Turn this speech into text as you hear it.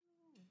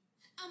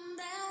I'm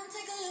down,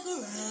 take a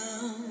look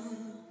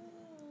around.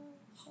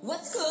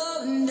 What's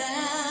going down?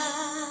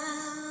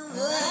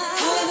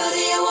 However do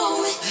you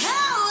want me?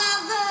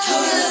 However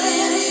do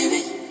you need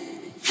me?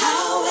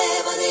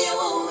 However do you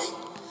want me?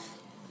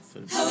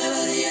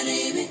 However do you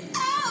need me?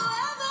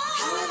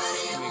 However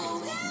do you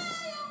want me?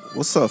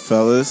 What's up,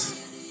 fellas?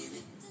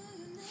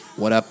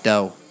 What up,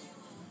 though?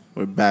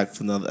 We're back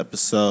for another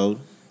episode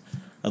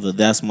of the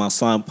That's My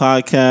Son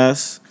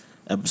podcast,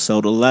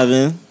 episode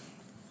 11.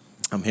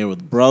 I'm here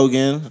with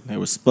Brogan. I'm here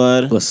with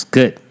Spud. What's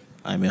good?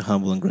 I'm your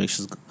humble and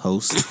gracious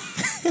host,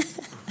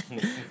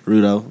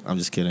 Rudo. I'm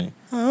just kidding.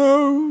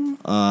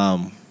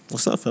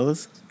 What's up,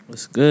 fellas?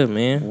 What's good,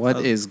 man? What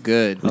is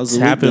good? How's the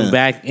week Tapping been?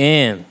 back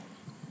in.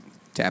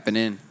 Tapping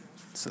in.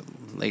 It's a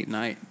late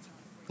night.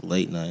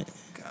 Late night.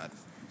 God.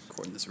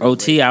 Recording this real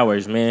OT late.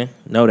 hours, man.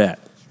 Know that.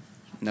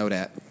 Know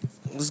that.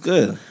 What's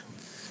good?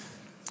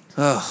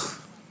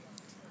 Ugh.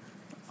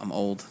 I'm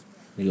old.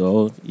 You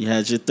old? You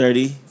had your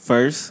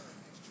 31st.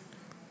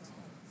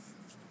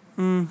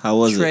 How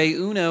was Trey it?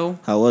 Uno.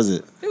 How was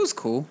it? It was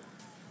cool.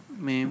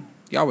 I mean,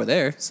 y'all were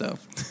there, so.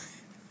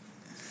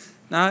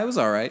 Nah, it was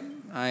all right.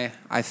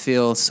 I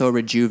feel so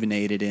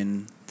rejuvenated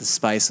in the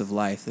spice of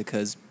life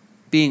because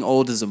being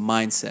old is a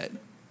mindset.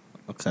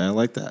 Okay, I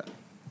like that.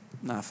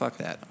 Nah, fuck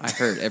that. I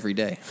hurt every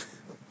day.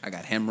 I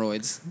got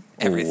hemorrhoids.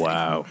 Everything. Oh,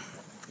 wow.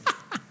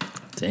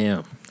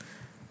 Damn.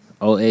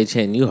 Old age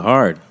hitting you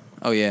hard.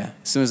 Oh, yeah.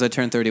 As soon as I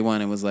turned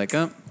 31, it was like,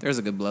 oh, there's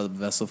a good blood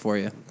vessel for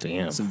you.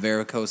 Damn. Some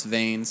varicose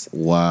veins.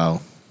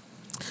 Wow.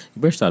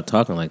 You better stop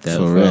talking like that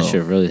For before real. that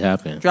shit really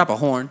happened. Drop a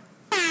horn.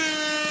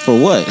 For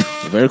what?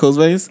 Varicose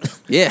veins?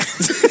 Yeah.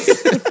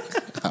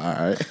 All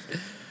right.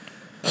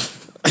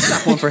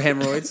 Drop one for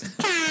hemorrhoids.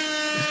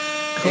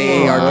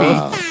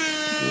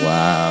 AARP.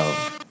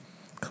 Wow.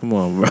 Come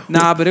on, bro.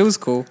 Nah, but it was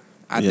cool.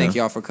 I Yeah. thank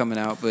y'all for coming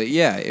out. But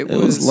yeah, It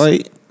was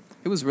light.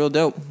 It was real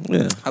dope.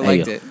 Yeah. I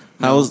liked Hey, it.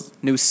 how was-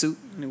 new suit,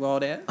 new all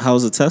that? How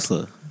was the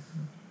Tesla?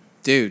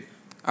 Dude.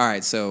 All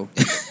right, so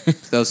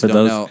those who For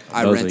don't those- know,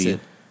 I those of rented. you.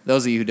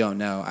 Those of you who don't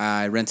know,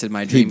 I rented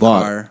my He dream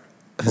bought car.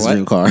 his What?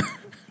 dream car.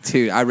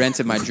 Dude, I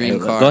rented my dream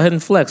car. Go ahead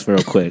and flex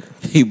real quick.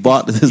 He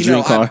bought his You dream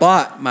know, car I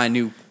bought my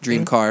new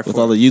dream car with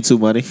all the YouTube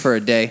money. for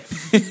a day.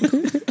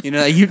 You know,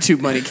 that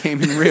YouTube money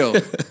came in real.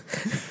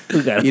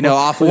 We got You know,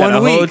 off we got one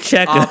a whole week.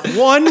 check Off of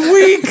 1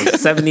 week.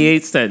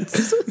 78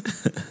 cents.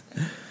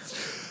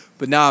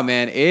 But nah,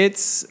 man,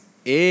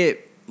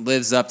 it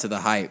lives up to the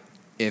hype.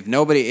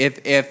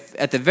 If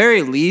at the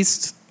very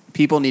least,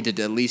 people need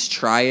to at least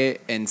try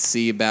it and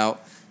see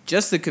about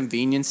just the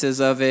conveniences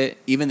of it.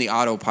 Even the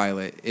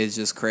autopilot is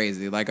just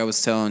crazy. Like I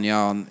was telling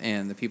y'all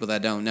and the people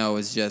that don't know,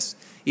 is just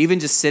even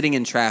just sitting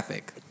in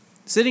traffic.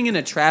 Sitting in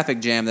a traffic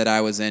jam that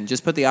I was in,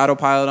 just put the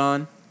autopilot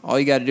on. All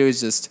you got to do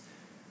is just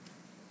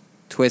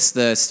twist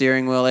the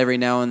steering wheel every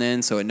now and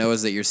then so it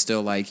knows that you're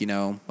still, like, you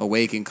know,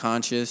 awake and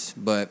conscious.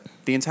 But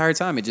the entire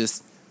time, it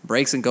just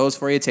brakes and goes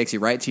for you, takes you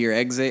right to your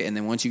exit, and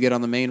then once you get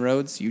on the main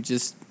roads, you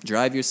just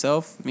drive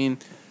yourself. I mean,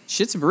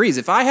 shit's a breeze.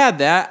 If I had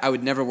that, I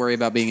would never worry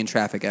about being in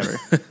traffic ever.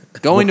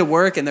 Going to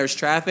work and there's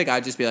traffic,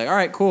 I'd just be like, all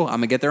right, cool, I'm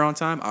going to get there on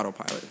time,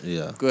 autopilot.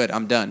 Yeah. Good,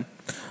 I'm done.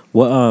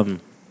 What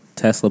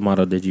Tesla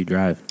model did you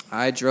drive?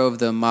 I drove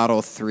the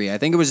Model 3. I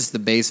think it was just the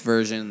base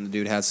version. The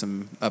dude had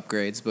some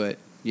upgrades, but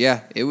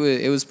yeah, it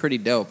was pretty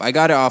dope. I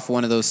got it off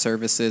one of those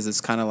services. It's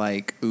kind of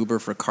like Uber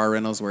for car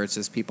rentals, where it's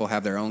just people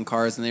have their own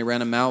cars and they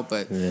rent them out.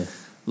 But Yeah.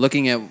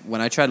 looking at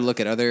when I tried to look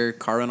at other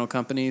car rental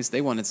companies,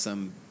 they wanted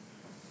some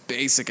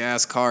basic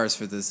ass cars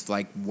for this,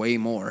 like, way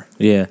more.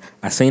 Yeah.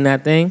 I seen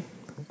that thing.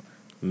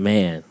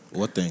 Man.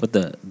 What thing? With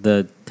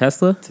the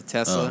Tesla, To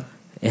Tesla.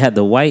 it had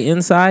the white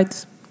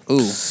insides. Ooh,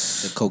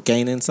 The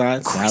cocaine inside?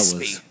 That Crispy.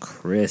 was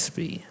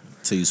crispy.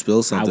 Till you spill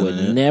I something would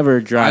in it.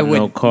 never drive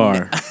no would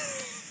car.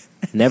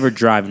 Never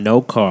drive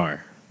no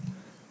car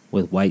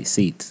with white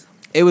seats.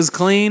 it was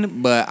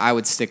clean, but I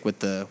would stick with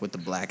the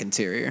black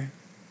interior.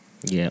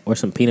 Yeah, or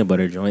some peanut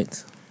butter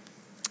joints.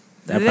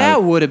 That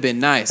probably- would have been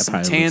nice. that Some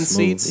probably tan looks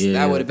smooth. seats. Yeah,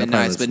 that would have that been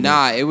probably nice. looks But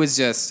nah, it was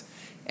just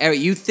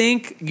you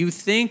think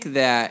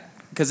that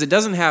because it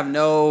doesn't have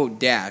no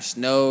dash,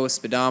 no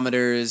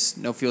speedometers,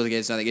 no fuel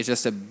gauge, nothing. It's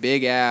just a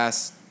big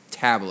ass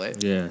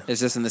tablet. Yeah. It's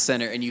just in the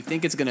center, and you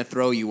think it's gonna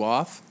throw you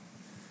off.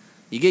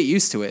 You get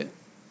used to it.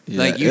 Yeah,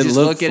 Like you it just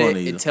looked look at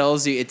funny. it. It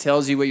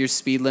tells you what your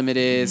speed limit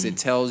is. It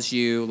tells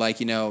you,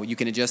 like, you know, you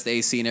can adjust the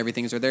AC and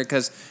everything's right there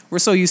because we're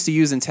so used to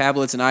using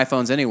tablets and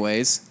iPhones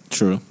anyways.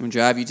 True. When you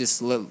drive, you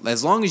just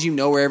as long as you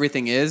know where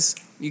everything is,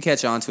 you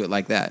catch on to it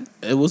like that.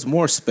 It was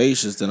more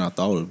spacious than I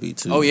thought it would be,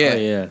 too. Oh yeah, Oh,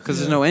 yeah. because Yeah.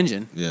 there's no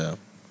engine, Yeah.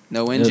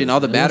 no engine. All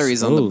the it was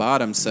batteries on the smooth.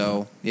 bottom,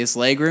 so it's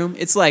legroom.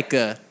 It's like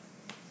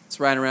it's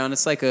riding around.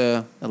 It's like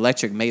a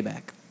electric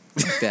Maybach.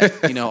 Like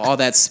that, you know, all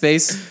that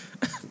space.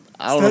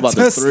 I don't know about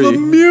the three.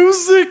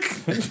 music.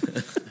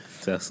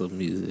 Tesla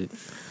music.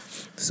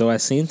 So I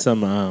seen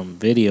some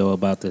video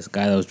about this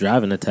guy that was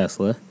driving a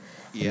Tesla.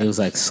 And Yeah. he was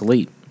like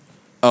asleep.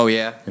 Oh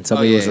yeah. And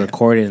somebody was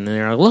recording and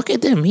they're like, look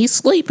at him, he's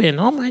sleeping.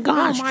 Oh my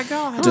gosh. Oh my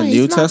god. The he's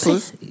new not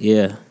Teslas?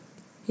 Yeah.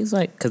 He's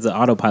like, because the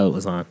autopilot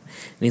was on. And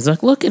he's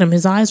like, look at him.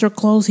 His eyes are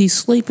closed. He's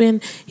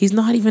sleeping. He's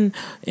not even.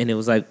 And it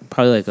was like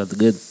probably like a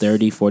good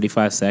 30,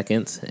 45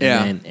 seconds.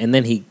 And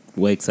then he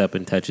wakes up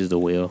and touches the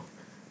wheel.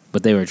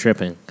 But they were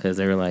tripping because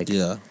they were like,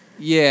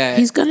 Yeah.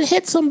 he's going to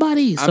hit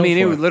somebody. I mean,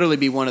 it would literally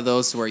be one of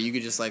those where you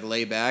could just like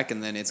lay back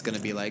and then it's going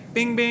to be like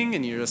bing, bing.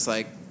 And you're just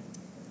like,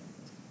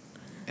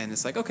 and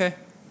it's like, okay.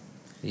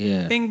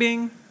 Yeah. Bing,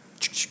 bing.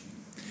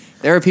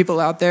 There are people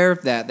out there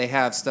that they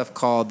have stuff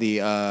called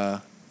the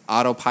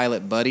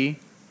autopilot buddy.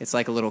 It's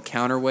like a little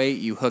counterweight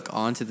you hook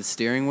onto the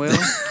steering wheel.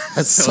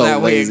 That's so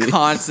that way lazy. it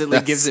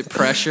constantly gives it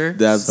pressure.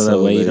 That's So that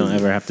way you don't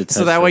ever have to touch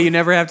So that way it. you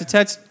never have to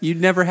touch. You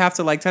never have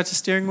to like touch the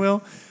steering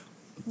wheel.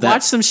 That-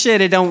 Watch some shit.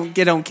 It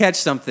don't catch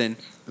something.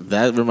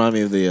 That remind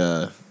me of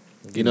the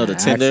you know the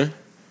Nice. Tinder,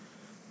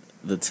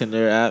 the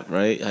Tinder app,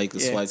 right? How you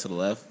can Yeah. swipe to the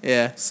left.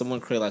 Yeah. Someone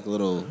create like a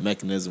little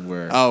mechanism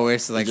where Oh, where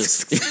it's like,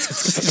 just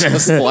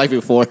swipe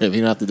it for him. He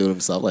don't have to do it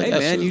himself. Like hey that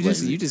man, shit you is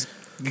just lazy. you just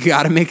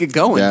gotta make it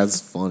going. That's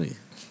funny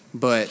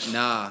But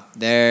nah,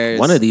 there's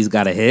One of these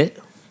got a hit.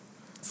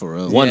 for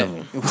real. One Yeah.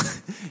 of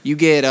them. You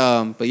get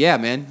but yeah,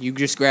 man, you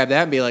just grab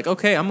that and be like,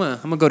 okay, I'm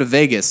gonna go to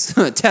Vegas.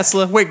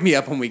 Tesla, wake me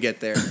up when we get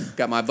there.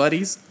 Got my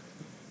buddies.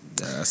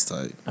 Yeah, that's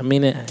tight. I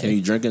mean, Can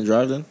you drink and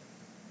drive then?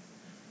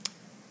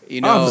 You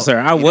know, Officer,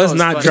 I you know was what's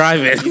not funny?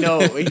 driving. You know,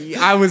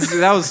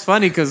 that was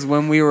funny because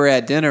when we were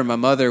at dinner, my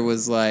mother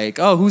was like,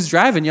 "Oh, who's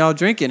driving? Y'all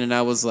drinking?" And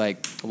I was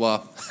like,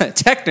 "Well,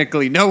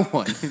 technically, no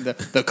one.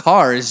 The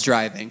car is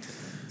driving."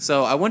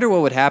 So I wonder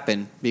what would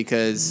happen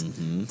because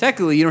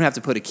technically you don't have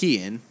to put a key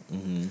in.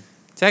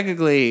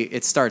 Technically,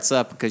 it starts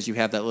up because you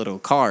have that little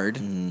card.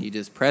 You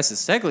just press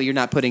it. Technically, you're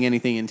not putting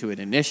anything into an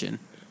ignition.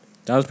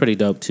 That was pretty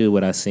dope too.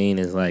 What I seen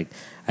is like,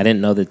 I didn't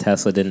know that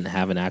Tesla didn't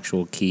have an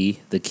actual key.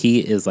 The key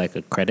is like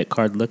a credit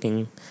card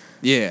looking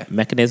Yeah.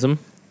 mechanism.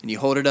 And you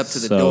hold it up to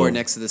the So- door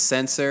next to the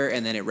sensor,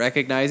 and then it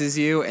recognizes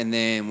you. And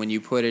then when you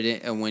put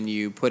it in, when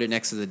you put it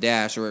next to the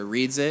dash or it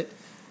reads it,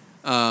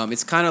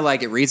 it's kind of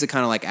like it reads it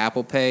kind of like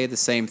Apple Pay, the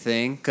same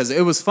thing. Because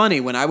it was funny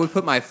when I would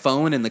put my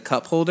phone in the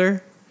cup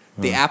holder,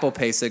 the Apple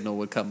Pay signal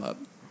would come up.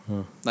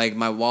 Like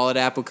my wallet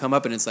app would come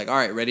up, and it's like, all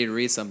right, ready to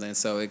read something.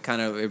 So it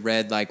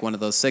read like one of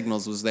those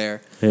signals was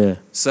there. Yeah.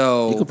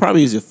 So You could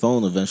probably use your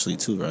phone eventually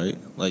too, right?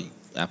 Like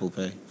Apple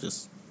Pay,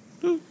 just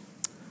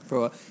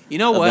for you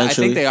know what,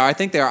 Eventually. I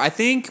think they are. I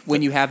think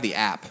when you have the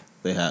app.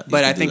 they have. you But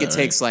can I do think that, it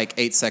takes right? like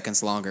 8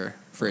 seconds longer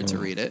for it to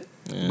read it.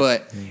 Yeah.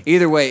 But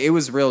either way, it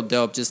was real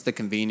dope. Just the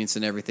convenience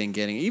and everything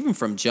getting, even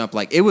from jump,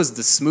 like it was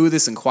the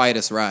smoothest and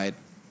quietest ride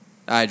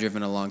I had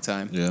driven in a long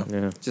time. Yeah.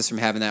 Yeah. Just from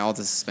having that all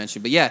the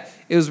suspension. But yeah,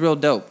 it was real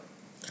dope.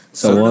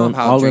 So, I don't know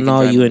how all drink in and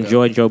all, drive you would go.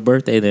 enjoyed your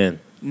birthday then?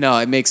 No,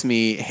 it makes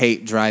me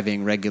hate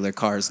driving regular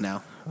cars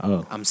now.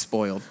 Oh, I'm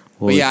spoiled.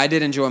 Well, But yeah, I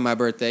did enjoy my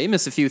birthday. You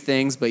missed a few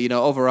things, but you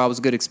know, overall it was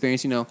a good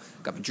experience. You know,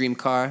 got my dream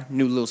car,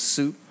 new little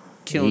suit,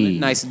 killing it, Hey.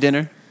 nice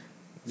dinner.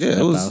 Yeah, it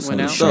That was. was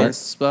Went out, sharp. done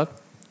stuff.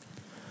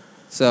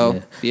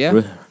 So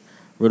yeah.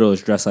 Rudo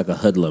is dressed like a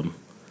hoodlum.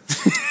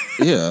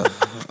 Yeah,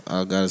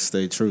 I gotta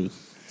stay true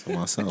to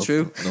myself.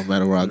 True. No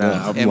matter where I go.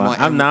 Nah, I'm, NY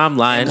lying. I'm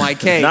lying.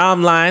 NYK. Nah,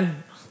 I'm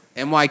lying.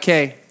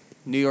 NYK,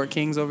 New York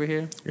Kings over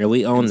here. Yeah,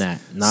 we own that.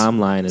 Nah, I'm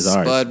lying is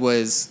ours. Spud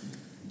was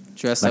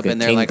dressed Like up a in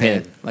there like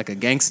kingpin. a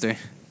gangster,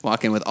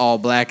 walking with all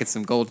black and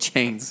some gold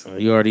chains.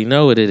 You already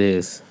know what it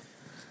is.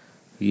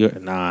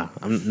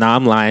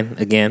 I'm lying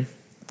again.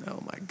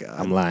 Oh my god!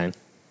 I'm lying.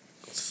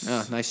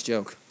 Oh, nice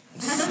joke.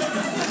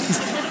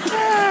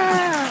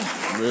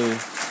 Really?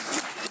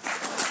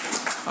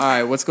 All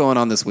right, what's going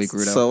on this week,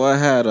 Rudo? So I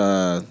had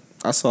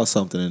I saw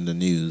something in the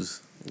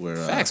news where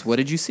Facts. What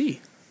did you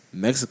see?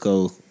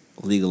 Mexico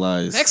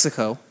legalized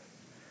Mexico.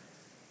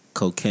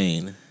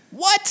 cocaine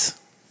What?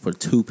 for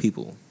 2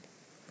 people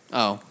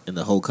Oh, in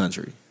the whole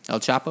country. El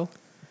Chapo.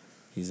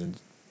 He's in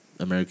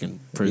American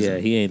prison. Yeah,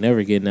 he ain't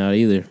never getting out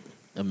either.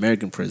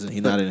 American prison.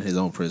 He's not in his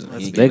own prison.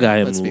 He ain't, They got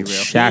him Let's be real.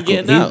 shackled. He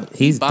ain't getting out.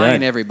 He's Buying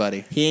done.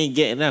 everybody. he ain't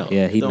getting out.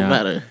 Yeah, he don't not.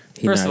 matter.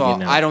 He First not of all,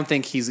 getting out. I don't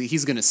think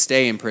he's gonna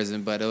stay in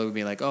prison, but it'll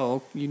be like,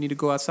 oh, you need to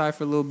go outside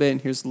for a little bit,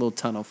 and here's a little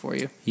tunnel for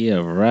you. Yeah,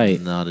 right.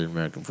 Not in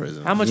American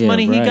prison. How much Yeah,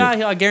 money he right.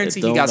 got? I It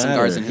guarantee he don't got some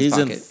guards in matter. his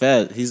He's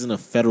pocket. He's in a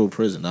federal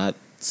prison, not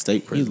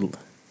state prison.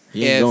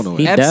 He ain't If going nowhere.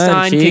 He done,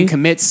 Epstein Chief. can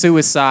commit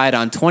suicide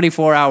on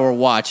 24-hour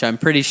watch, I'm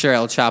pretty sure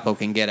El Chapo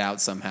can get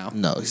out somehow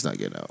No, he's not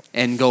getting out.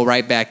 and go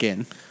right back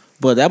in.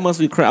 But that must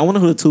be crazy. I wonder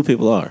who the 2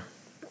 people are.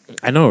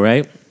 I know,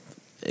 right?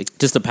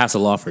 Just to pass a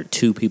law for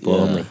 2 people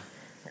Yeah. only.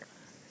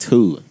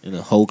 2 in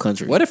the whole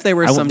country. What if they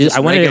were I some wonder- just I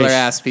wonder if- regular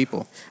ass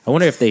people? I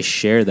wonder if they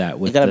share that It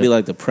with. gotta the- be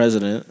like the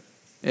president.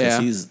 'Cause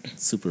Yeah. he's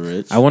super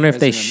rich. I wonder if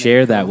they President share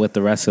Mexico. that with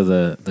the rest of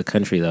the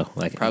country though.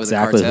 Like Probably the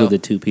exactly who cartel. the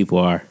 2 people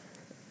are.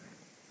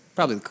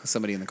 Probably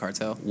somebody in the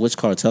cartel. Which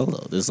cartel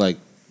though? There's like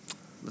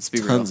Let's be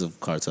tons real. of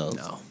cartels.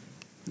 No.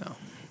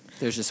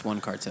 There's just one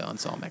cartel, and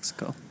it's all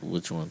Mexico.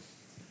 Which one?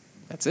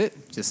 That's it.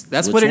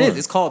 That's Which what it is. one?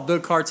 It's called the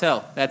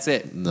cartel. That's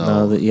it.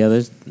 No. Yeah,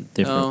 there's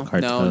different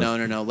cartels.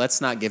 No. Let's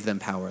not give them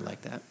power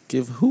like that.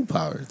 Give who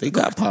power? They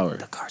got power.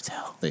 The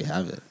cartel. They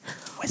have it.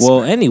 Whisper.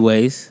 Well,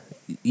 anyways,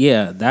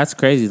 Yeah, that's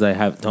crazy. Like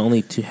have to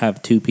only to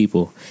have two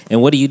people.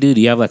 And what do you do?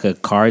 Do you have like a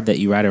card that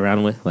you ride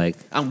around with? Like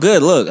I'm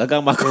good. Look, I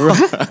got my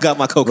I got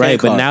my cocaine right,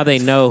 card. but now they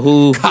know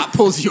who. Cop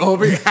pulls you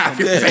over, half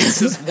your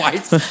face is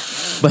white. But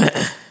What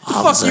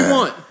the fuck you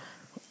want?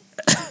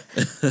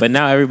 but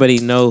now everybody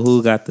know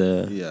who got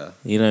the. Yeah.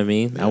 You know what I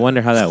mean? I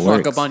wonder how that Fuck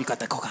works. up on you got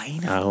the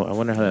cocaine. I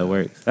wonder how that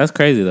works. That's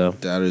crazy though.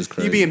 That is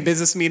crazy. You be in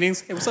business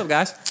meetings. Hey, what's up,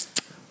 guys?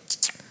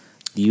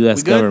 The U.S.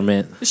 We good?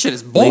 government This shit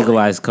is boring.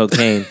 legalized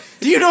cocaine.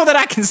 Do you know that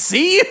I can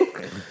see you?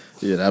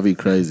 Yeah, that'd be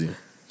crazy.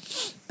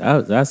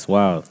 That's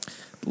wild.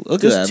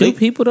 Look Just at that. two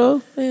people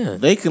though. Yeah.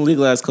 They can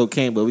legalize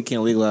cocaine, but we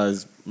can't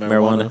legalize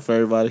marijuana. Marijuana. For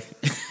everybody.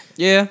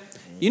 Yeah.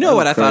 You know That'd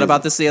what be I thought crazy.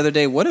 about this the other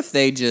day? What if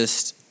they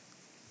just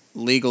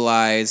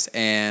legalized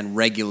and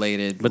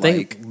regulated But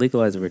like they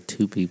legalized it for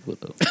two people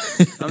though.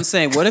 I'm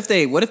saying what if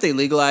they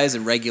legalized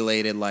and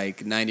regulated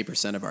like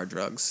 90% of our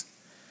drugs?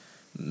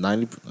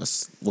 90.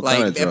 What Like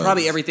kind of drugs?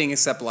 probably everything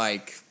except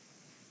like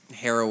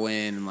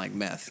heroin and like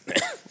meth.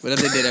 What if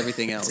they did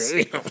everything else?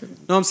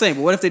 No, I'm saying,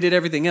 but what if they did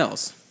everything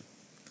else?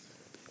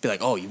 Be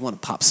like, oh, you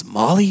want to pop some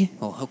Molly?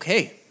 Oh,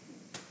 okay.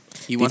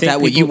 You want think that?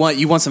 What you people- want?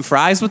 You want some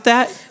fries with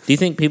that? Do you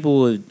think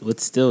people would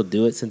still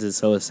do it since it's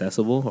so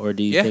accessible, or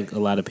do you Yeah. think a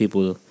lot of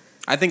people?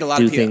 I think a lot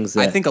Do of people. things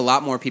I that- think a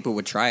lot more people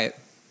would try it.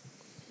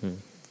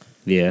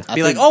 Yeah, I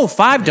Be like, think- oh,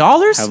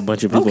 $5? have a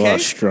bunch of people Okay. all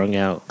strung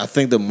out. I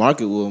think the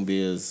market won't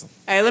be as.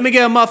 Hey, let me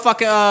get a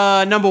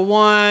motherfucking number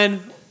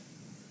one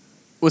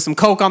with some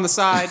Coke on the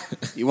side.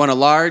 You want a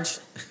large?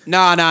 No.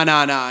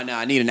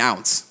 I need an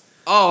ounce.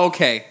 Oh,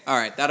 okay. All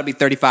right, that'll be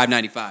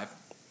 $35.95.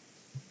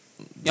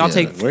 Y'all Yeah.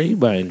 take Where are you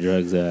buying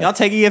drugs at? y'all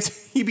take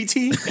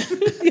EBT,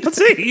 Y'all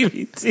take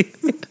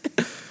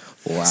EBT.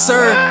 Wow.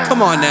 sir.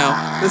 Come on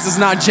now. This is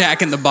not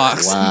Jack in the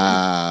Box.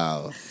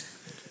 Wow.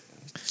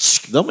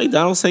 Don't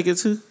McDonald's take it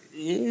too?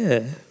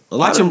 Yeah, A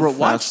lot Watch of him them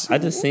watch. I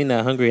just seen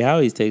that Hungry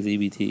Howie's takes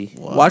EBT.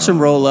 Watch them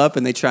roll up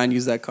and they try and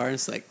use that card.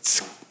 It's like,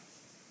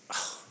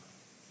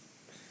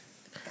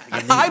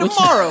 hi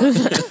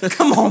tomorrow.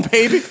 Come on,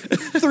 baby.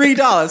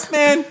 $3,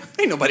 man.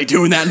 Ain't nobody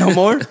doing that no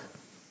more.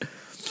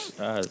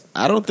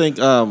 I don't think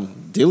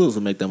dealers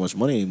will make that much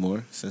money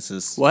anymore since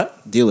it's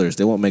What? dealers.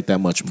 They won't make that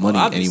much money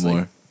obviously.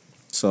 anymore.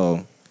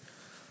 So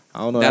I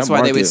don't know. That's that why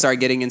they market, would start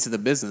getting into the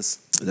business.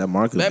 That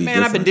market. Would But be man,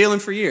 I've been different. dealing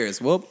for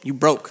years. Well, you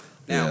broke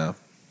now. Yeah.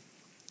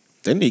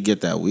 They need to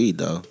get that weed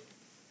though.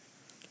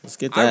 Let's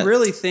get that.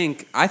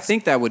 I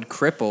think that would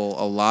cripple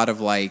a lot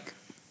of like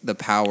the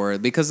power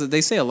because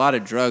they say a lot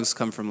of drugs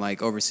come from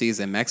like overseas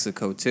and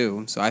Mexico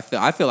too. So I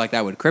feel like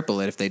that would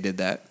cripple it if they did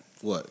that.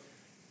 What?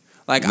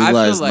 Like I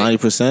Legalize feel like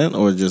 90%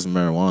 or just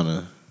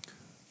marijuana?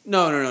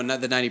 no,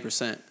 not the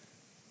 90%.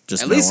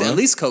 Just At marijuana?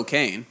 least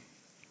cocaine.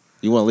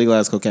 You want to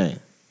legalize cocaine?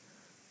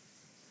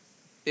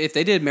 If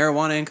they did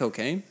marijuana and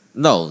cocaine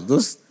No,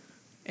 this.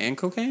 and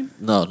cocaine,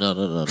 No.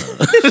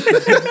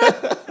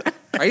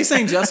 are you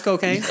saying just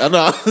cocaine? I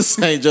know. I'm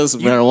saying just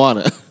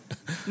marijuana.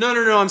 No.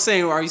 I'm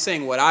saying. Are you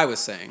saying what I was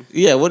saying?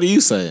 Yeah. What are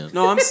you saying?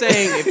 No, I'm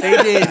saying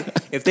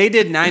if they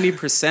did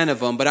 90% of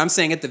them, but I'm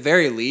saying at the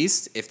very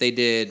least, if they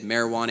did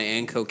marijuana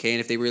and cocaine,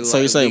 if they really So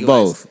you're saying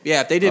legalized- both?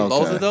 Yeah, if they did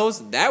both Okay. of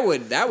those, that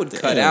would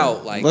cut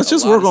out like. Let's a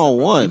just lot work of on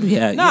stuff. one.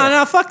 Yeah,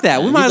 No, fuck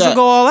that. We You might as well got-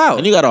 go all out.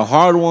 And you got a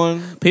hard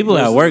one. People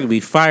at work be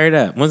fired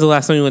up. When's the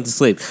last time you went to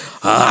sleep?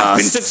 I've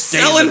been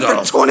selling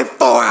for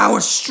 24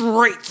 hours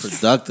straight.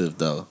 Productive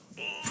though.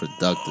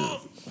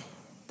 Productive.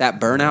 That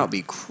burnout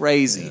be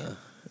crazy.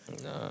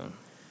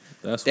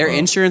 That's Their wild.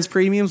 insurance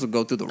premiums would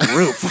go through the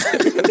roof.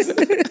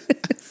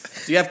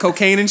 Do you have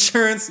cocaine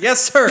insurance?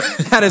 Yes, sir.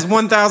 That is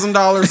 $1,000 a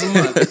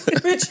month.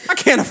 Bitch, I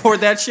can't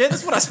afford that shit.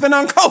 That's what I spend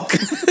on coke.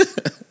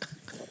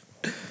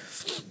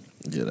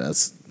 Yeah,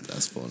 that's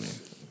funny.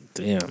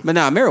 Damn. But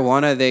now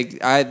marijuana,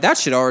 that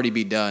should already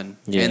be done.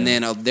 Yeah. And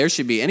then there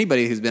should be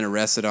anybody who's been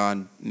arrested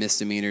on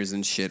misdemeanors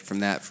and shit from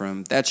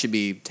that should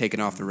be taken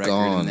off the record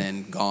Gone. and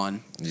then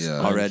gone Yeah.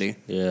 already.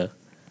 Yeah.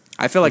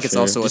 I feel like For it's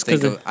sure. also Just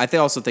 'cause I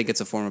also think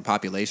it's a form of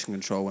population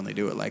control when they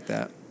do it like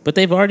that. But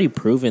they've already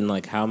proven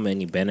like how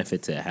many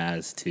benefits it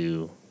has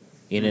to,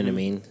 you know what I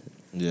mean?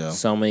 Yeah.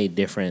 So many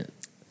different.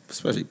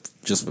 Especially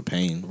just for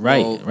pain.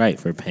 Right. Well, right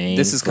for pain.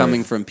 This is for-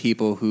 coming from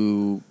people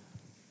who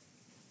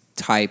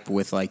type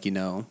with like,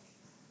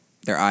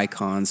 their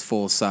icons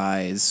full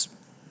size,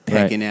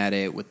 pecking at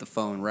it with the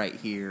phone right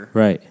here.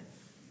 Right.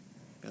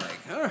 They're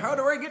like, how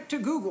do I get to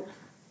Google?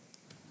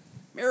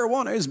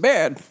 Marijuana is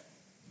bad.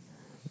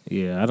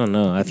 Yeah, I don't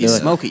know. I If feel you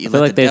like, smoke it, you I feel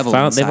let like the they've devil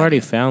found. They've inside already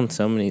you. found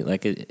so many.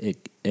 Like it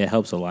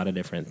helps a lot of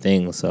different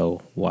things.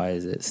 So why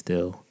is it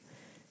still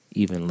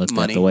even looked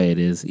Money. at the way it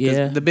is?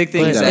 Yeah. The big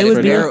thing But is Yeah, that it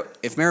would be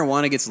if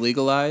marijuana gets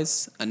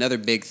legalized, another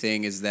big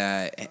thing is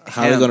that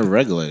How are they gonna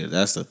regulate it?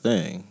 That's the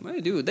thing.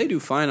 They do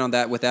fine on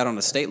that with that on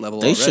a state level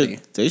They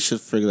already.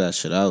 should figure that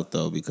shit out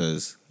though,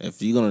 because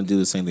if you're gonna do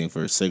the same thing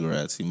for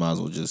cigarettes, you might as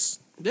well just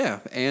Yeah,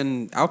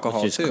 and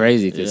alcohol Which too. is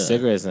crazy because Yeah.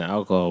 cigarettes and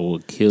alcohol will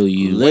kill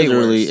you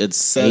literally worse. it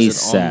says it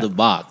ASAP. on the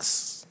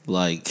box.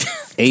 Like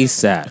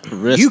ASAP.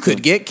 risk You of-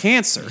 could get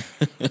cancer.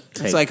 It's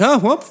Take- like,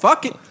 well,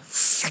 fuck it.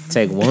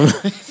 Take one.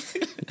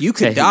 You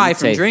could Take- die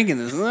from take drinking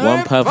this.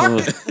 One puff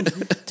Fuck it.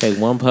 of take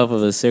one puff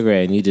of a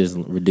cigarette and you just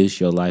reduce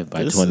your life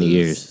by This 20 is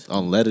years.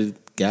 Unleaded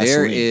gasoline.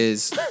 There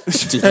is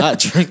Do not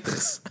drink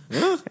this.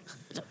 this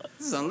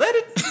is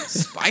unleaded,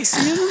 spicy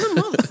as a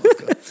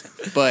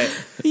motherfucker.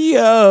 But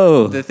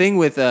Yo, the thing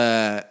with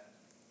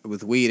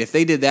weed, if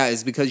they did that,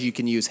 is because you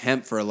can use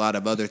hemp for a lot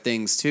of other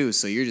things too.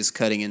 So you're just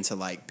cutting into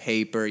like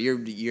paper.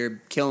 You're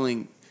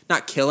killing,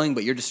 not killing,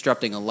 but you're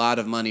disrupting a lot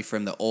of money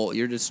from the old.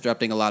 You're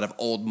disrupting a lot of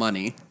old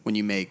money when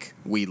you make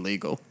weed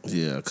legal.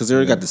 Yeah, because they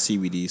already got the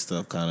CBD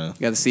stuff kind of.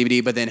 You got the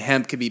CBD, but then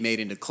hemp could be made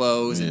into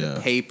clothes, into Yeah.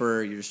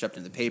 paper. You're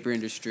disrupting the paper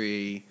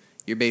industry.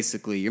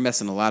 You're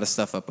messing a lot of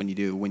stuff up when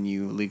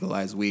you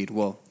legalize weed.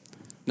 Well,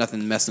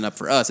 nothing messing up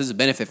for us. It's a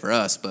benefit for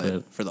us, but Yeah.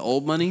 for the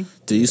old money,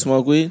 Do you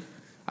smoke weed?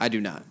 I do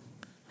not.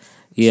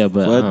 yeah,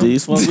 but What? Do you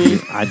smoke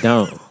weed? I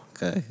don't.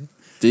 Okay.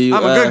 Do you?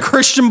 I'm a good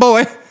Christian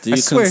boy. Do I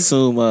you swear.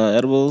 consume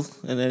edibles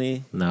in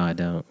any? No, I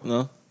don't.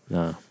 No.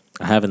 No,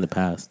 I have in the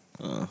past.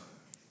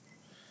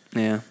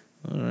 Yeah.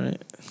 All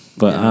right.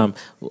 But Yeah.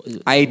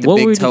 I ate the what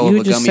big were toe you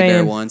of a just gummy bear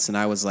saying- once, and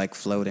I was like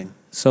floating.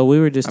 So we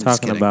were just I'm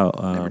just talking kidding.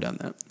 about. Never done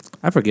that.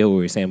 I forget what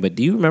we were saying, but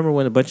do you remember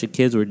when a bunch of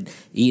kids were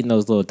eating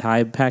those little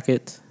Tide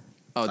packets?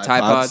 Oh, Tide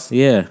Tide Pods? Pods.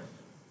 Yeah.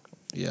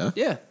 Yeah,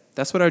 Yeah,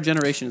 that's what our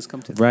generation has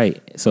come to. right.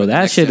 So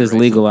that next shit is generation.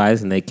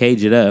 legalized, and they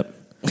cage it up,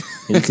 and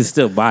you can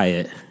still buy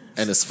it.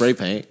 And the spray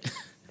paint.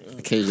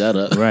 Cage that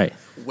up. Right.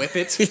 Whip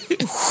it.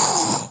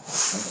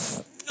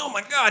 Oh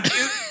my god, dude!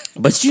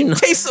 But you know,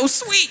 Tastes so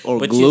sweet. Or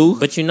but glue.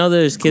 you know,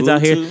 there's kids Glue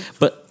out here. too?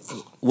 But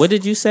what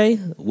did you say?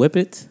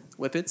 Whippets?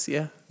 Whippets,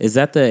 yeah. Is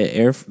that the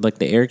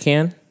air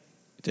can?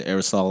 The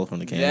aerosol from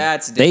the can.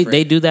 That's They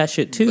different. do that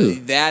shit too.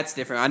 But that's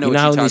different. I know You what know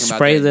you're how talking you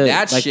spray about. there. the-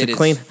 That like shit the is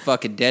clean-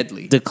 fucking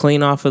deadly. To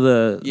clean off of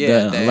the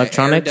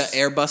electronics, the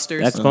air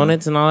busters.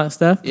 exponents, and all that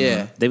stuff.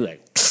 Yeah. They be like,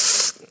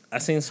 I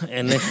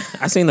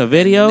seen a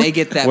video And they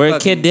get that where a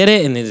fucking- kid did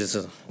it and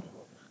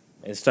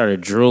it started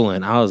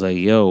drooling. I was like,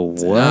 yo,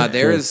 what? Nah,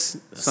 there is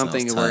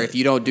something sounds where tight. if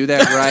you don't do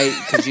that right,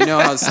 because you know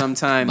how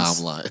sometimes Nah,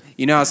 I'm lying.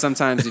 you know how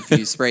sometimes if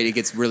you spray it, it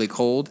gets really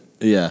cold.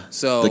 Yeah.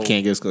 So- the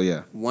can gets cold.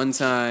 Yeah. One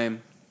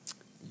time,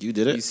 You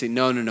did it. you see,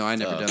 no, I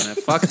never done that.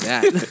 Fuck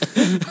that.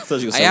 thought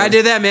you were saying I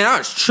did that, man. I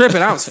was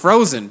tripping. I was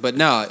frozen. But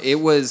no, it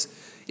was,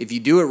 if you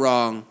do it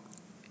wrong,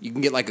 you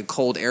can get like a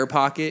cold air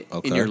pocket in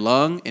Okay. your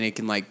lung, and it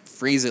can like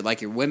freeze it like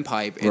your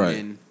windpipe, and Right.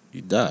 then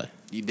You die.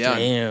 you done.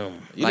 Damn.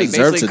 You Like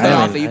deserve basically to cut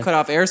die. off. You cut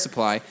off air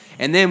supply,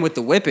 and then with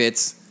the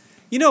whippets,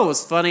 you know, it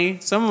was funny.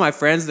 Some of my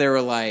friends, they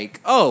were like,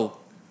 "Oh,"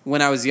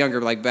 when I was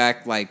younger, like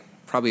back, like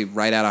probably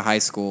right out of high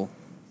school,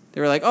 they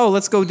were like, "Oh,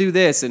 let's go do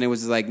this," and it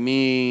was like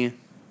me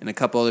and a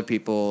couple other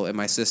people and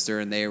my sister,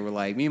 and they were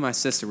like, me and my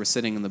sister were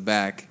sitting in the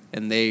back,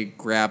 and they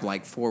grabbed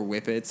like 4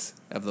 whippets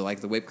of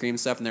the whipped cream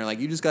stuff, and they're like,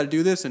 "You just got to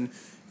do this and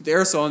the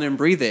aerosol and then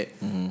breathe it."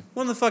 One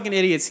of the fucking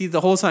idiots, the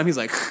whole time he's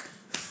like,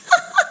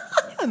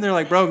 and they're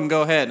like, "Brogan,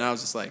 go ahead," and I was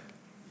just like.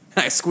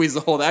 I squeezed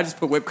the whole thing. I just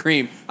put whipped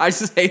cream. I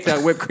just ate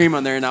that whipped cream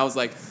on there, and I was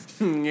like,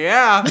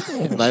 yeah.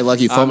 Like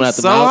you I'm foaming at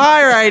the so mouth.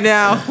 high right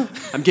now.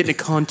 I'm getting a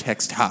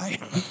context high.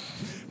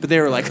 But they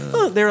were like,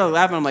 they were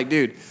laughing. I'm like,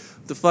 dude,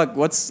 the fuck?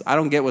 I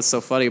don't get what's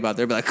so funny about it.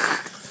 They'd be like,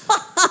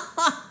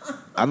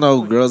 I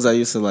know girls that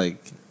used to like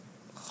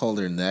hold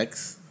their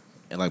necks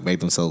and like make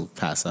themselves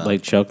pass out.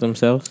 Like choke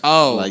themselves?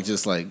 oh. like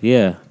just like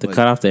Yeah, to Like-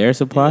 cut off the air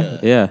supply. Yeah.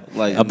 Yeah,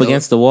 Like, up no-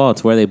 against the wall.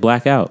 It's where they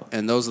black out.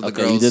 And those are the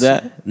Okay, girls. you did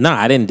that? No,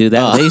 I didn't do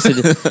that. Oh.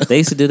 They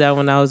used to do that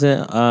when I was in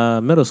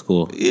middle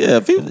school. Yeah,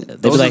 people.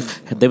 They'd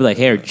be like,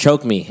 "Here,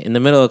 choke me in the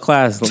middle of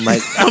class." I'm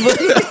like,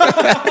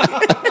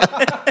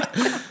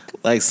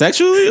 Like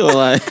sexually or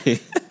like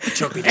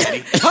Choke me,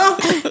 daddy.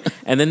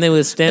 and then they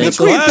would stand up.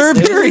 Between third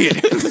they would-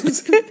 period.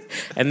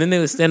 And then they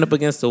would stand up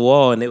against the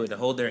wall and they would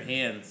hold their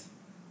hands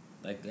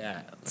like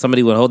that.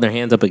 Somebody would hold their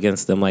hands up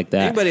against them like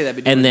that. Anybody that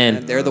be doing and then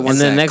that, they're the ones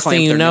and then that next clamp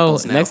thing you their know,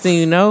 nipples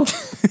now.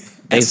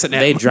 they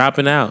S&M.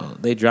 dropping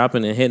out. They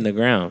dropping and hitting the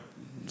ground.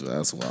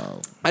 that's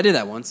wild. I did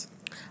that once.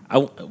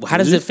 How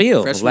does it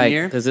feel? Freshman Like,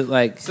 year? does it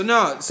like? So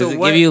no. So Does it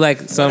what, give you like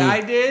some? What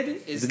I did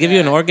is Does it give you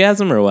an that-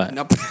 orgasm or what?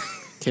 Nope.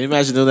 Can you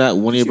imagine doing that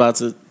when you're about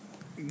to?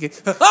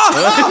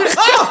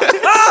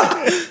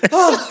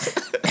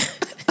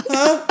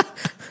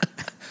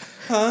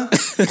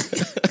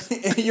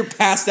 You're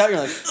passed out. You're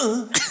like,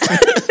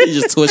 You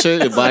just twitch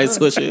it, your body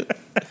twitch it,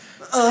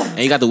 and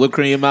you got the whipped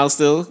cream in your mouth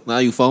still. Now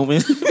you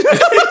foaming.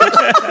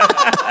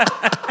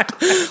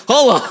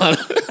 Hold on,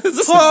 is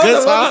this a "Oh,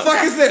 good what time? the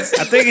fuck is this?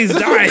 I think he's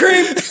dying.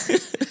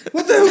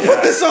 What the hell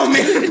put this on me?"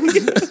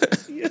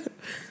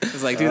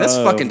 It's like, dude, that's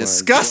fucking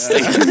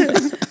disgusting.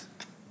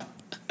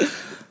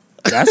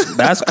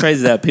 That's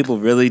crazy that people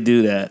really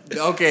do that.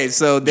 Okay,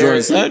 so During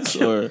there's sex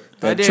or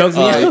I did. Choke me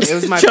Yeah, out. it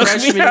was my Choke me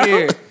freshman out.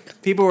 year.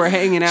 People were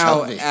hanging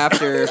out Choke me.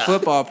 after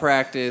football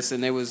practice,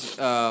 and there was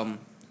a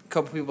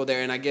couple people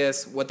there. And I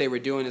guess what they were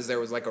doing is there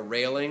was like a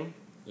railing.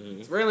 It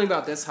was a railing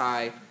about this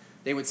high.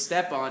 They would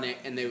step on it,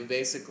 and they would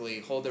basically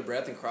hold their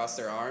breath and cross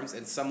their arms,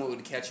 and someone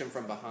would catch them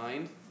from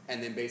behind,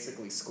 and then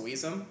basically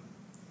squeeze them.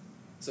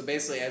 So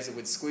basically, as it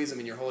would squeeze them,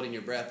 and you're holding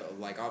your breath,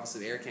 like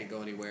obviously the air can't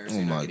go anywhere, so Oh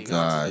you're my not getting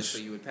oxygen, gosh. so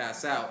you would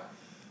pass out.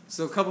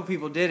 So a couple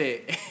people did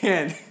it,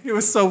 and it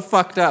was so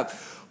fucked up.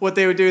 What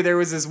they would do, there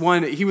was this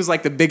one, he was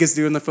like the biggest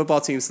dude in the football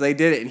team, so they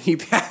did it, and he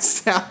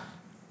passed out.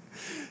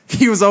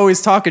 He was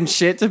always talking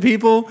shit to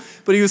people,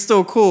 but he was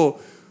still cool.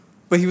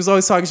 But he was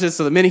always talking shit,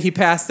 so the minute he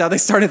passed out, they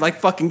started like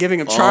fucking giving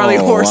him Charlie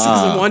horses,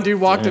 and one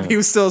dude walked up, he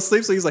was still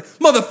asleep, so he was like,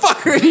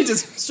 motherfucker, and he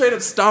just straight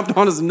up stomped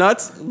on his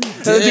nuts. And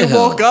the dude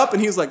woke up,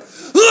 and he was like,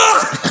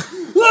 ah!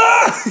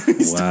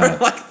 He started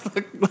like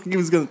he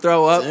was gonna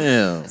throw up.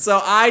 Damn. So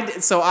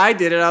I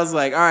did it. I was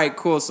like, all right,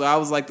 cool. So I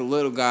was like the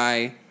little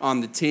guy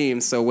on the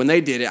team. So when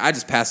they did it, I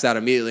just passed out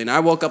immediately, and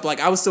I woke up like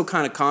I was still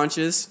kind of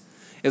conscious.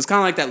 It was kind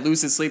of like that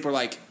lucid sleep where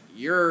like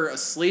you're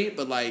asleep,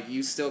 but like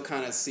you still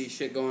kind of see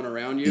shit going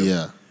around you.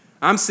 Yeah.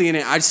 I'm seeing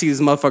it. I just see these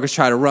motherfuckers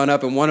try to run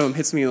up, and one of them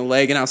hits me in the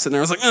leg, and I was sitting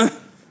there. I was like,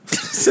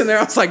 sitting there.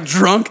 I was like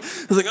drunk.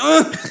 I was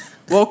like,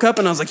 woke up,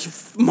 and I was like, you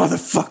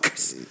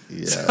motherfuckers.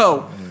 Yeah.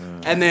 So,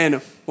 and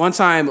then one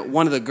time,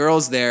 one of the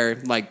girls there,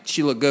 like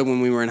she looked good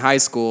when we were in high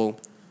school.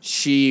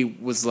 She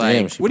was like,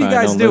 Damn, she "What are you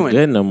probably guys don't doing?" Look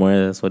good no more.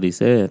 That's what he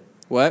said.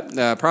 What?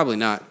 Probably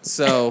not.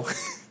 So,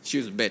 she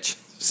was a bitch.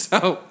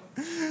 So,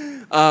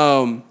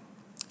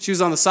 she was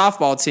on the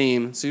softball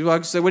team. So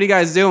she said, "What are you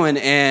guys doing?"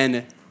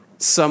 And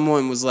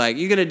someone was like,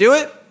 "You gonna do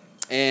it?"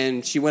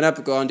 And she went up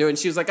and go and do it. And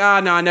she was like,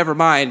 no, never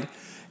mind.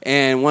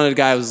 And one of the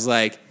guys was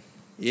like,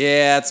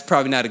 "Yeah, it's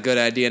probably not a good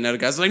idea." Another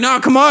guy's like, "No,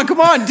 come on,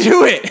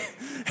 do it."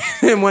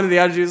 And one of the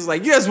other dudes was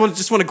like, "You guys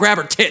just want to grab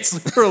her tits,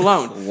 leave her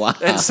alone." Wow.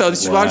 And so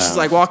she's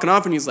like walking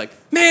off, and he's like,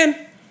 "Man,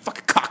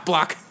 fucking cock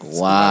block."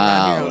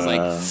 Wow. I was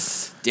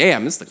like,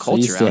 "Damn, this is the So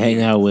culture." you used to out hang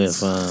here. out with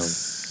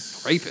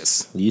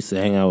Rapists. you used to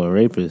hang out with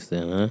rapists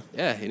then, huh?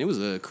 Yeah, and it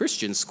was a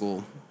Christian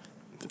school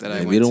that I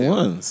They be went the to.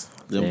 ones.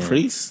 Them Damn.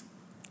 priests.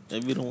 They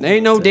be the ones. There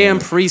ain't no damn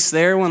priests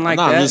there, one like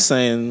No, that. I'm just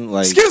saying,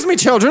 like, Excuse me,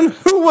 children.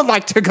 Who would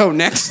like to go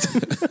next?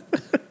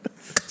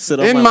 sit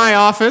on In my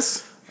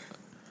office.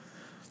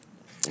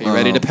 Are you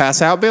ready to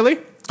pass out, Billy?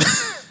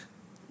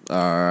 All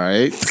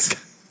right.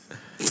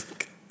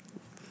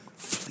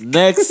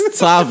 Next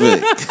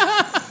topic.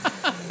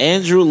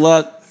 Andrew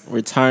Luck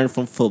retiring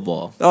from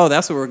football. Oh,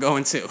 that's what we're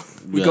going to.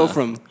 We go Yeah.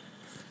 from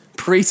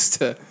priest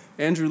to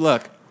Andrew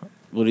Luck.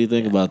 What do you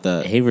think about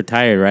that? He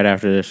retired right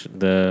after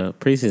the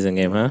preseason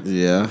game, huh?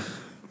 Yeah.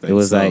 It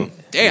was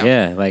like, Damn.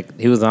 yeah, like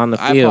he was on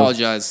the I field.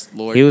 apologize,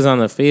 Lord. He was on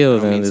the field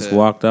I don't and mean just to-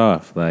 walked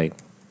off, like.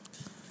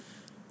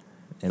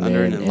 And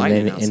Thunder then, and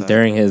lightning and outside.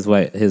 during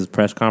his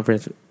press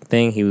conference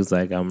thing, he was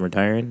like, "I'm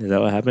retiring." Is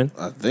that what happened?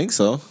 I think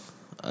so.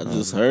 I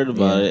just heard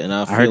about Yeah. it, and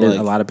I heard feel that like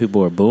a lot of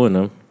people were booing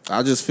him.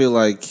 I just feel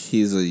like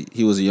he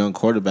was a young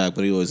quarterback,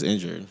 but he was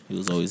injured. He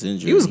was always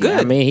injured. He was good.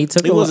 I mean, he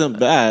took He a wasn't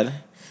bad,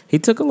 he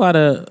took a lot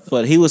of,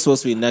 but he was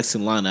supposed to be next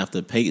in line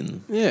after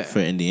Peyton. Yeah. For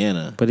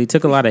Indiana. but he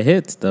took a lot of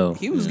hits though.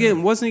 He was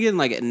wasn't he getting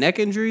like neck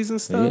injuries and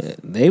stuff? Yeah,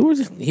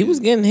 he was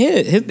getting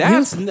hit.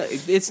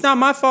 It's not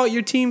my fault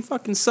your team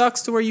fucking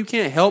sucks to where you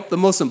can't help the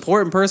most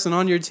important person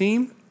on your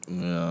team.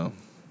 Yeah.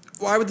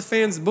 Why would the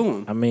fans boo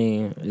him? I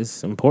mean,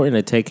 it's important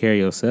to take care of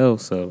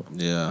yourself. So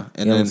Yeah.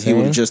 And You know then what he I'm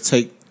would saying? just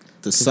take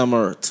the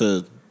summer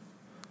to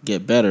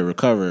get better,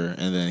 recover,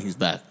 and then he's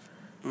back.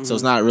 So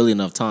it's not really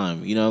enough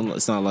time. You know,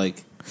 it's not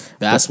like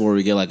basketball where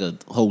we get like a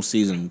whole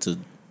season to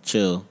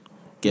chill,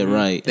 get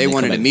right. and They then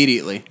want come it back.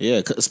 immediately.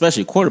 Yeah,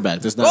 especially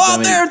quarterback. There's not Go that out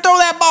many. there and throw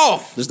that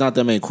ball. There's not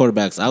that many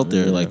quarterbacks out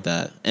there like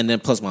that. And then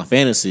plus my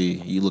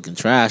fantasy, you looking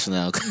trash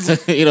now.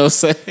 You know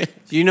what I'm saying?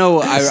 You know,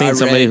 I've I seen read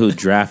somebody who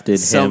drafted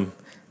some- him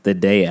the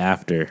day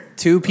after.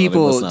 two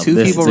people must not- two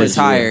this- people this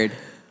year. retired.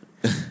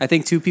 I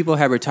think two people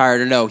have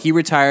retired. Or no, he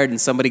retired and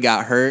somebody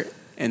got hurt.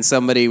 And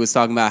somebody was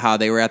talking about how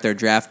they were at their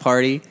draft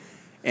party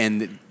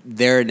and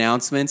their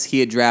announcements. He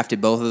had drafted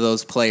both of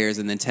those players,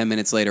 and then 10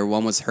 minutes later,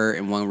 one was hurt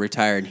and one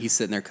retired. And he's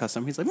sitting there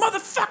cussing. He's like,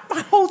 "Motherfuck,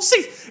 my whole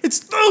season, it's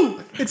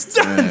through, it's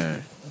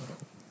done."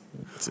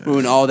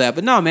 Ruined all that.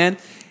 But no, man,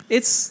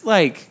 it's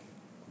like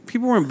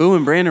people weren't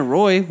booing Brandon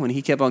Roy when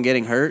he kept on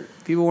getting hurt.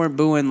 People weren't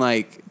booing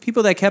like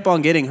people that kept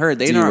on getting hurt.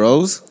 They D not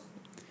Rose?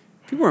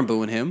 people weren't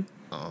booing him.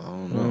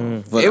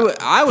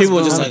 But I was people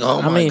were just booing- like,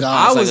 oh I my mean,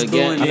 God. I It's was like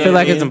again, booing I Yeah, feel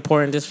like man. it's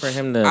important just for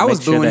him to. I was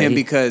make sure booing that him he-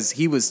 because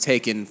he was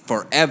taking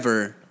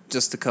forever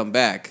just to come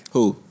back.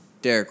 Who?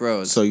 Derrick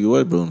Rose. So you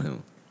were booing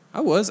him. I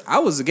was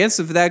against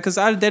him for that because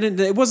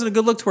it wasn't a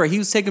good look to where he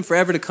was taking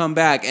forever to come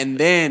back, and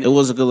then It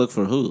was a good look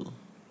for who?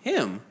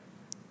 him.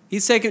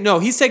 He's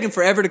taking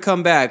forever to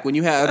come back when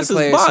you had other That's his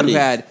players body. who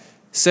had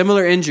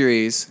similar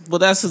injuries, Well,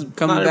 that's his,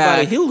 Coming not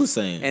everybody back. healed the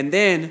same. and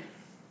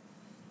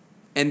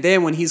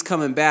then when he's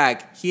coming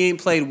back, he ain't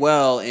played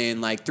well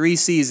in like 3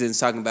 seasons.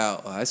 Talking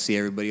about, I see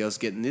everybody else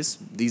getting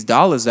these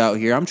dollars out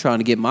here. I'm trying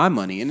to get my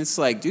money, and it's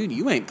like, dude,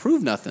 you ain't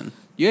proved nothing.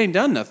 You ain't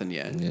done nothing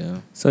yet. Yeah.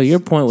 So your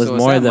point was So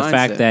it's more that the mindset.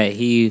 fact that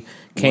he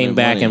came Wanted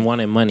back money. and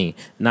wanted money,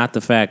 not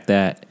the fact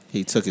that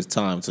He took his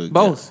time to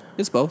Both.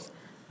 It's both.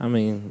 I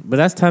mean, but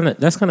that's kind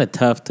of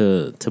tough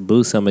to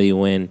boo somebody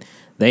when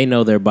they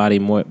know their body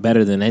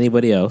better than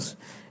anybody else,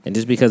 and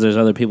just because there's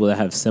other people that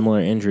have similar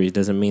injuries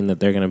doesn't mean that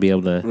they're going to be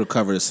able to.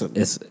 recover the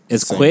It's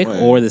same quick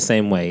way. or the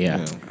same way, yeah.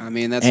 Yeah. I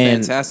mean, that's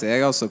And- fantastic.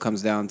 That also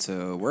comes down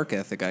to work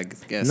ethic, I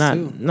guess, Not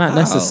too. not How?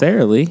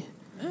 necessarily.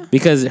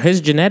 because his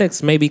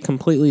genetics may be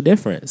completely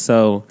different.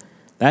 So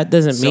that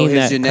doesn't So mean his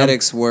that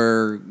genetics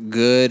were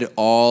good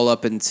all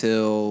up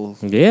until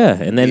yeah,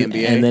 and then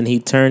NBA? and then he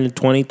turned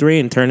 23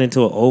 and turned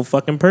into an old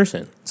fucking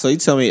person. So you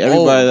tell me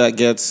everybody that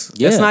gets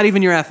Yeah. That's not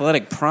even your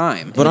athletic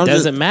prime. But It I'm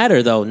doesn't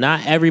matter though.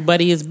 Not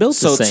everybody is built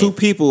so the same. two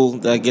people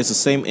that gets the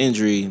same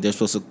injury, they're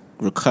supposed to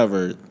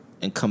recover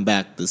and come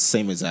back the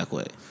same exact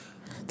way.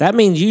 That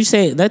means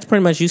that's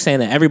pretty much you saying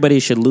that everybody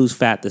should lose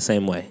fat the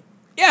same way.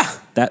 Yeah.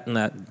 That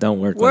don't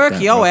work. Work like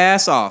that, your bro.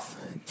 ass off.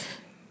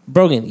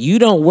 Brogan, you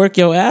don't work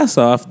your ass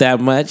off that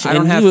much. I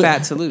don't and have you-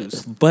 fat to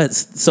lose. But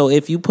so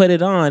if you put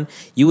it on,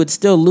 you would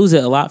still lose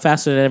it a lot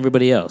faster than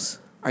everybody else.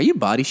 Are you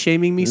body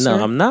shaming me, sir?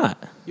 No, I'm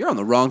not. You're on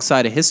the wrong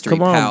side of history,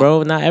 Come on, pal.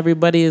 bro. Not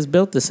everybody is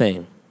built the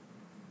same.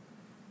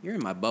 You're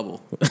in my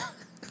bubble.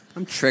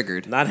 I'm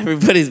triggered. Not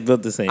everybody's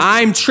built the same.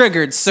 I'm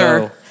triggered,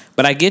 sir. So,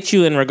 but I get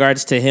you in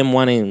regards to him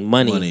wanting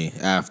money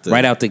After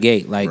right out the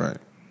gate. Like right.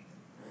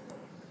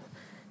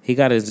 he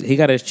got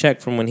his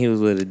check from when he was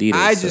with Adidas.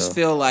 I just so.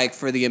 feel like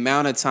for the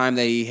amount of time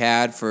that he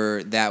had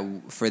for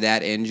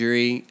that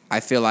injury, I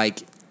feel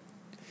like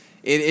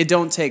it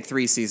don't take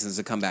 3 seasons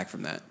to come back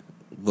from that.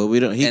 But we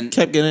don't. He And-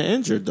 kept getting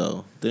injured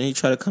though. Then he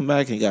tried to come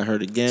back and he got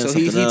hurt again. So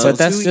something else. But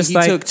that's just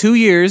like- took 2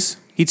 years.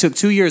 He took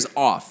 2 years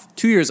off.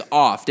 2 years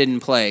off,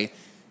 didn't play,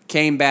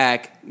 came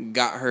back,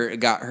 got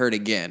hurt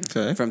again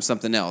Okay. from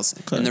something else.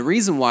 Okay. And the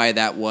reason why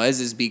that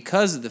is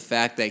because of the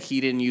fact that he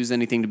didn't use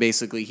anything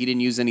he didn't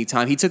use any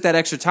time. He took that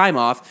extra time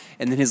off,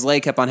 and then his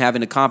leg kept on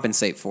having to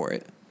compensate for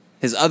it.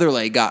 His other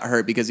leg got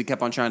hurt because he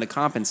kept on trying to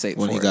compensate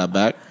when for he it. got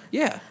back.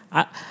 Yeah.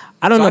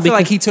 I don't So know. I feel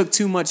like because- he took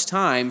too much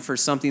time for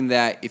something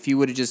that if he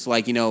would have just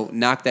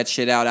knocked that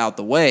shit out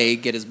the way,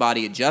 get his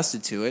body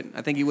adjusted to it,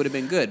 I think he would have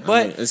been good. But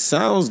I mean, it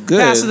sounds good.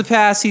 pass of the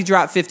past, he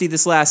dropped 50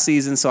 this last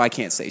season, so I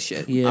can't say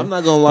shit. Yeah. I'm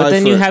not gonna lie. But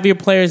then for- you have your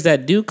players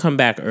that do come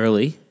back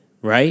early,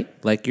 right?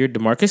 Like your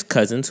DeMarcus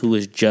Cousins, who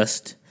was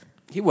just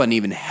He wasn't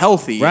even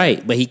healthy. yet,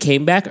 right, but he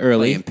came back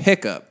early, playing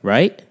pickup.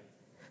 right?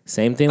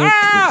 Same thing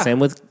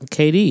with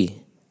KD,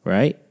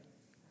 right?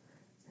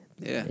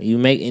 Yeah. You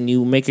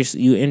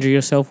injure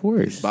yourself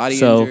worse. Body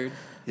so, injured.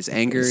 His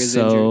anger is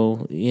injured.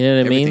 So you know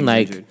what I mean? Everything's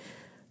Like, injured.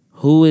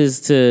 who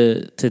is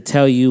to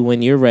tell you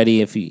when you're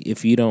ready? If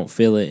you don't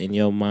feel it in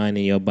your mind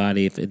and your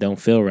body, if it don't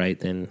feel right,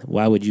 then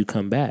why would you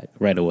come back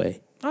right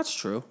away? That's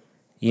true.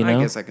 You know,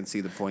 I guess I can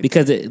see the point.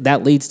 because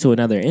that leads to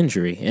another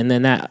injury, and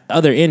then that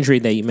other injury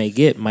that you may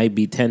get might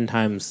be 10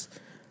 times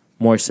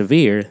more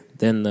severe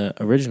than the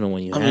original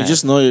one you I had. mean,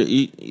 just know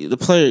the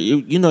player.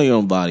 You know your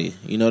own body.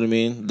 You know what I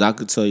mean.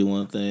 Doctor tell you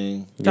one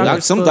thing.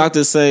 Some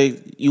doctors say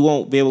you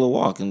won't be able to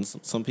walk, and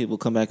some people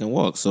come back and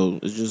walk. So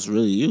it's just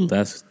really you.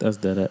 that's dead.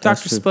 that's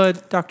Dr. true.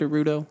 Spud, Dr.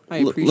 Rudo, I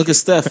appreciate Look at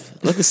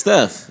Steph. Look at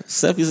Steph.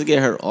 Steph used to get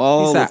hurt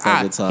all the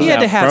fucking time. He had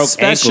to have broke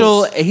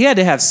special. ankles. He had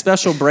to have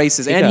special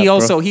braces, and got he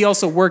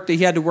also worked. He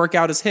had to work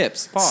out his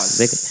hips.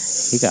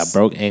 Pause. He got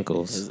broke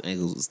ankles. His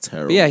ankles was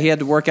terrible. But yeah, he had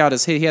to work out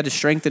his. He had to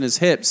strengthen his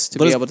hips to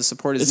But be it's- able to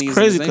support his It's knees.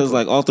 crazy and his because ankle.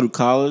 like all through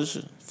college,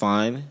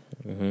 fine,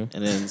 and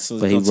then as soon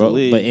as But he he goes to the broke.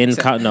 league, But in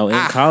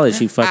college,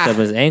 he fucked up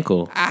his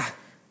ankle.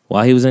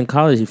 While he was in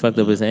college, he fucked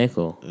up his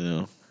ankle,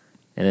 yeah,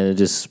 and then it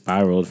just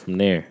spiraled from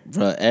there.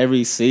 bro,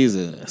 every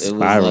season it was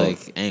Spiral.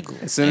 like ankle.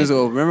 As soon as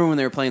remember when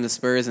they were playing the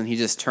Spurs and he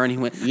just turned, he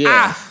went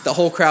Yeah. The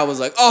whole crowd was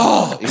like,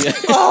 oh,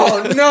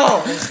 oh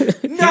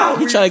no,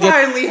 we tried to get-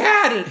 finally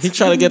had it. He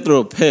tried to get through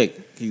a pick.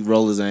 He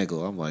rolled his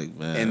ankle. I'm like,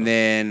 man. And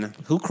then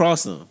who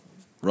crossed him?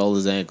 Roll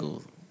his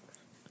ankle.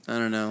 I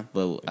don't know.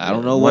 But I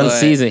don't know One what.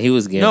 season he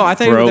was getting No, I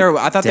think broke they were.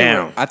 I thought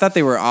down.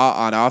 they were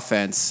on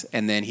offense,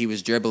 and then he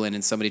was dribbling,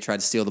 and somebody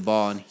tried to steal the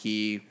ball, and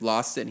he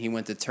lost it, and he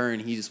went to turn,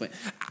 he just went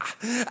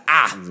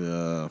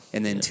Yeah,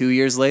 and then 2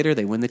 years later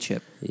they win the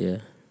chip. Yeah.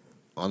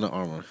 on the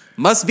armor.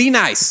 Must be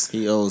nice.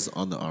 He owes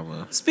on the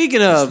armor. Speaking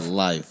His of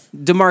life.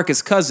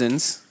 DeMarcus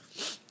Cousins,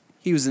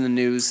 he was in the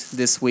news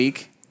this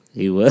week.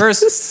 He was.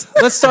 First,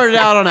 let's start it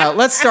out on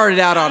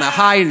a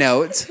high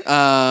note.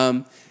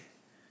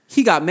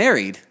 He got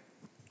married.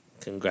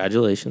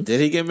 Congratulations. Did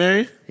he get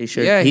married? He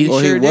sure. Yeah, he, he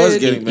Or sure he was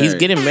did. getting he's married.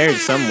 getting married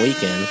some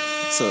weekend.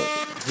 So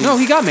No,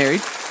 he got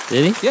married.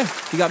 Did he? Yeah,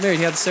 he got married.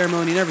 He had the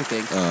ceremony and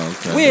everything. oh,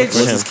 okay. Which-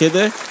 Was his kid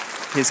there?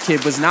 His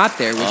kid was not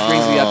there, which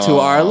brings me up to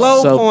our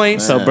low So,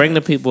 point. so bring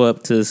the people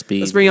up to speed.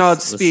 Let's bring y'all up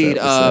to What's speed.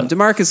 up, what's up?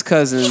 DeMarcus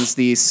Cousins,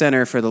 the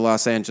center for the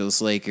Los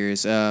Angeles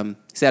Lakers,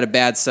 he's had a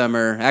bad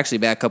summer, actually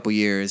bad couple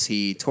years.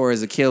 He tore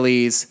his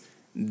Achilles,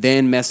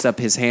 then messed up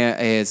his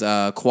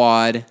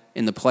quad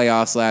in the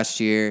playoffs last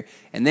year,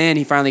 and then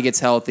he finally gets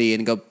healthy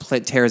and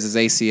tears his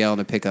ACL in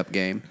a pickup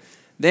game.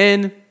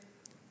 Then,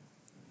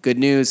 good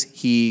news,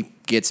 he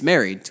gets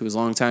married to his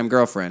longtime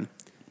girlfriend.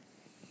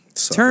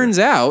 Turns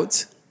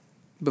out,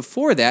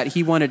 before that,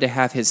 he wanted to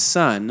have his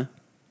son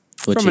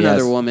Which from he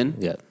another has- woman.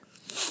 Yeah.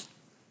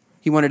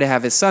 He wanted to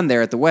have his son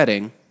there at the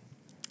wedding.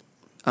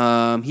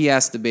 He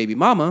asked the baby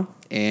mama,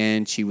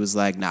 and she was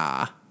like,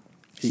 "Nah,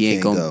 he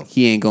ain't can't gonna go.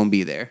 he ain't gonna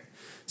be there."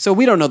 So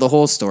we don't know the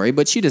whole story,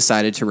 but she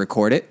decided to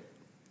record it,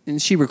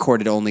 and she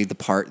recorded only the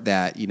part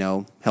that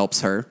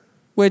helps her.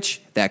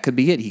 Which that could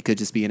be it. He could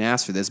just be an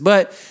ass for this,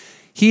 but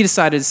he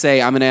decided to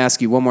say, I'm going to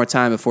ask you one more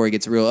time before it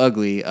gets real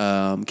ugly.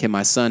 Can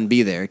my son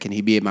be there? Can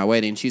he be at my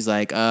wedding? She's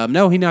like,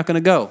 no, he's not going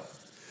to go.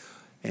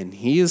 And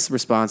his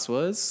response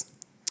was,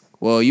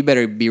 well, you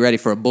better be ready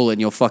for a bullet in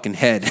your fucking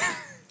head.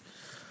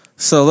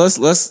 So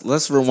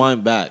let's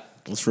rewind back.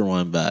 Let's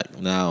rewind back.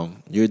 Now,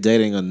 you're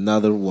dating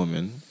another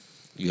woman.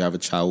 You have a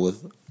child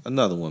with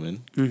another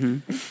woman.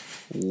 Mm-hmm.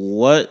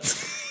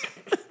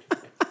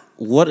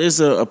 What is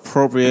an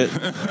appropriate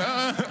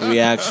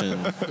reaction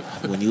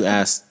when you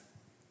ask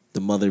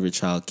the mother of your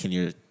child, can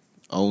your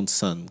own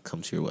son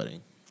come to your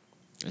wedding?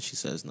 And she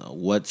says no.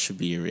 What should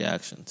be your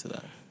reaction to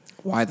that?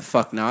 Why the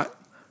fuck not?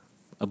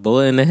 A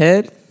bullet in the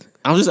head?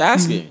 I'm just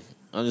asking.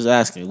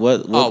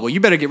 What Oh, well, you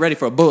better get ready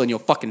for a bullet in your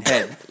fucking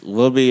head.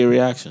 what would be your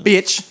reaction?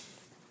 Bitch.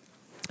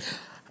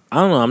 I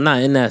don't know. I'm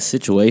not in that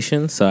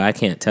situation, so I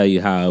can't tell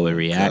you how I would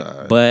react.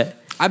 God. But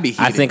I'd be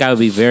heated. I think I would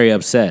be very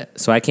upset.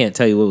 So I can't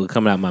tell you what would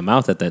come out of my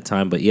mouth at that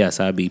time. But yes,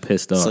 I'd be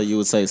pissed off. So you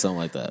would say something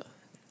like that?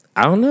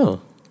 I don't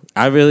know.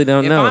 I really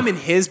don't If know. I'm in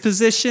his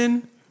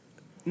position,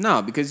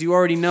 no, because you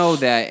already know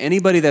that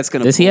anybody that's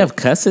going to Does he have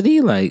custody?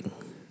 Like,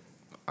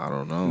 I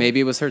don't know. Maybe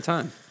it was her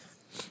time.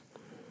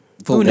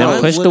 But Who then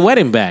knows? push the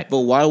wedding back. But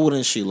why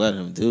wouldn't she let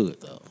him do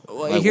it though?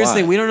 Well, Like, here's the why?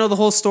 thing: we don't know the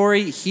whole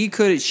story. She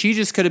could have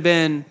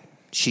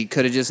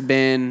just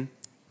been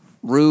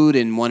rude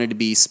and wanted to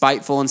be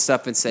spiteful and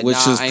stuff, and said, Which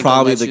nah, is I ain't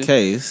probably gonna let the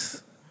you.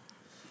 case.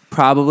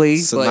 Probably.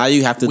 So but now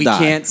you have to we die.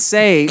 We can't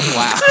say.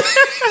 Wow.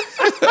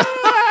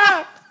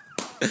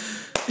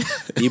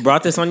 You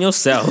brought this on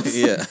yourself.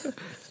 Yeah.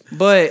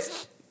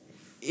 But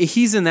if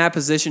he's in that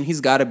position,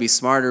 he's got to be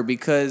smarter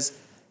because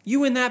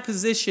you in that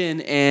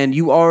position and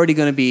you already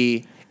going to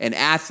be an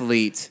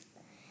athlete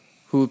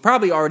who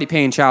probably already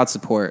paying child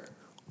support,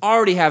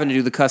 already having to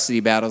do the custody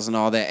battles and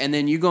all that, and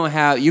then you're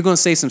gonna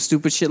say some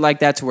stupid shit like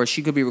that to where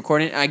she could be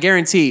recording it. And I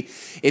guarantee,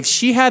 if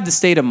she had the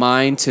state of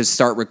mind to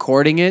start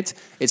recording it,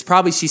 it's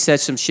probably she said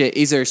some shit.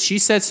 Either she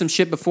said some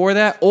shit before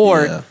that,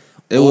 or Yeah.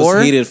 It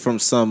was heated from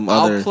some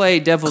other I'll play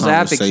devil's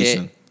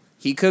conversation.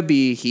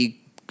 advocate. He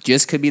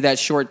just could be that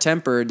short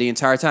tempered the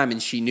entire time,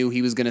 and she knew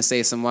he was gonna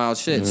say some wild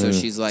shit. So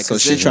she's like, So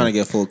she's trying to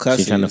get full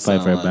custody. She's trying to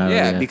fight for a battle.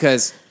 yeah,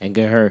 because and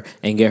get her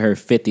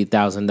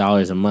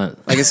 $50,000 a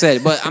month like I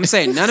said, but I'm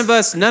saying none of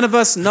us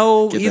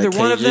know Get that either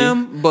one of KG.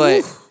 them,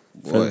 but.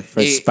 Boy.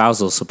 for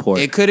spousal support.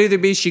 It could either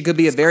be she could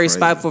be a very crazy.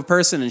 spiteful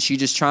person and she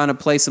just trying to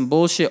play some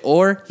bullshit,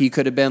 or he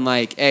could have been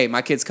like, "Hey,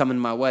 my kid's coming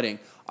to my wedding.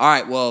 All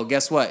right, well,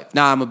 guess what?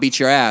 Nah, I'm gonna beat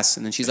your ass."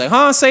 And then she's like,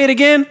 "Huh? Say it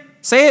again.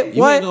 Say it. You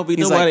what?" ain't gonna be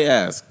He's nobody like,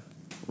 ask.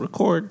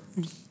 Record.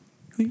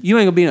 "You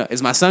ain't gonna be no.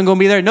 Is my son gonna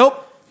be there? Nope.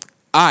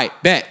 All right,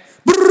 bet."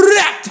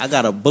 I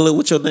got a bullet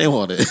with your name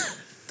on it.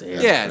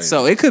 Yeah,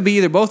 so it could be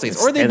either both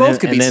things, or they and both then,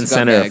 could and be then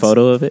send her a scumbags.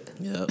 photo of it.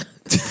 Yep.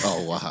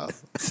 Oh wow.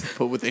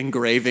 But with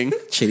engraving,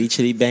 Chitty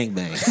chitty bang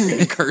bang.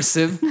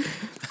 cursive.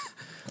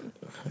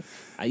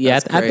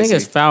 Yeah, That's I think crazy.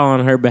 it's foul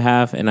on her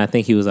behalf, and I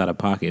think he was out of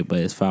pocket, but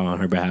it's foul on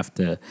her behalf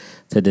to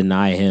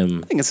deny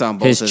him think it's on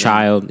both his of them.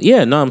 child.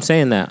 Yeah, no, I'm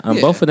saying that on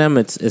Yeah. both of them,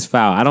 it's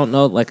foul. I don't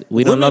know, like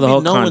we don't know Women the be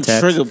whole knowing context.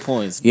 trigger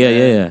points. Yeah, man.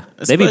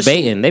 yeah. They be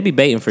Especially-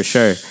 baiting for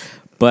sure.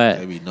 But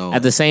They be knowing.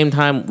 at the same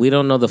time, we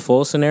don't know the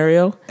full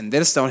scenario. And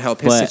this don't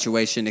help his But-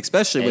 situation,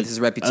 especially with his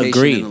reputation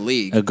Agreed. in the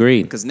league.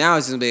 Agreed. Because now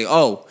it's gonna be,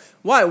 oh,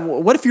 why?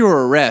 What if you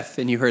were a ref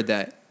and you heard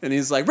that? And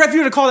he's like, "Ref,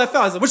 you're gonna call that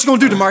foul." I was like, "What you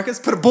gonna do,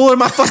 DeMarcus? Put a bullet in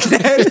my fucking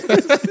head?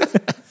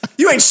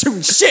 You ain't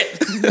shooting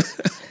shit.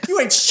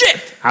 You ain't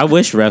shit." I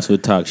wish refs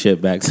would talk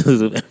shit back to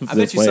the I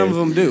bet you some of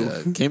them do.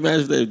 Can you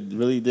imagine if they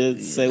really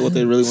did say what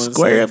they really want to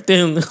Square say? up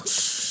them.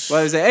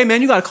 Well, they say, "Hey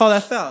man, you gotta call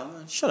that foul."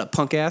 Shut up,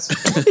 punk ass.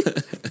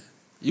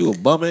 You a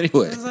bum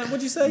anyway. I was like,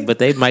 "What'd you say?" But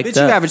they mic'd Bitch,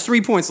 you up. averaged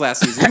 3 points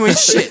last season. You ain't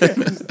shit.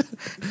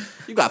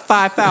 You got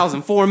 5 fouls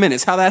in 4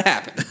 minutes. How that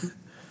happened?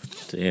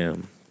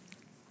 Damn.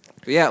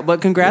 But yeah,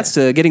 but congrats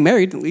to getting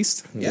married at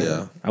least.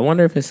 Yeah. I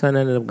wonder if his son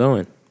ended up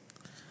going.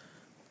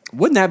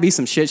 Wouldn't that be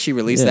some shit? She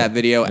released Yeah. that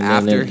video And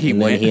after then, he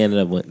and then went he ended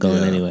up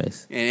going Yeah.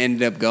 anyways. and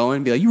ended up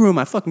going. Be like, "You ruined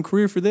my fucking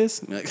career for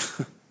this." I'm like,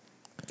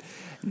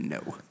 no.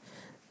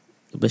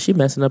 But she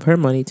messing up her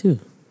money too,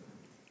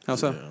 How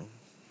so?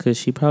 because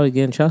she probably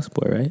getting child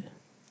support, right?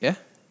 Yeah.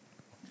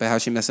 But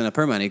how's she messing up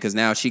her money? Because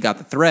now she got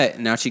the threat,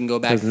 and now she can go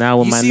back. Because now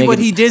when you my see nigga, what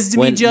he did to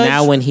me, Judge?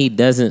 Now when he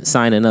doesn't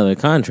sign another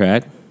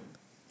contract,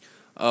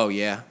 Oh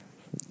yeah.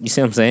 you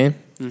see what I'm saying?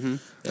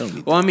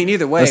 Well, I mean,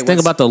 either way, Let's think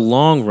once- about the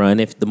long run.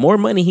 If the more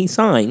money he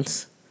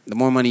signs, the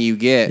more money you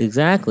get.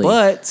 exactly,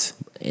 But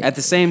at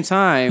the same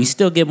time, you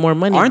still get more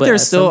money. aren't but there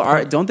at still some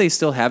point- don't they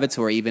still have it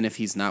to where even if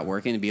he's not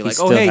working, to be like,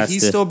 "Oh, still hey, has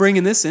he's to- still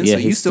bringing this in, so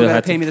he you still got to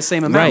have pay me the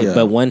same amount." right? Yeah.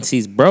 But once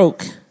he's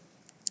broke,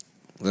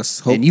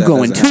 Let's hope And you that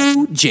going doesn't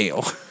happen. to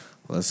jail.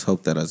 Let's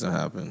hope that doesn't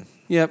happen.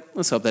 Yep.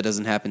 Let's hope that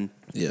doesn't happen.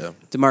 Yeah.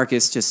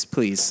 DeMarcus, just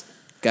please,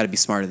 got to be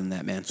smarter than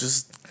that, man.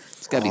 Just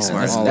It's got to be Oh, smarter.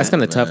 that's- than that's that.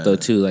 kind of tough man. though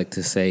too. Like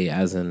to say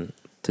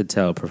to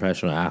tell a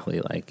professional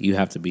athlete like you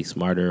have to be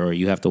smarter or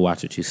you have to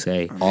watch what you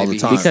say all the Maybe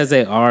time. because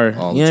they are.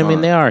 All You the know what I mean?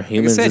 time. They are Like I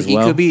humans said, as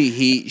well.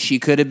 she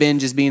could have been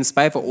just being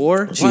spiteful,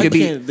 or she Why could be,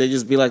 can't they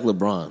just be like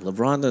LeBron?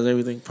 LeBron does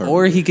everything perfect.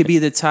 or he could be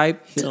the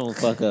type. he don't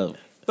fuck up.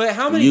 But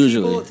how many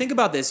Usually. people think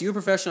about this? You're a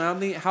professional.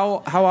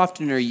 How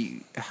often do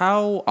you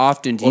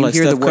like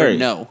hear the Steph Curry. word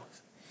no?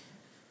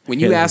 When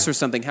you ask for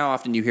something, how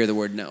often do you hear the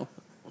word no?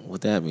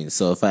 What that means?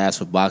 So if I ask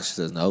for box, she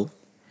says no.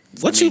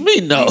 What you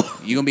mean no?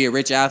 You gonna be a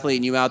rich athlete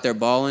and you out there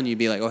balling? You'd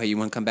be like, oh hey, you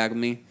want to come back with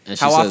me? And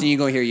she How says- often you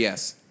gonna hear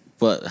yes?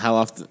 But how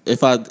often?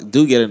 If I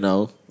do get a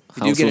no,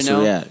 how You am I do get a supposed to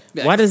no? react?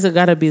 Be like, Why does it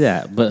gotta be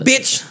that? But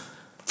bitch?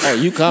 Oh,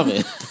 you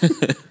coming?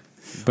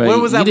 But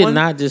What was you that did one?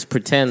 not just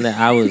pretend that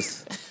I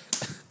was.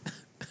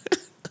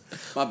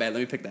 My bad. Let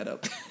me pick that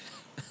up.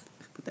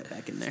 Put that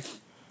back in there.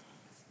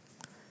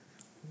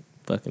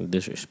 Fucking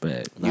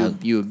disrespect.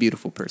 You a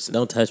beautiful person.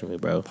 Don't touch me,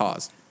 bro.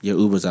 Pause. Your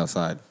Uber's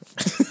outside.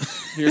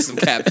 Here's some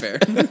cab fare.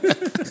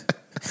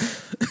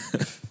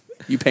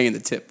 You paying the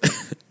tip.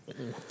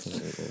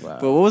 Wow.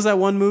 But what was that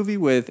one movie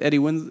with Eddie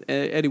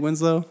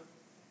Winslow,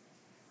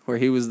 where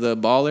he was the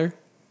baller,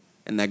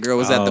 and that girl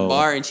was at the Oh.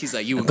 bar, and she's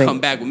like, "You I can think come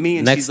back with me,"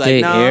 and Next she's like,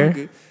 Day "Nah, Air? I'm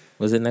good."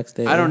 Was it Next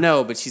Day? I don't Air?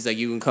 know, but she's like,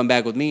 "You can come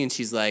back with me," and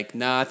she's like,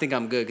 "Nah, I think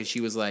I'm good," because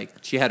she was like,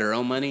 she had her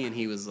own money, and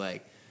he was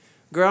like,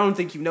 "Girl, I don't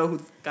think you know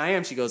who I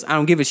am." She goes, "I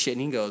don't give a shit,"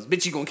 and he goes,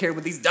 "Bitch, you gonna care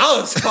what these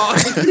dollars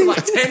cost?"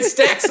 Like 10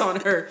 stacks on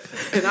her,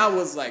 and I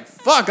was like,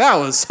 "Fuck, that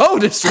was so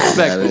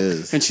disrespectful." That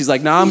is. And she's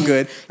like, "Nah, I'm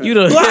good." You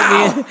don't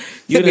Wow! hit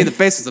Hit me in the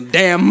face with some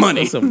damn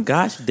money. some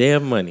gosh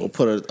damn money. We'll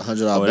put a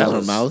 $100 Oh, bill that in her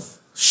was- mouth.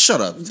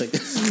 Shut up. Take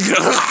it.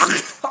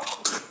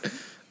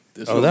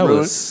 Oh, that ruin-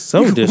 was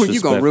so disrespectful.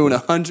 You gonna ruin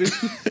 100?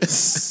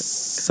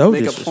 so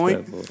make a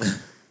point? disrespectful.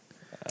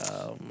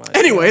 Oh my.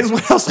 Anyways,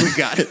 what else we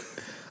got?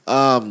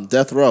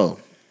 Death Row,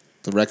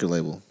 the record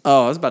label.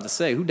 Oh, I was about to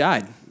say, who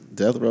died?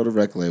 Death Row, the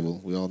record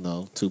label. We all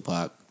know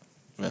Tupac.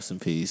 Rest in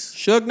peace.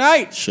 Suge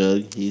Knight.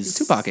 Suge. He's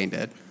Tupac ain't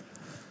dead.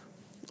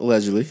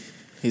 allegedly.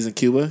 He's in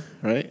Cuba,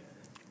 right?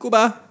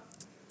 Cuba.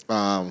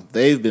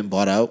 They've been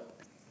bought out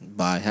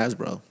by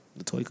Hasbro,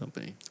 the toy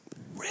company.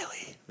 Really?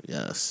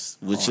 Yes,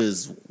 which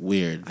is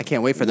weird. I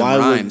can't wait for the Why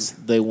rhymes.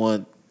 would they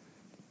want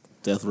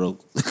Death Row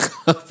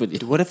company?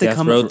 What if they Death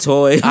come Row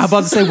Toys. I'm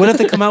about to say, what if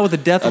they come out with a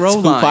Death A Row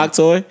Tupac line?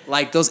 toy?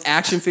 Like those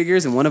action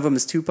figures, and one of them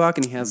is Tupac,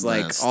 and he has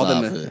like Man, all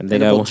stop the it. And they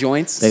got pinnacle one,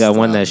 joints. They got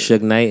one Stop that's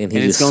Suge Knight, and he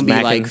and it's just gonna be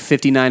smacking. like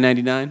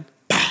 $59.99.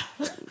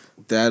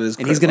 That is,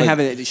 And he's gonna have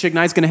it. Suge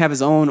Knight's gonna have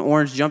his own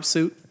orange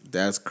jumpsuit.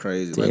 That's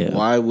crazy. Like, Damn.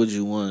 why would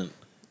you want?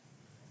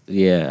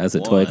 Yeah, as a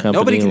toy Why? company.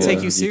 Nobody can why take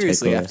would you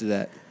seriously away? after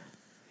that.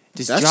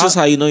 Does That's Ja, just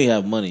how you know you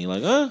have money.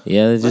 Like,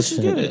 Yeah, they Let's just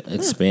just get it.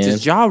 expand.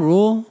 does Ja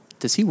Rule?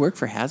 Does he work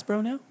for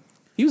Hasbro now?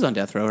 He was on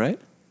Death Row, right?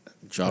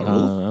 Ja Rule, I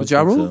don't Was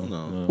Ja think Rule?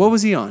 so. No. What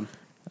was he on?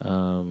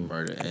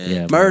 murder, and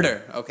Yeah,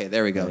 Murder. Okay,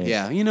 there we go. Right.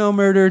 Yeah, you know,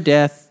 murder,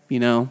 death. You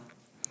know,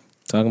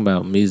 Talking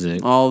about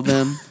music. all of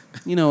them.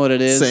 You know what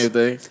it is. same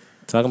thing.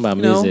 Talking about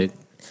You know? music.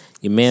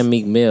 Your man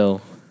Meek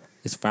Mill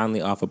is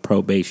finally off of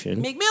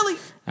probation Meek Millie.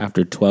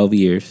 after 12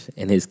 years,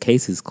 and his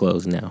case is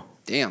closed now.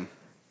 Damn.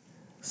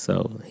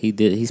 So he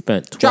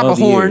spent 12 Drop a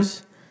horn.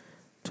 years.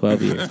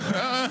 12 years.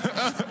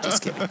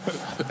 Just kidding.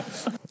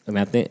 And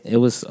I think it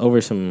was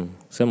over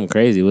something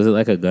crazy. Was it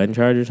like a gun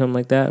charge or something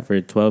like that for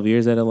 12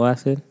 years that it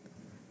lasted?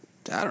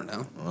 I don't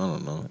know. I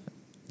don't know.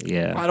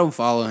 Yeah. I don't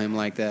follow him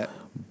like that.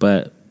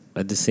 But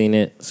I just seen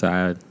it, so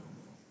I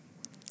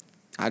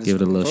just Give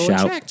it a little Oh,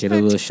 shout. Give it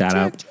a little shout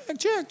out.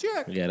 Check.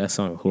 yeah, that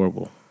song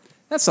horrible.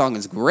 That song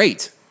is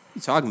great. What are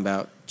you talking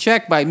about?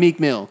 Check by Meek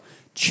Mill.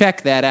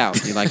 Check that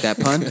out. You like that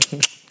pun?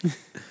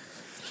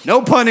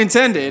 No pun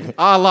intended.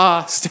 A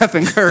la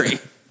Stephen Curry.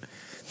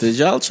 Did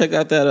y'all check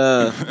out that?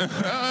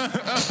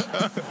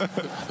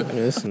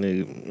 This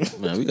nigga,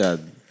 Man,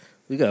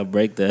 we gotta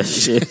break that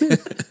shit.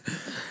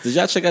 Did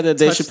y'all check out that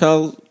Dave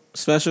Chappelle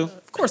special?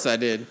 Of course I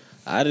did.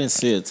 I didn't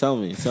see it. Tell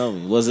me.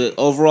 Was it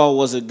overall?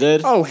 Was it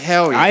good? Oh,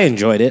 hell yeah. I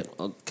enjoyed it.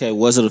 Okay.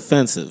 Was it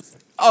offensive?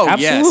 Oh,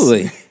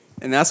 Absolutely. yes.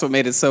 And that's what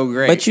made it so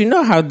great. But you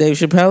know how Dave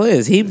Chappelle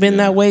is. He been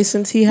that way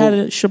since he had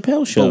a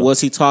Chappelle show. But was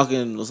he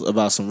talking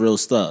about some real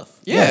stuff?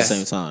 At the Yes.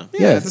 same time.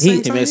 yeah, at the he- same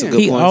he time, made some yeah. good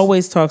he points.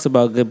 always talks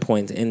about good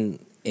points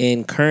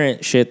in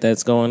current shit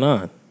that's going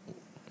on.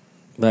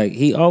 Like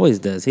he always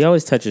does. He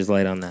always touches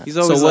light on that. He's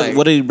So always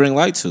what did he bring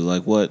light to?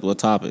 Like what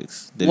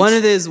topics? Did one he-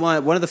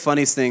 of the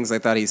funniest things I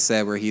thought he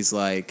said where he's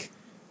like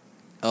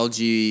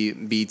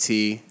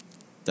LGBT.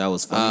 that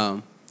was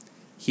funny.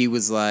 He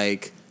was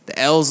like, the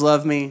L's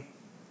love me,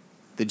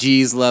 the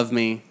G's love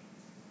me,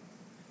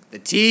 the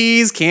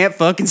T's can't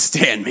fucking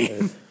stand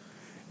me.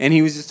 And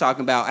he was just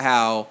talking about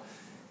how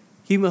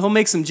he'll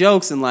make some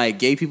jokes and like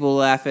gay people will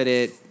laugh at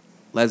it,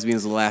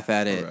 lesbians will laugh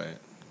at it, Right.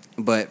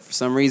 but for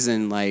some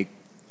reason like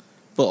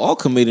But all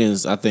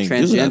comedians, I think, do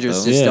that, transgenders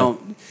though. just Yeah.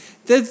 don't.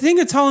 The thing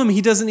I tell him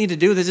he doesn't need to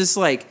do, they're just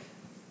like,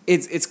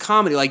 it's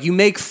comedy. Like you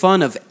make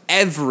fun of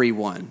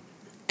everyone.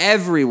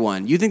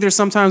 Everyone. You think there's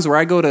sometimes where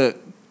I go to.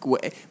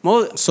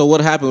 So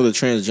what happened with the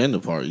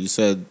transgender part? You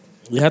said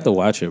You have to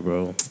watch it,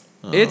 bro.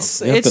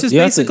 It's You have it's to- just you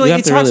have to- basically you have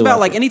he to talks really about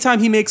watch like it. anytime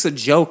he makes a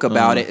joke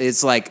about it,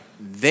 it's like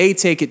they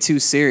take it too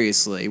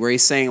seriously. Where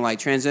he's saying like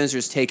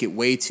transgenders take it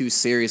way too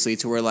seriously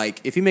to where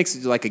like if he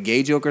makes like a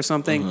gay joke or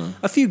something,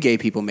 a few gay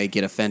people may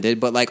get offended,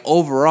 but like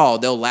overall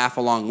they'll laugh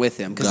along with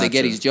him because they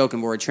get he's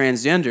joking. Where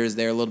transgenders,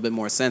 they're a little bit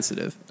more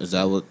sensitive. Is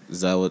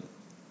that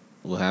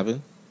what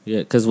happened? Yeah,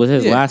 because with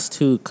his last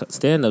two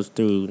stand-ups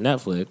through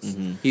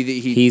Netflix,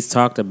 he's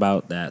talked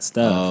about that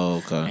stuff.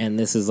 Oh, okay. And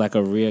this is like a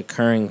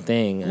reoccurring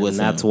thing, and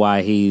that's why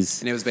And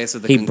it was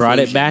basically he brought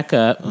it back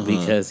up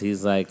because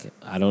he's like,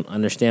 I don't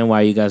understand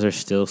why you guys are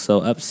still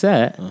so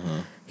upset.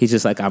 He's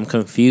just like, I'm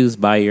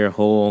confused by your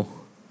whole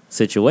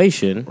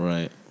situation,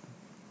 Right.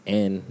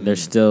 and they're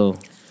still.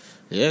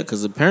 Yeah,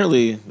 because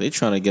apparently they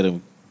trying to get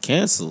him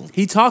canceled.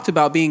 He talked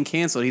about being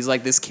canceled. He's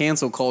like, this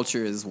cancel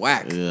culture is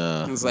whack.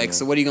 Yeah. He's like,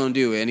 so what are you gonna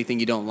do? Anything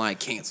you don't like,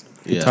 cancel.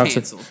 Yeah.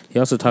 Canceled. He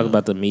also talked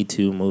about the Me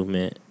Too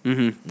movement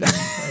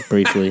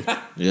briefly.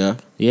 Yeah.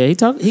 Yeah, he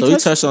talked. So he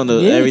touched on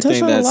everything he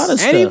touched on that's- a lot of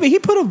And stuff. he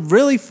put a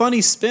really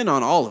funny spin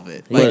on all of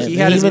it. Like he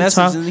had his even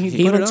message and he he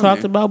put even it on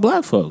talked there. about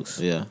black folks.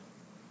 Yeah.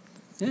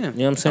 Yeah, You know what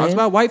I'm Talks saying?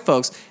 about white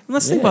folks. And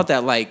let's think Yeah. about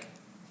that. Like,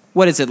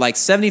 what is it? Like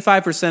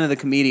 75% of the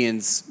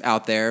comedians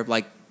out there,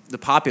 like the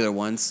popular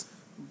ones,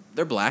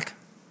 they're black.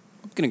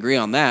 We can agree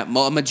on that.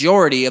 A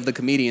majority of the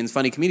comedians,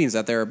 funny comedians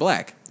out there, are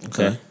black.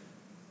 Okay.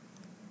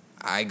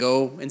 I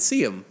go and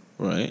see them.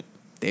 Right.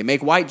 They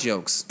make white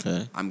jokes.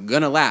 Okay. I'm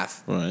gonna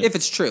laugh Right. if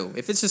it's true.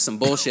 If it's just some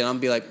bullshit, I'm gonna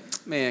be like,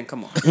 man,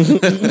 come on.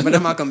 But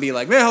I'm not gonna be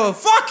like, man,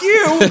 fuck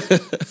you,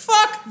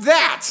 fuck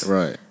that.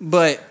 Right.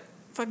 But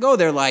if I go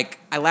there, like,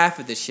 I laugh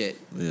at this shit.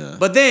 Yeah.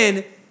 But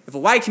then if a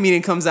white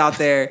comedian comes out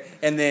there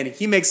and then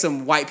he makes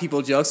some white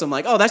people jokes, I'm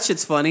like, oh, that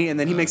shit's funny. And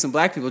then he makes some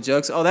black people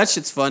jokes. Oh, that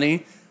shit's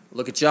funny.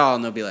 Look at y'all,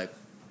 and they'll be like,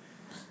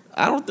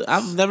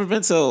 I've never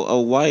been to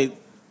a white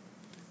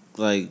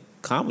like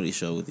comedy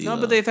show with you. no,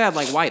 though. but they've had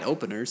like white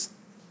openers.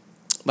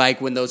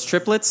 Like when those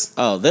triplets,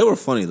 Oh, they were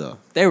funny though.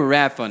 they were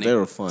rad funny. They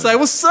were funny. It's like,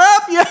 what's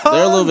up, yo?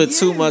 They're a little bit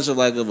too Yeah. much of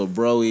like of a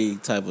bro-y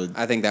type of.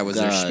 I think that was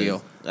their guy.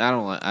 spiel.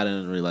 I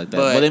didn't really like that,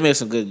 But- but they made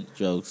some good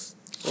jokes.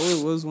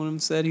 What was one of them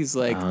said? He's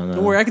like, I don't know.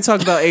 don't worry, I can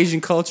talk about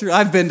Asian culture.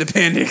 I've been to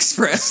Panda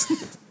Express.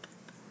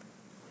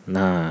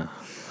 Nah.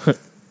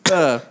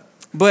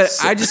 But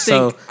I just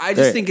so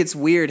think it's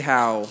weird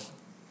how,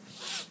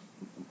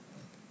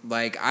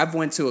 like, I've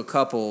went to a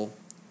couple.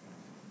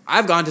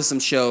 I've gone to some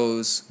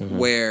shows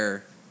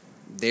where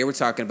they were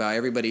talking about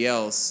everybody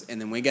else, and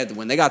then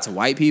when they got to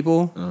white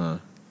people,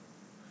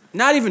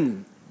 not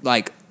even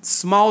like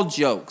small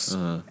jokes,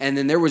 and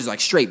then there was like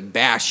straight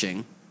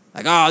bashing,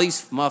 like, oh,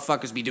 these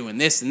motherfuckers be doing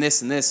this and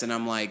this and this, and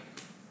I'm like,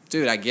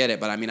 dude, I get it,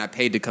 but I mean, I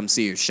paid to come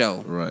see your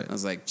show. Right. I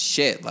was like,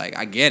 shit, like,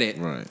 I get it.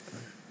 Right.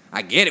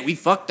 I get it. We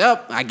fucked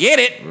up. I get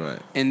it. Right.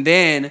 And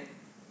then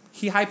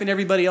he hyping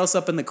everybody else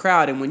up in the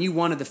crowd, and when you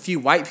wanted the few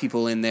white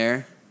people in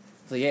there,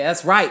 so yeah,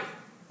 that's right.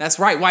 That's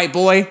right, white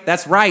boy.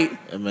 That's right.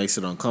 It makes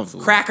it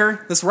uncomfortable.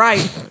 Cracker. That's right.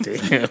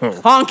 Damn.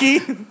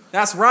 Honky.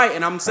 That's right.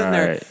 And I'm sitting All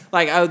there, right.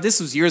 like, this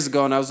was years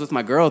ago, and I was with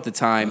my girl at the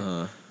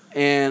time.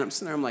 And I'm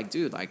sitting there, I'm like,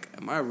 dude, like,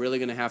 am I really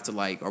going to have to,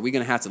 like, are we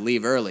going to have to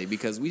leave early?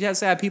 Because we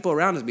just had people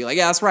around us be like,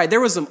 yeah, that's right. There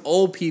was some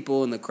old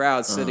people in the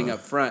crowd sitting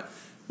up front.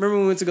 Remember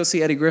when we went to go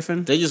see Eddie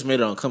Griffin? They just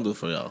made it uncomfortable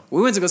for y'all.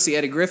 We went to go see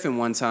Eddie Griffin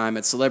one time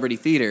at Celebrity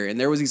Theater, and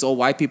there was these old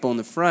white people in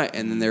the front,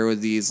 and then there were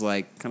these,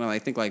 like, kind of, I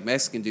think, like,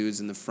 Mexican dudes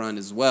in the front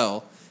as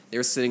well. They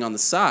were sitting on the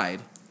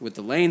side with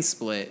the lane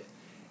split,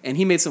 and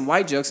he made some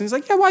white jokes, and he's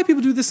like, yeah, white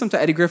people do this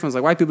sometimes. Eddie Griffin was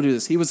like, white people do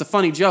this. He was a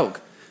funny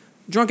joke.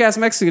 Drunk-ass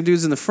Mexican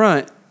dudes in the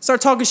front start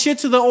talking shit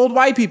to the old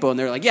white people, and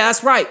they're like, yeah,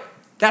 that's right.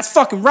 That's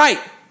fucking right.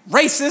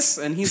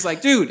 Racist. And he's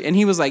like, dude. And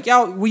he was like,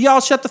 will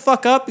y'all shut the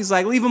fuck up? He's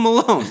like, leave him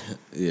alone.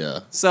 Yeah.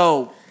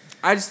 So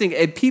I just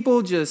think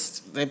people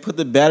just... They put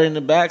the battery in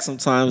the back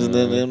sometimes, and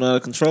then they don't know how to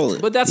control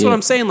it. But that's what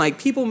I'm saying. Like,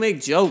 people make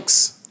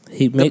jokes.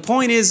 The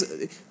point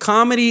is,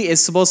 comedy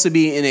is supposed to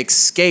be an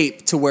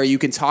escape to where you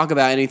can talk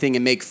about anything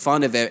and make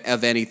fun of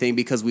anything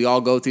because we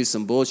all go through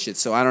some bullshit.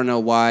 So I don't know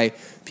why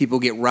people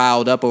get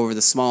riled up over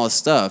the smallest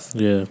stuff.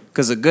 Yeah.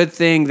 Because a good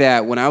thing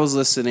that when I was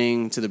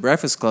listening to the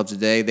Breakfast Club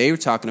today, they were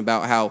talking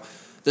about how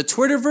the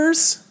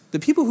Twitterverse, the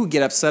people who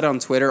get upset on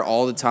Twitter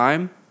all the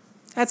time,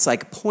 that's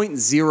like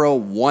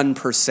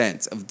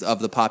 0.01% of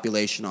the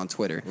population on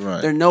Twitter.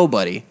 Right. They're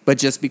nobody. But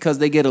just because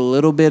they get a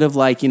little bit of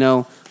like,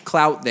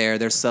 clout there,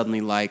 they're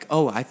suddenly like,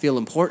 oh, I feel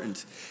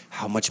important.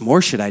 How much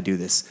more should I do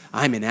this?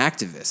 I'm an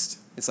activist.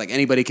 It's like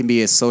anybody can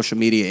be a social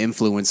media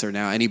influencer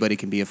now. Anybody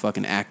can be a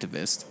fucking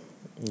activist.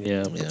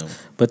 Yeah.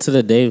 But to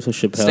the Dave Stay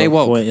Chappelle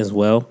woke. point as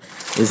well,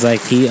 is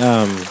like he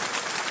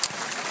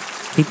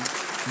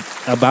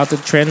about the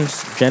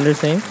transgender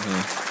thing.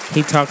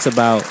 He talks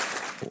about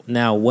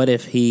now what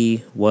if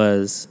he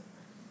was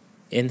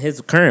in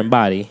his current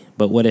body,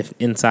 but what if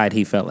inside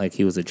he felt like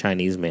he was a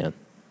Chinese man?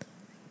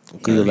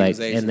 He was like,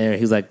 and there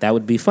he's like, that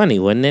would be funny,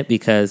 wouldn't it?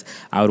 Because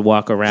I would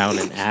walk around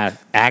and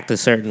act a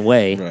certain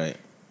way, Right.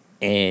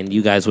 and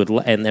you guys would,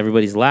 and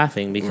everybody's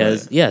laughing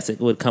because Right. yes, it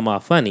would come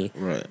off funny.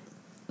 Right.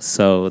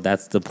 So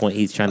that's the point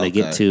he's trying to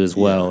get Okay, to as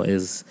well.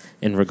 Is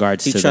in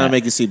regards He's to trying that. to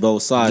make you see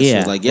both sides.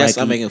 Yeah, So like, yes,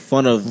 like I'm making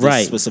fun of this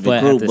right, specific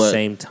but group, at the but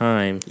same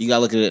time, you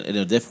gotta look at it in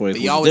a different way. But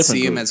If you it's a always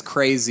different see him group. as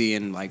crazy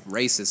and like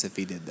racist if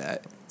he did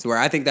that. So where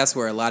I think that's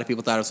where a lot of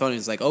people thought it was funny.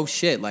 It's like, oh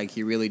shit, like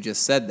he really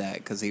just said that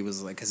because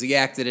he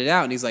acted it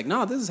out and he's like,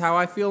 no, this is how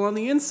I feel on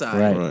the inside.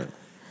 Right. Right.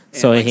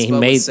 so like he Spo was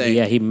made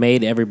saying- he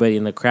made everybody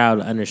in the crowd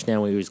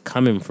understand where he was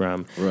coming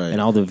from, Right. and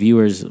all the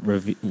viewers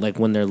like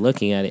when they're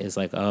looking at it, it's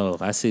like, oh,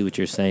 I see what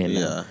you're saying.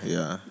 now.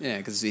 Yeah. Yeah,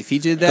 because if he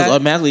did Because that,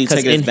 automatically you 'Cause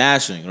take it in- as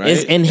bashing, right?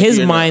 Is in If his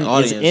you're the mind,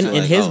 audience, in you're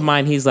like, his oh.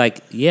 mind, he's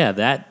like, yeah,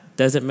 that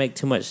doesn't make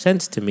too much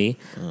sense to me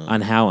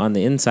on how on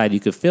the inside you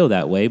could feel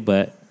that way,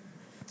 but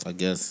I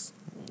guess.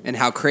 and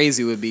how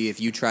crazy it would be if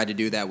you tried to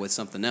do that with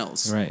something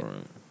else. right.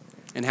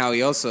 And how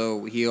he also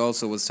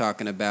was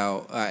talking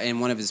about in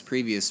one of his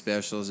previous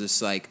specials,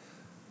 just like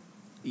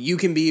you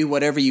can be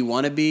whatever you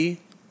want to be,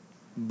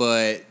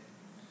 but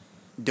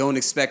don't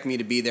expect me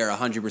to be there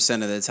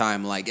 100% of the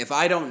time. Like if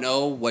I don't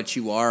know what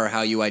you are or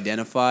how you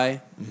identify,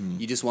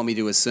 you just want me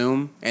to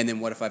assume. And then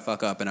what if I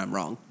fuck up and I'm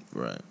wrong?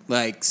 Right.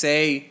 Like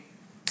say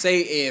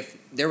if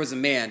there was a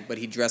man but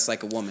he dressed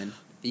like a woman,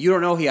 you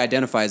don't know he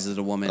identifies as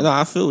a woman. No,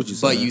 I feel what you're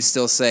saying. But you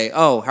still say,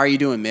 "Oh, how are you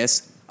doing,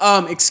 miss?"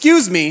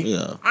 Excuse me.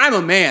 Yeah. I'm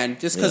a man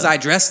just because Yeah. I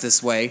dress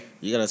this way.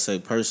 You gotta say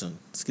person.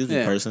 Excuse me,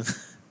 Yeah. person.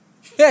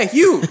 Hey,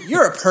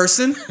 you're a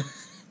person.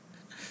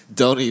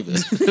 Don't even.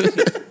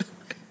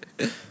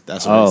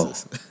 That's Oh.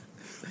 racist.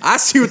 I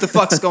see what the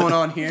fuck's going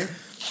on here.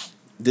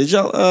 Did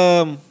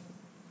y'all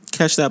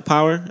catch that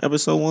Power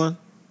episode 1?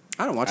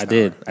 I don't watch I Power.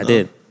 did.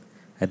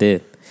 I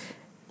did.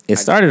 It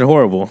started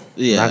horrible.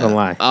 Yeah. Not gonna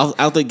lie.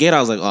 Out the gate, I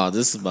was like, "Oh,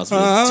 this is about to be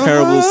a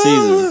terrible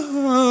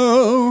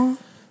season."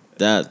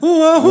 That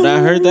when I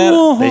heard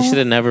that, They should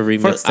have never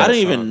remixed first, that I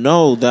didn't song. even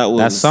know that was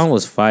That song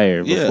was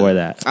fire Yeah. before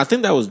that. I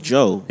think that was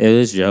Joe. It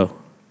was Joe.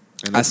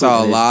 And I they saw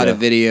a put- lot of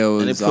And they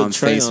videos put on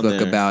Trey on Facebook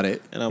there. about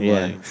it. and I'm Yeah.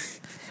 like,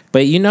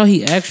 But you know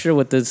he extra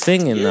with the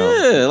singing Yeah,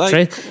 though. like,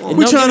 Trey, come on. and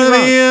We don't, get me tryna be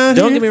wrong, out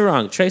don't here. get me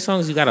wrong. Trey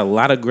Songz, you got a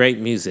lot of great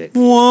music.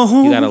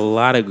 You got a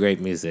lot of great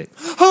music.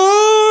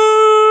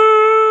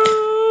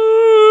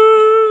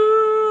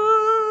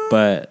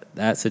 But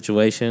that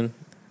situation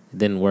it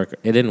didn't work.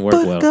 It didn't work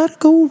well.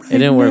 It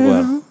didn't work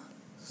well.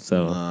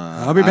 So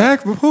I'll be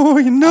back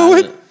before you know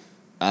it.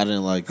 I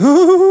didn't like.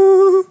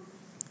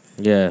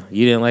 yeah,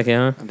 you didn't like it,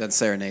 huh? I'm done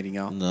serenading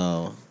y'all.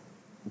 No,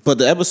 but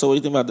the episode. What do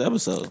you think about the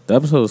episode? The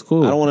episode was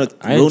cool. I don't want to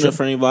I ruin enjoy- it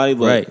for anybody,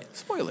 but Right.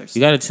 Spoilers. You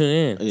got to tune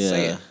in.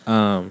 Say yeah,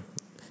 it.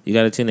 You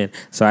got to tune in.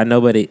 So I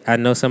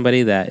know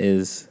somebody that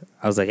is.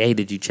 I was like, hey,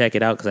 did you check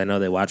it out? Because I know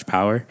they watch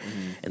Power,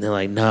 and they're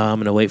like, no, I'm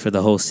gonna wait for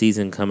the whole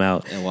season come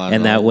out, And watch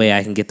and that all. way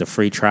I can get the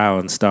free trial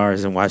on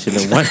Stars and watch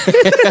it in one.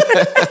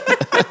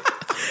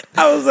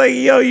 I was like,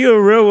 yo, you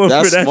a real one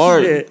that's for that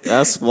smart. shit.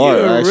 That's smart.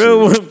 You're a actually.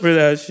 real one for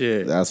that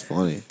shit. That's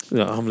funny. You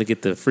know, I'm gonna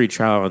get the free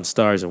trial on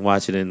Stars and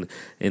watch it in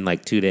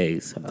like 2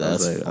 days. I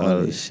That's was like, oh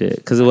funny. shit.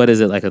 Because what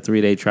is it, like a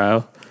 3-day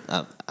trial?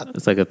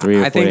 It's like a 3 or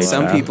 4 I think day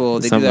some trial. people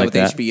they do Something that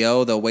like with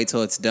HBO. They'll wait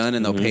till it's done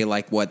and they'll pay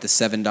like what the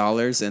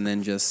 $7 and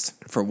then just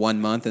for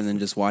 1 month and then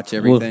just watch Well,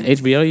 everything.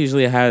 HBO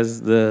usually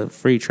has the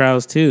free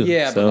trials too.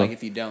 yeah, so. but like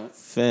if you don't,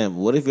 Fam,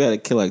 what if you had to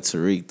kill like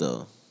Tariq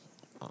though?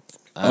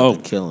 I Oh.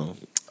 have to kill him.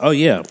 Oh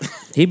yeah,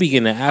 he be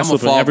getting an I'm ass gonna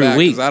whooping fall every back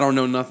week. because I don't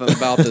know nothing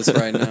about this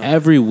right now.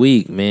 Every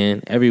week,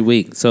 man. Every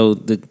week. So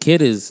the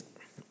kid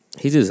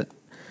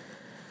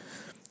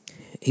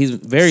he's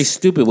very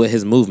stupid with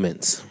his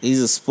movements.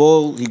 He's a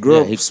spoiled. He grew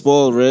Yeah, up he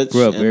spoiled rich.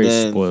 Grew up and very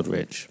then spoiled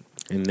rich,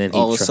 and then he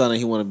All of a try- sudden,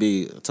 he want to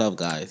be a tough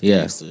guy. yeah,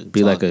 gangster,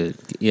 be like talk.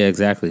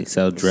 exactly,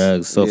 sell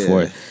drugs, so Yeah.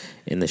 forth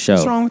in the show.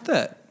 What's wrong with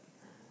that?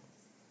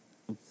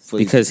 But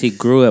Because he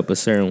grew up a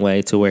certain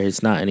way to where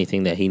it's not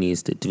anything that he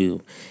needs to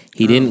do.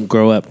 He didn't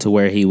grow up to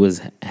where he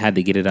had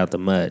to get it out the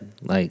mud.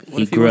 Like What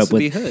he if he grew wants up to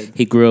with be hood?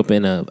 he grew up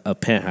in a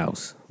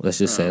penthouse. Let's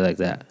just say like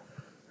that.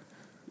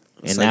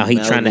 It's And like now he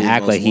trying to Malibu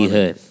act Most like he Wanted.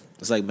 hood.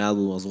 It's like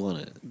Malibu Most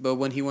Wanted. But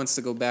when he wants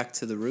to go back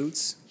to the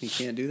roots, he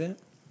can't do that.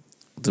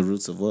 The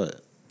roots of what?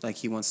 Like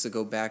he wants to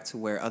go back to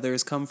where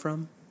others come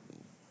from.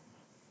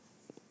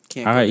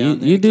 Can't All go right, down you-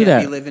 there. you do Can't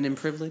that. Be living in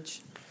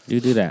privilege.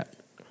 You do that.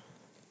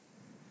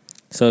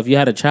 So if you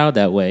had a child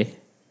that way,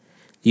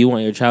 do you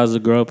want your child to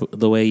grow up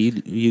the way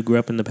you grew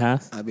up in the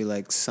past? I'd be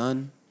like,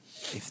 son,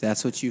 if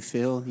that's what you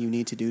feel you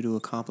need to do to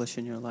accomplish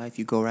in your life,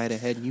 you go right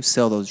ahead and you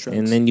sell those drugs.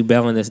 And then you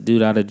bailing this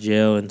dude out of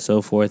jail and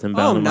so forth and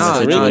bailing him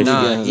out of nah, Tariq situations.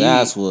 nah. getting his He-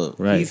 ass whooped.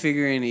 Right. He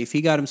figuring if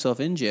he got himself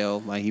in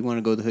jail, like he want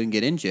to go to the hood and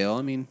get in jail.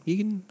 I mean, he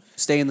can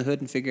stay in the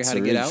hood and figure out how to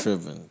get Tariq out.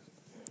 tripping.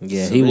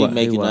 Yeah, Tariq he was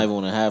make you not even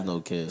want to have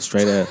no kids.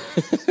 straight up,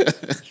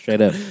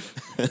 straight up.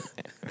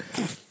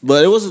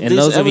 But it was a And decent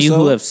those of you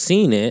who episode. have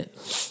seen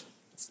it,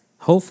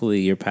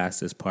 hopefully you're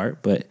past this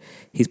part. But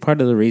he's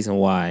part of the reason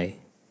why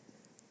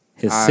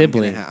his I'm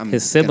sibling gonna his gonna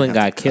sibling have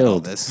got to cut all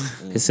killed. this.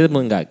 His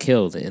sibling got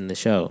killed in the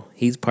show.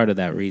 He's part of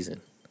that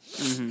reason.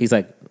 Mm-hmm. He's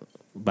like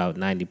about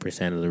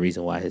 90% of the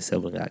reason why his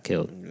sibling got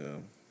killed.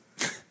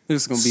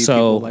 There's gonna be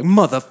So- people like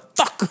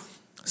motherfucker.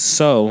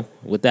 So,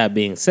 with that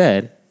being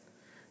said,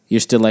 you're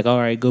still like, all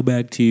right, go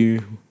back to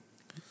your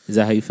Is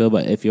that how you feel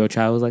about if your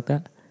child was like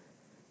that?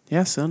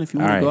 Yeah, son. If you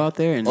All want to go right. out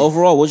there and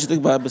Overall, what you think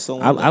about episode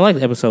 1? I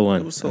liked episode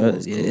 1. Episode 1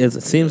 was cool. It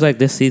seems like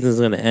this season's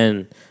gonna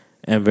end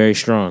and very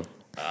strong.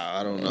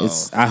 I don't know.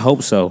 I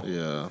hope so.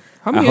 Yeah.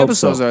 how many I hope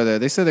episodes so. are there?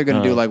 They said they're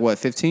going to do like what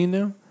 15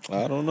 now.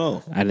 I don't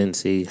know. I didn't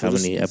see how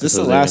many episodes. This is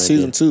the they're last gonna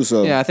season, do. too,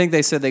 so. Yeah, I think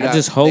they said they I got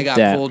just hope they got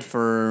that- pulled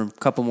for a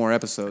couple more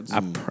episodes.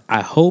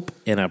 I hope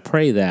and I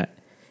pray that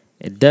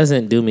it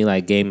doesn't do me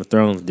like Game of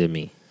Thrones did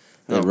me.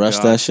 They Oh,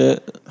 rushed God. that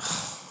shit.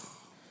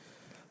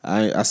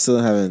 I still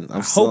haven't. I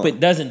hope it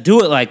doesn't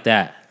do it like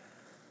that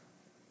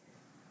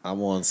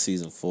I'm on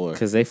season 4.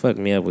 because they fucked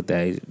me up with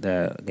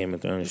that Game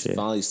of Thrones It's shit.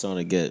 finally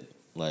starting to get,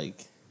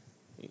 like.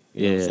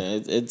 You know what I'm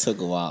saying? It took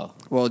a while.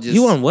 Well, just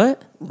You on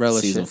what?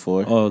 relish Season it.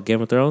 4. Oh,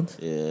 Game of Thrones.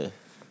 Yeah.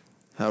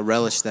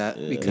 Relish that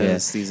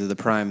because these are the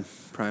prime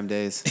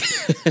days.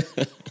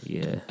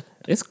 Yeah,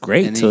 it's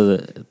great And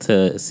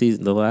to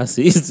season the last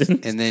season.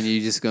 And then you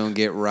just gonna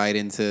get right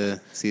into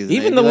season.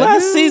 Even 8. the You're like,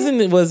 last "Yeah."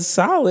 season was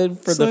solid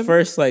for the So-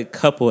 first like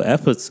couple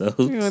episodes.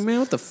 You're like, man,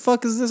 what the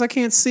fuck is this? I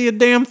can't see a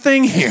damn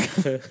thing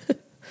here.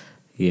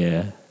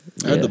 Yeah,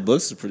 I heard yeah, the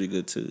books are pretty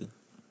good, too.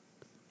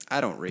 I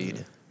don't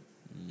read.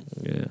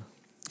 yeah.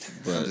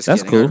 But Just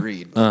That's kidding, I cool.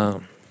 read.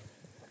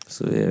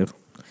 So yeah,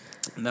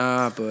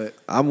 Nah, but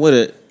I'm with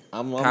it.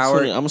 I'm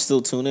Howard- I'm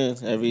still tune in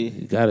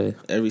you got it.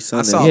 every I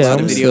Sunday. saw a Yeah, lot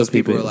I'm of still videos.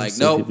 People people- were like,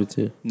 still nope, people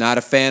too. not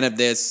a fan of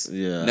this.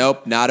 Yeah.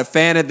 Nope, not a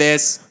fan of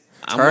this.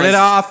 I Turn might- it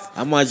off.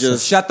 I might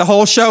just Shut the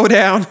whole show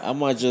down. I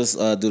might just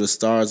do the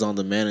stars on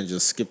demand and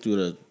just skip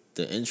through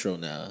the intro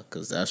now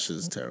because that shit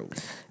is terrible.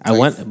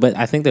 But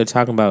I think they're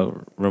talking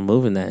about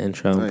removing that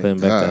intro and Thank putting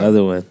back God. the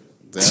other one.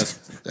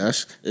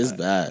 That's it's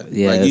bad.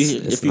 Yeah, like it's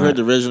if you not. heard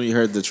the original, you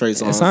heard the Trey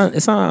songs.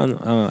 It's on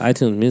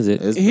iTunes Music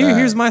It's bad.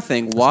 Here's my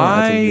thing. not iTunes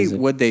Why Music.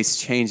 would they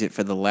change it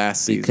for the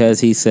last season? because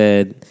he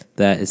said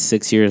that it's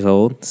 6 years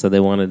old, so they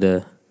wanted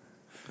to.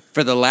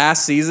 For the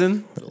last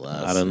season?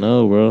 I don't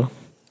know, bro.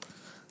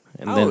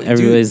 And Oh, then dude.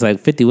 everybody's like,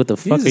 50, what the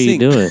fuck are you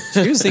doing?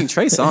 Here's the thing.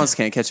 Trey Songz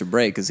can't catch a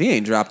break because he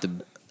ain't dropped a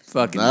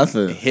fucking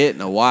Nothing. hit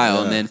in a while.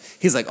 Yeah. And then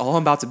he's like, oh,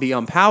 I'm about to be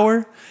on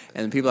Power.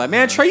 And people are like,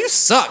 man, Trey, you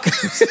suck.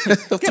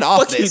 Get off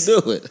What this.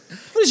 you doing?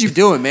 What is you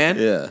doing, man?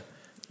 Yeah,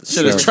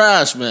 shit is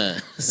trash, man.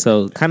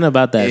 So kind of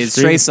about that. Is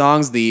stream- Trey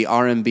Songz the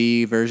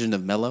R&B version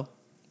of Mello?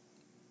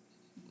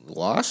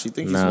 Wash? You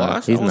think he's Nah,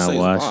 washed? he's I won't not say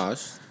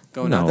washed.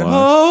 Going No, out there. why?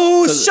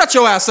 Oh, shut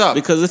your ass up.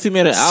 Because if he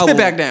made an Sit album,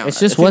 back down. It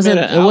just If he wasn't.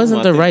 made an It album, wasn't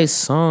I the think- right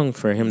song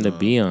for him to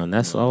be on.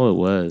 That's all it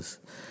was.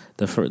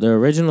 The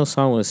original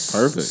song was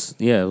Perfect.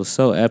 Yeah, it was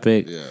so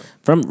epic. Yeah.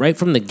 From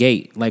the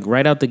gate, like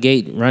right out the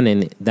gate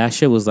running. That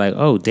shit was like,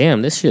 oh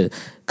damn, this shit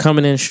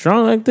coming in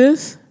strong like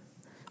this.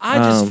 I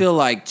just feel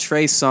like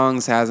Trey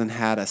Songz hasn't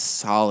had a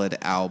solid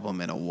album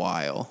in a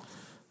while.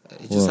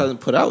 he just hasn't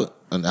put out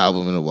an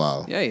album in a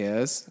while. Yeah, he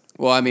has.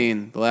 Well, I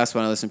mean, the last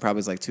one I listened probably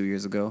was like 2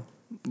 years ago.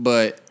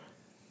 But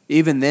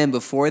even then,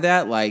 before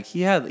that, like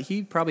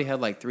he probably had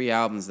like 3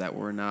 albums that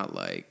were not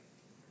like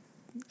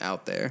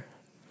out there.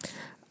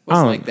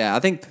 Wasn't like that. I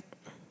think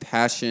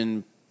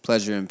Passion,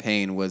 Pleasure, and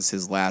Pain was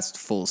his last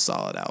full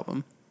solid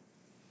album.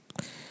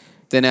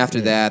 Then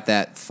after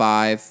that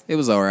 5, it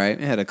was all right.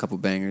 It had a couple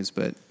bangers,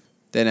 but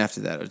then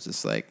after that, it was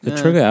just like The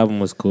Trigger album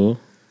was cool.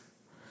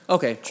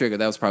 Okay, Trigger.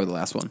 That was probably the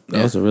last one.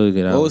 That was a really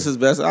good album. What was his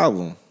best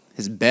album?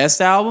 His best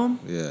album?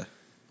 Yeah,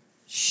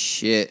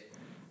 Shit.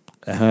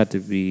 It had to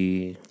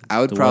be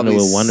I would the probably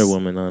one with Wonder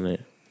Woman on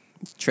it.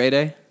 Trey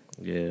Day.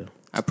 Yeah.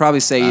 I'd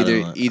probably say I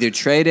don't know. either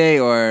Trey Day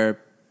or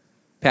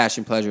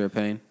Passion, Pleasure, or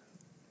Pain.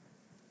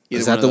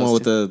 is Either that the of one those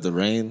with two. the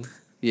rain?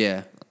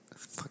 Yeah.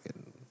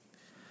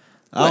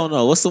 I don't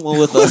know. What's the one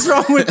with What's the?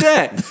 wrong with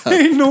that?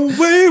 Ain't no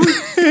way we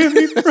can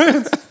be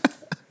friends.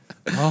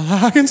 All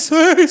I can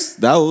say is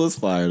That was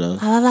fire though.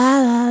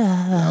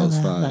 That was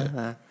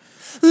fire.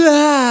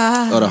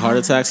 Oh, the heart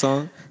attack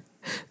song.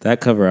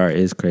 That cover art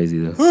is crazy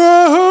though.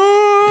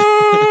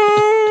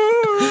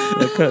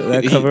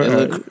 That cover It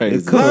art, looked crazy.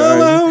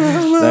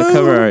 that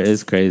cover art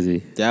is crazy.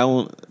 That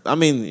one. I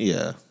mean,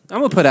 yeah. I'm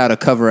gonna put out a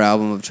cover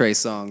album of Trey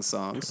Songz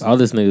songs. All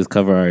this nigga's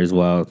cover art is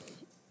wild.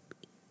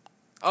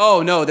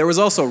 Oh no, there was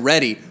also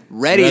Ready.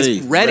 Ready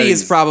is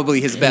Ready's- probably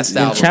his best In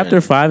album.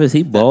 chapter 5, is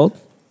he bald?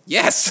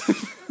 Yes.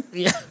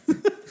 Yeah,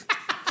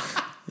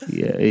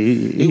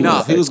 He, No.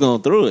 was, he was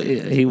going through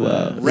it. he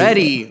wild.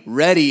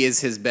 Ready is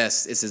his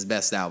best. Is his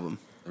best album.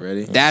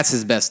 Ready? That's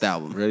his best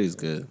album. Ready's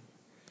good.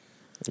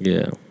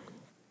 Yeah.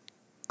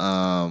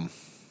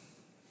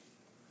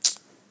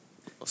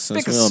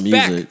 Since Pick a we on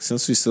spec. music,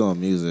 since we still on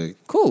music,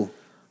 Cool.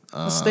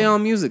 Let's stay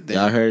on music then.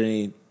 y'all heard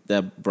any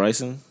that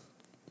Bryson?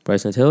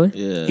 Bryson Tiller?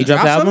 Yeah. He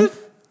dropped the Dropped album? something?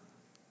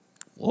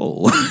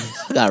 Whoa!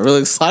 I got real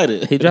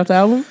excited. He dropped the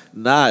album?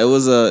 Nah, it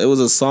was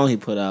a song he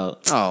put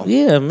out. Oh.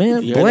 Yeah,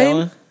 man. You heard that Blame?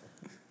 one?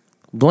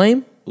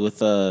 Blame?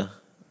 With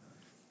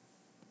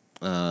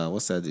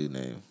what's that dude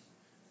name?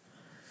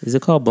 Is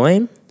it called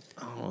Blame?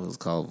 I don't know what it's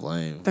called.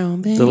 Blame.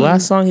 The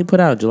last song he put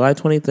out, July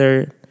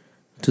 23rd,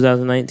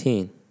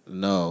 2019.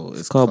 No,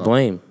 It's called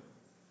Blame.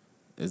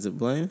 Is it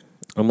Blame?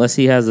 Unless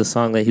he has a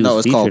song that he was No,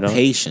 it's featured called on.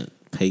 Patient.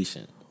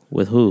 Patient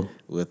With who?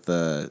 with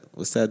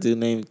what's that dude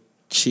named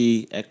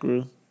Chi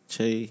Ekru?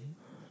 Che.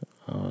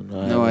 Oh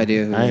no, No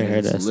idea who I it ain't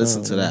heard is. that.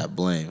 Listen song, to man. that.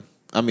 Blame.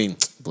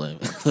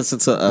 Listen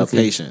to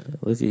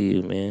Patient. Look at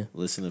you, man.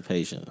 Listen to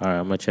Patient. All right,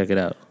 I'm gonna check it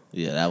out.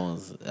 Yeah, that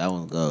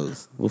one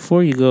goes.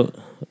 Before you go,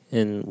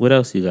 and what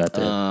else you got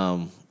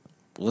there?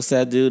 What's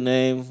that dude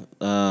name?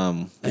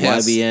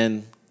 Yes.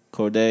 YBN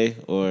Corday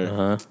or Uh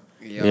huh.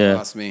 Yo, Yeah.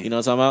 lost me. you know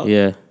what I'm talking about?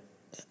 Yeah.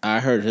 I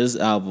heard his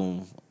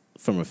album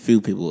from a few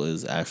people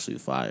is actually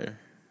fire.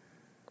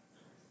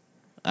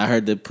 I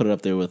heard they put it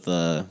up there with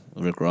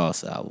Rick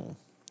Ross album.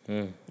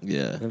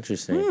 Yeah,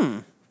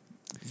 Interesting.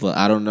 but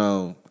I don't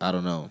know.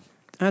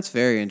 That's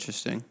very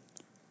interesting.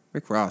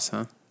 Rick Ross,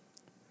 huh?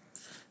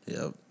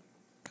 Yeah,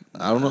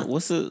 I don't know.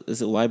 Is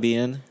it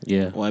YBN?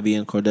 Yeah.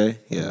 YBN Corday.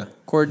 Yeah,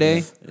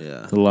 Corday?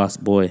 yeah, The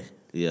Lost Boy.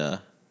 yeah.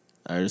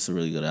 I heard it's a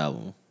really good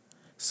album.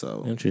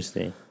 So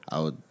Interesting. I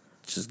would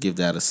just give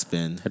that a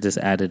spin. I just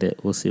added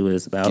it. We'll see what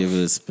it's about. Give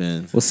it a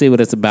spin. We'll see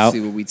what it's about. See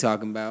what we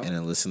talking about. And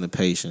then listen to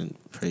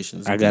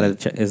Patience. I gotta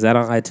check. Is that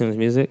on iTunes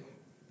Music?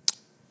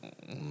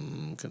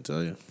 Can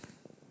tell you.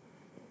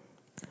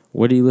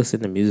 Where do you listen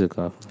to music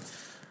off?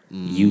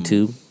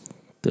 YouTube.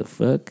 The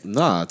fuck?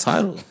 Nah,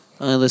 Tidal.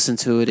 I listened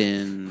to it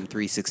in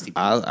 360.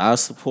 I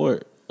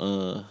support.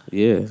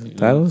 Yeah,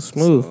 Title's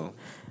smooth. So,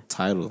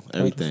 Tidal,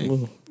 everything.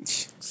 Smooth.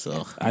 So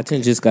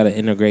iTunes just gotta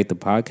integrate the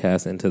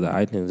podcast into the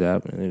iTunes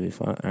app and it'll be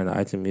fine. Or the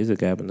iTunes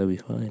Music app and they'll be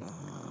fine.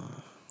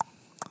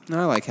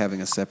 I like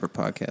having a separate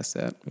podcast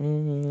app.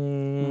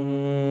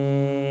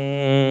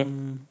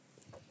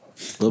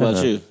 what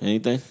about you?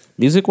 Anything?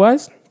 Music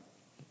wise?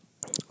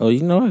 Oh,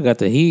 you know I got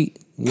the heat.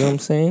 You know what I'm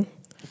saying?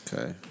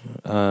 Okay.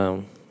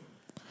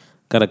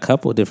 Got a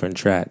couple different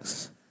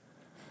tracks.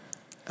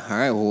 All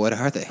right, well, what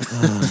are they?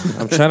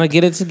 I'm trying to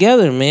get it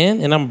together,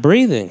 man, and I'm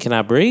breathing. Can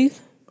I breathe?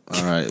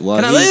 All right.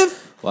 Can I live?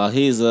 While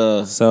he's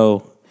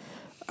So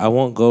I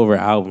won't go over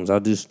albums. I'll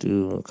just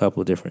do a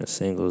couple different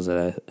singles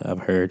that I've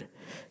heard.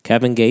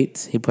 Kevin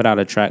Gates, he put out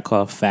a track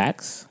called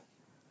Facts.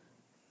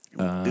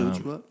 Build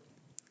you up.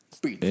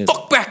 Bring the it-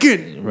 fuck back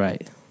in.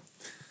 Right.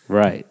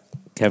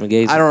 Kevin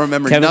Gates. I don't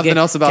remember nothing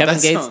else about Kevin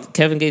that Gates, song.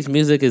 Kevin Gates'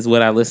 music is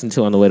what I listen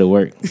to on the way to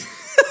work.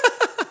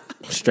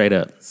 Straight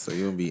up. so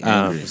you'll be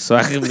angry. So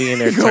I can be in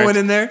there. Going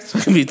in there. I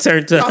can be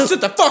turned up. I'll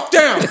sit the fuck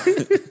down.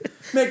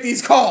 Make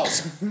these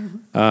calls.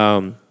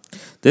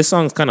 This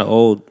song's kind of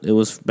old. It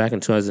was back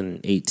in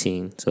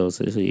 2018, so it's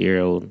a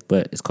year old.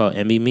 But it's called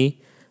 "Envy Me"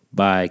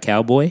 by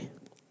Cowboy.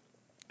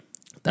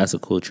 That's a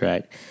cool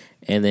track.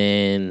 And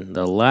then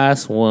the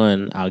last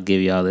one I'll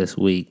give y'all this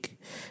week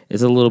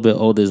is a little bit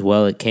old as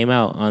well. It came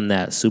out on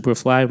that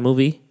Superfly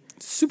movie,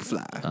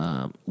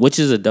 Superfly. which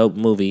is a dope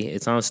movie.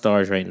 It's on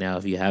Stars right now.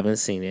 If you haven't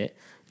seen it,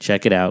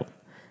 check it out.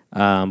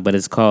 But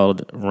it's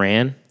called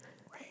Ran,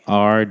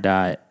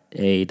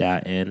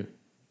 R.A.N.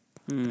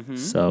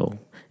 So,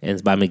 and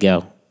it's by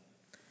Miguel.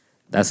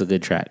 That's a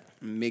good track.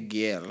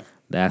 Miguel.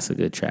 That's a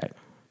good track.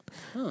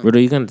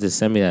 Riddle, you're going to just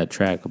send me that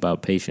track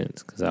about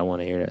patience because I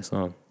want to hear that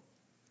song.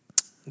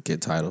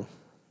 Get Tidal.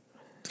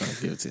 I'll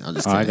give it to you. I'm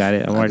just Oh, I kidding. got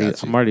it. got you.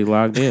 I'm already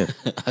logged in.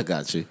 I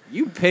got you.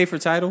 You pay for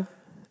title?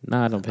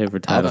 Nah, I don't pay for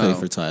I title. pay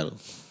for Tidal.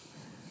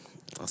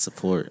 I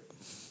support.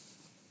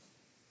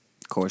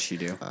 Of course you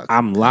do.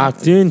 I'm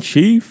locked in,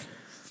 Chief.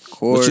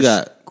 What you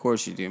got? Of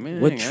course you do,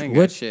 man. What- I ain't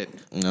what- got shit.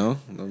 No,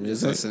 no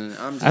Just music. listen.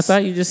 I'm just, I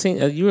thought you just seen.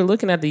 You were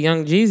looking at the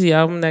Young Jeezy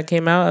album that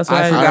came out. That's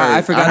why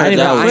I forgot I didn't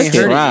that even was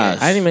click it. trash.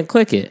 I didn't even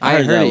click it. I I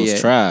ain't heard heard that it was yet.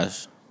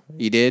 trash.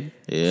 You did?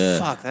 Yeah.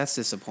 Fuck, that's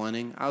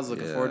disappointing. I was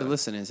looking forward to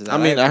listening to that. I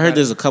mean, I heard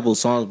there's a couple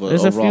songs, but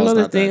There's a overall few it's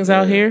other not that things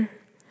out good. here.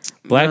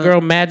 Black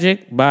Girl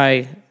Magic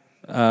by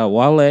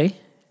Wale.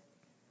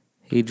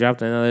 He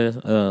dropped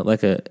another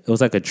it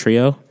was like a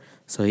trio.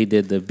 So he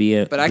did the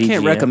BM. But I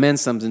can't recommend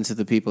something to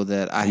the people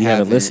that I You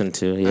haven't listened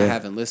to, yeah. I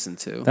haven't listened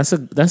to.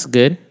 That's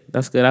good.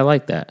 That's good. I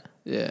like that.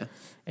 Yeah.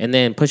 And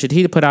then Pusha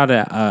T put out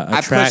a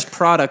I track. push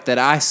product that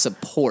I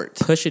support.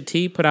 Pusha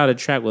T put out a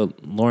track with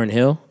Lauryn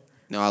Hill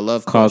No, I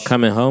love called Push.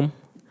 "Coming Home."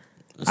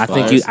 I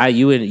fire. think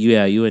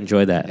you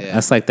enjoy that. Yeah.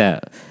 That's like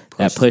that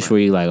push where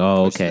you like,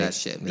 oh, Push okay. That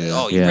shit. Yeah.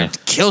 Oh, you Yeah. ready to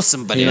kill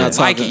somebody? He I not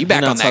like talking- it. You back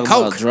he not on that talking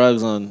coke? about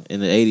drugs in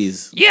the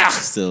 80s. Yeah.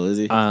 Still, is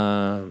he?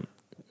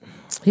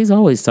 He's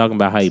always talking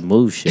about how he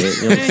moves shit. You know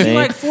what I'm Man, saying?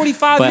 you're like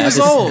 45 But I years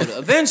just- old.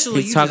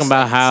 Eventually, He's you talking just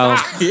about like, how-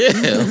 stop.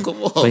 yeah,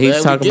 come on, But he's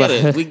man. talking we get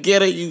about- it. We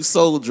get it. You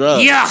sold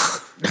drugs. Yeah.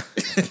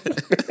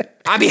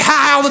 I be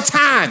high all the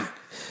time.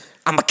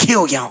 I'ma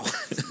kill y'all.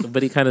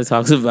 But he kind of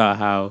talks about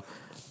how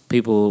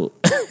people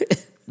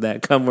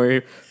that come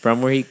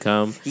from where he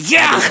come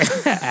Yeah.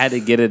 had to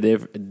get it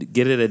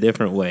a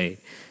different way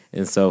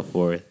and so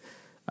forth.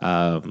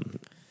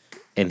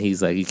 And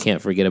he's like, you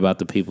can't forget about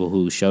the people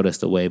who showed us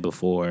the way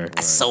before.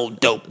 So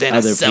dope. Then I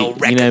Other sell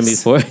people, you know what I mean?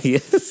 records. Before,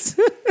 yes.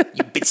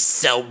 You bitch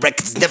sell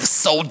records. Never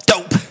so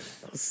dope.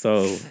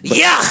 So,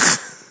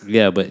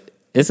 Yeah. but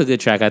it's a good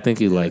track. I think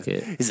you like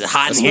it. Is it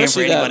hot in here for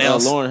Especially anyone got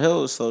else? Lauryn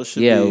Hill, so it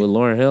should Yeah, be with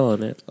Lauryn Hill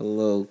on it. a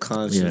little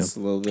conscious, a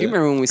little bit. You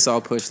remember when we saw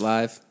Push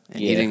live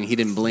and Yeah. he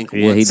didn't blink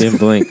Yeah, once? he didn't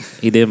blink.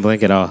 He didn't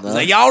blink at all. He's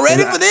like, y'all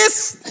ready for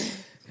this?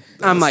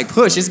 I'm like,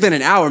 push. It's been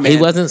an hour, man. He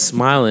wasn't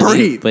smiling,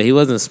 Breathe. but he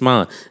wasn't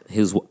smiling.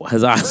 His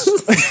eyes.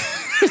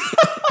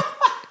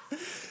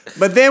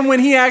 But then when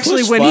he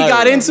Push when he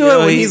got fire. into it,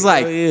 when he's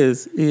like, he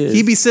is.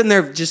 he be sitting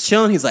there just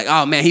chilling. He's like,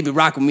 oh man, he be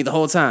rocking with me the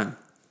whole time.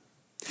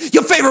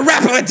 Your favorite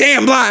rapper,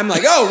 damn blind. I'm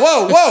like,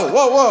 oh,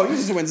 whoa. You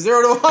just went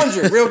 0 to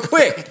 100 real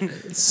quick.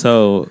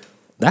 So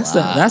that's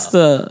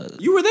the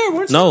You were there,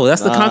 weren't you? no,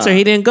 that's the concert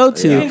he didn't go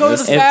to. You didn't go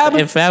to the Fab?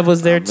 And Fab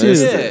was there too.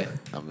 missed Yeah. it.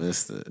 I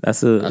missed it.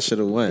 That's a. I should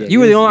have went.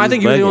 You were the only. I He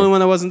think was you were the bugging. only one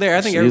that wasn't there.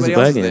 I think He was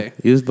everybody else was bugging. there.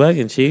 He was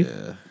bugging, Chief.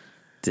 Yeah.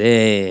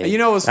 Damn. And you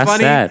know what's That's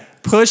funny? sad.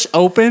 Push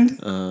opened.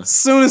 As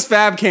soon as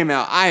Fab came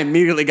out, I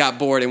immediately got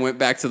bored and went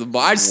back to the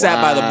bar. I just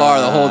sat by the bar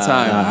the whole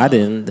time. I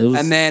didn't. It was,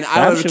 And then I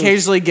Fab would shit was-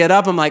 occasionally get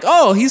up. I'm like,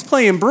 oh, he's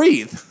playing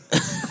Breathe.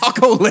 I'll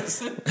go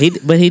listen.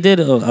 But he did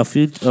a lot of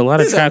He's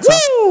like, tracks.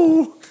 Off,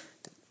 woo!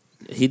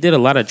 he did a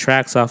lot of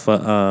tracks off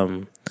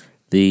of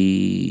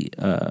the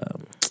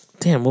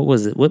damn. What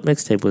was it? What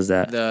mixtape was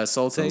that? The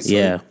Soul Tape?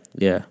 Yeah.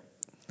 Yeah,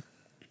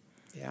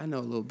 I know a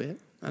little bit.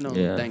 I know.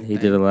 Yeah, Dang, he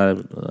dang. did a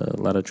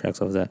lot of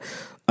tracks off of that.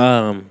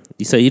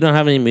 So you don't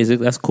have any music.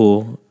 That's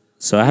cool.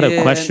 So I had a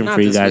Yeah, question not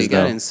for you this guys week.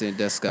 I though. didn't see A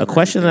Discover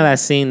question anything. that I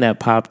seen that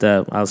popped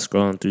up. I was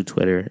scrolling through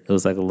Twitter. It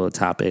was like a little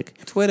topic.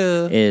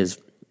 Twitter. Is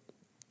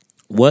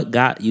what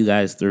got you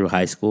guys through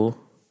high school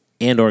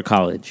and or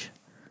college?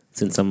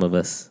 Since some of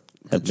us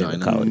have been to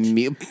Vagina.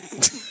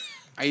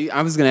 college.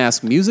 I was gonna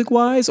ask music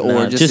wise or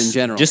Nah, just in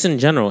general. Just in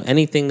general.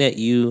 Anything that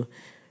you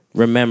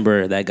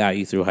remember that got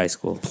you through high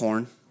school.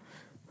 porn.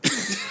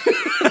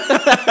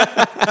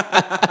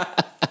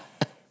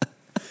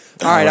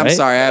 All right, I'm right.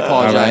 sorry. I All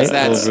apologize.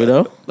 right. That's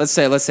Rudo? let's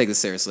take this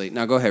seriously.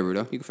 Now go ahead,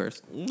 Rudo. You go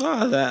first.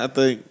 No, I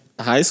think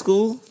high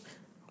school.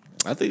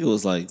 I think it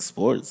was like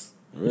sports.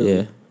 Really.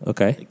 Yeah.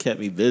 Okay. It kept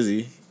me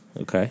busy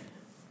Okay.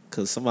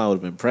 because somebody would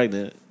have been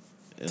pregnant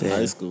in Damn.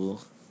 high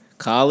school.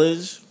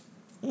 College,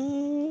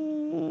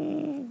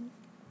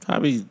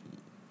 probably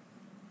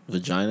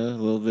vagina a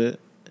little bit.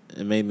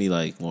 It made me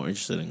like more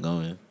interested in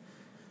going.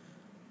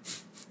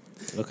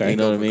 Okay. You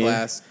know what I For mean?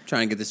 class,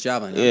 trying to get this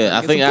job. Yeah,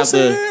 I Get think some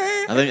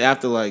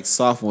after pussy. like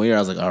sophomore year, I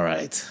was like, all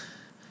right,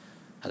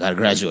 I gotta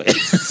graduate.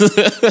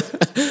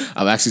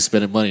 I'm actually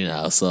spending money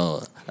now,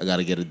 so I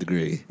gotta get a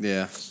degree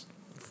Yeah.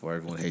 before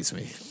everyone hates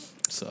me.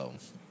 So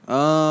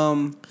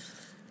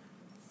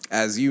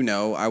As you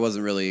know, I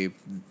wasn't really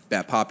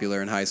that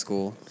popular in high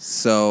school,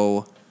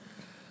 so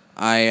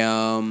I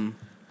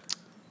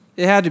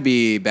it had to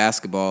be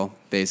basketball,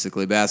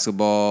 basically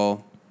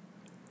basketball,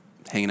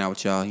 hanging out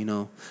with y'all, you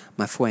know,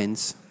 my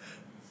friends.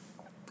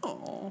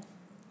 Oh,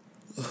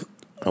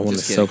 I want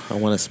Just to kidding. soak. I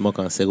want to smoke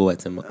on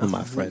cigarettes with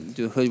my friend.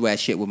 do hood rat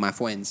shit with my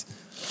friends.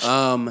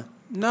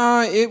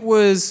 No, it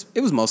was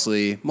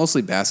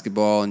mostly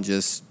basketball and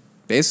just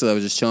basically I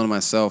was just chilling to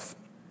myself.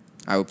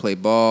 I would play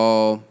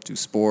ball, do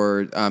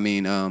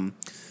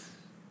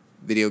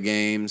video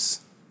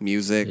games,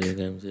 music. Video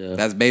games, yeah.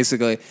 That's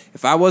basically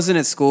if I wasn't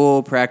at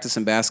school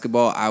practicing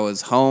basketball, I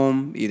was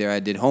home. Either I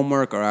did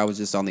homework or I was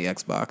just on the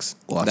Xbox.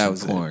 watching that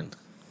was porn. It.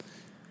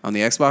 On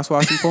the Xbox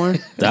watching porn.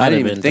 That'd I didn't have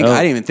even been think. dope.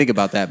 I didn't even think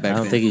about that back I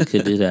don't then. think you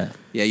could do that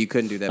Yeah, you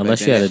couldn't do that unless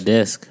back you then. had a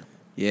disc.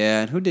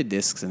 Yeah, and who did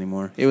discs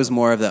anymore? It was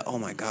more of the, oh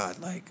my god,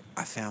 like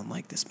I found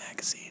like this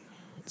magazine.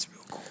 It's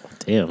real cool.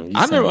 Damn, you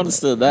I never sound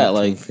understood that,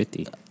 like-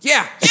 1950.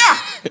 Yeah.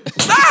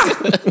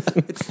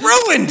 It's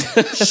ruined.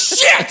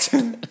 Shit.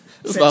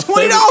 It's my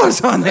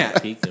 $20 on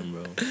that. Peeking,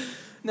 bro.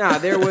 Nah,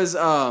 there was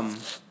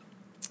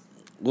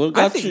What I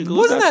got think you? what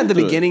wasn't got that you the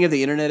through it? beginning of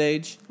the internet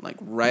age? Like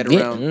right Yeah,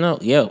 around no,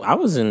 yeah, I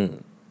was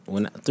in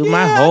through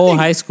my Yeah, I whole think-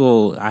 high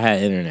school. I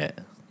had internet.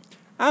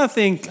 I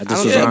think I I just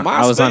don't was know. on.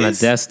 I was on a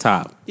MySpace?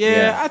 desktop.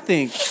 Yeah, I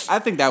think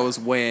that was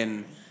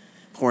when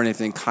porn and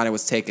thing kind of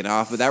was taken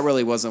off, but that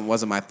really wasn't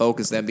my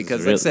focus then because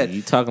like I Really, said,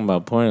 you talking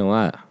about porn a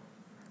lot.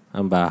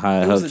 I'm about how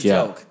I it was a helped you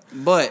out. joke.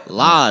 But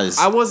Lies.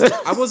 I wasn't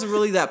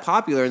really that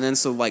popular, and then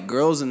so like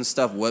girls and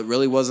stuff, what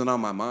really wasn't on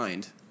my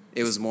mind.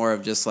 It was more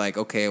of just like,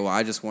 okay, well,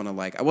 I just want to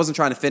like, I wasn't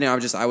trying to fit in. I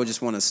would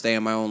just want to stay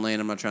in my own lane.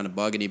 I'm not trying to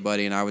bug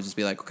anybody, and I would just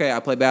be like, okay, I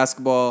play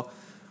basketball,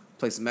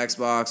 play some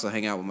Xbox, I'll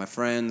hang out with my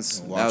friends.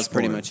 Watch That was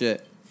pretty porn. much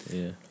it.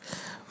 Yeah.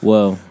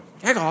 Well,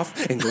 Heck off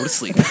and go to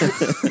sleep.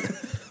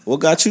 What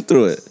got you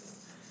through it?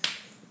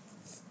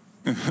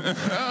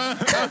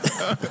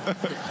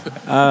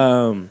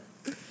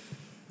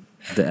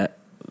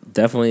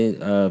 definitely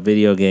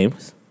video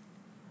games.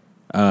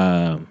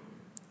 The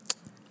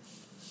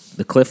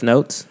Cliff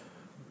Notes.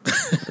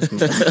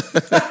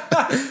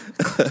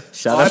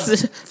 Shout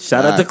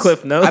out to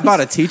Cliff Notes. I bought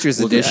a teacher's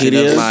edition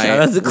Wikipedia? of Shout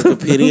out my. to Cliff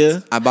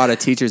Wikipedia. I bought a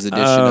teacher's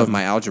edition of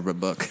my algebra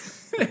book.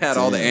 It had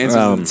all the answers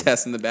and the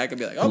tests in the back. I'd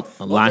be like, oh,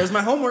 well, there's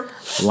my homework.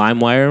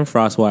 LimeWire and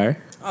FrostWire.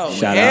 Oh,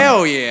 Shout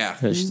hell yeah.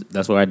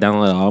 That's where I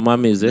download all my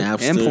music.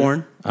 Napster. And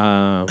porn.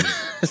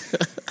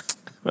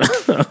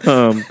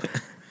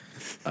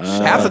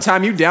 Half the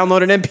time you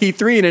download an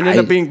MP3 and it ended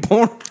up being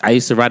porn. I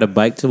used to ride a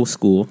bike to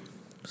school,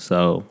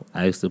 so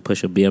I used to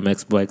push a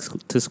BMX bike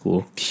to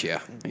school.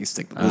 Yeah, I used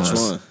to take the Which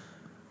bus. one?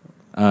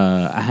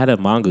 I had a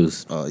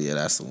Mongoose. Oh yeah,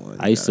 that's the one.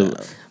 I used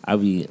to. I'd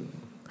be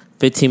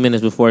 15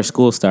 minutes before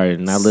school started,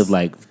 and I lived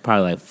like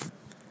probably like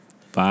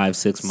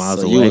 5-6 miles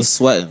So away. you was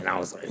sweating. And I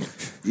was like,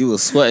 You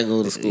was sweating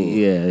going to school.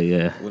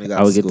 yeah. When you got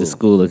I would to get to school.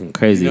 school looking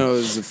crazy. You know, it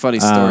was a funny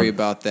story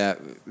about that.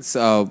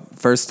 So,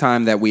 first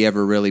time that we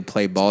ever really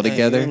played ball Hey,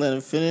 together. you let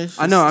him finish.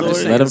 I know, I'm just his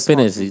saying. Let him it's small.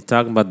 finish. He's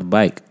talking about the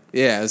bike.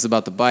 Yeah, it was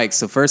about the bike.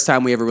 So first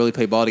time we ever really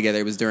played ball together,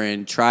 it was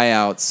during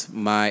tryouts.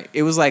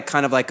 It was like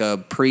kind of like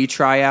a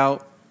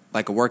pre-tryout,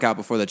 like a workout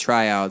before the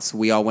tryouts.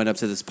 We all went up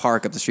to this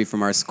park up the street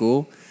from our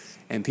school,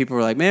 and people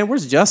were like, "Man,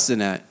 where's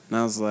Justin at?" And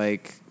I was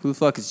like, "Who the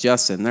fuck is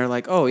Justin?" And they're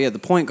like, "Oh yeah, the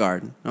point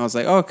guard." And I was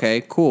like,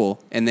 "Okay,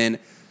 cool." And then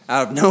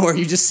out of nowhere,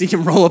 you just see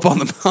him roll up on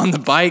the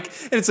bike,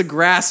 and it's a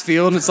grass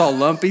field, and it's all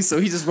lumpy. So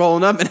he's just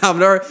rolling up, and out of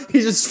nowhere, he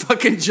just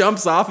fucking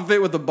jumps off of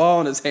it with the ball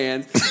in his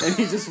hand, and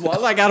he just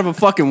like out of a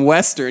fucking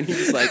western. He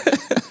just like,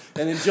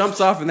 and then jumps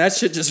off, and that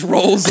shit just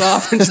rolls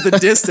off into the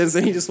distance,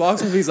 and he just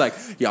walks up, and he's like,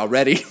 "Y'all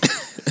ready?"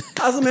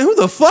 I was like, "Man, who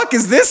the fuck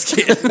is this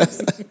kid?"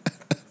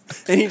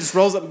 And he just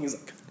rolls up, and he's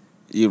like,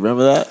 You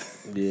remember that?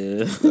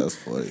 Yeah. That's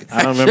funny.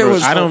 I don't shit remember.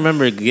 was I don't fun.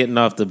 remember getting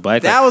off the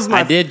bike. That was my-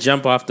 I did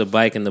jump off the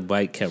bike, and the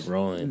bike kept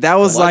rolling. "That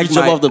was Why like you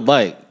jump my." off the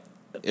bike?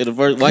 In the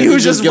first, why He you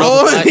was just get off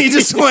the rolling. bike? He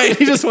just went.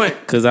 He just went.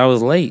 Because I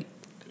was late.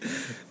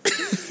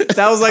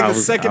 That was like I the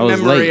was- second I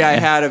was memory late. I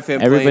had of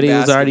him. Everybody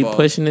playing was already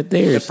basketball. pushing it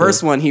there. The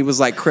first one, he was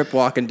like crip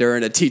walking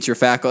during a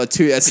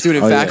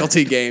student Oh, yeah.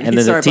 faculty game. And He then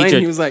the started playing. teacher-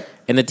 He was like,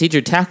 and the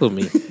teacher tackled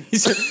me.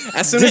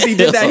 as soon as he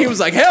did that, he was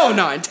like, "Hell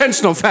no,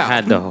 intentional foul." I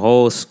had the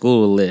whole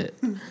school lit.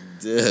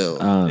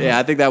 Damn. Yeah,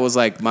 I think that was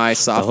like my whole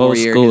sophomore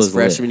year, school his was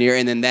lit. freshman year,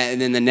 and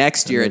then the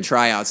next year at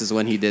tryouts is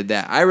when he did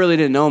that. I really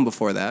didn't know him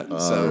before that, Oh,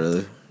 so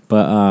really?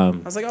 But I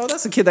was like, "Oh,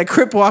 that's a kid that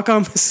crip walk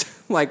on,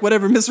 like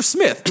whatever, Mr.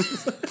 Smith."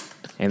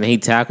 and then he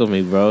tackled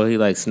me, bro. He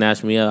like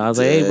snatched me up. I was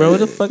like, "Hey, bro, what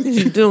the fuck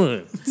is you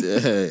doing?"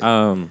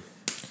 Dang.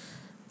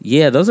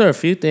 Yeah, those are a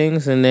few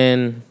things, and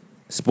then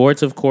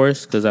sports, of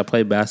course, because I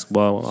played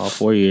basketball all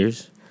 4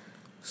 years.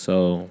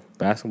 So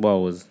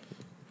basketball was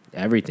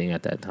everything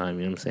at that time.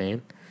 You know what I'm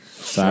saying?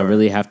 So I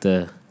really have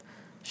to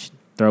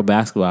throw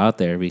basketball out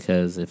there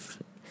because if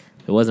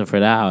it wasn't for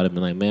that, I would have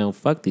been like, "Man,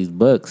 fuck these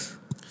books."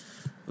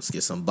 Let's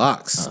get some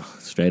box.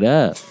 Straight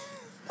up.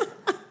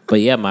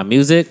 But yeah, my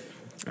music,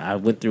 I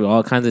went through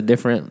all kinds of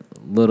different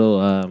little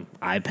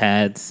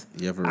iPads,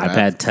 You ever iPad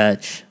rap?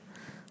 Touch,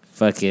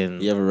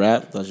 fucking. You ever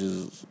rap? Thought you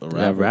was a Did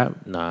I rapper.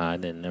 rap? Nah, I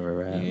didn't never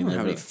rap. You Remember how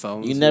never, many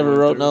phones you we never went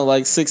wrote through? no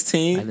like I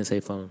 16? didn't say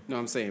phone. No,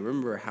 I'm saying,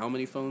 remember how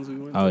many phones we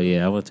went? Oh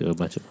yeah, I went through a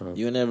bunch of phones.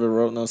 You never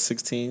wrote no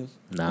 16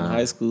 Nah. in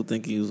high school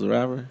thinking you was a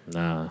rapper?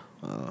 Nah,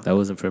 that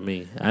wasn't for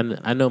me.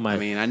 I know my. I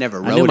mean, I never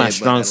wrote I knew my it,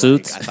 strong but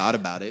suits. I thought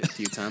about it a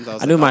few times. I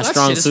was I knew like, my "Oh, that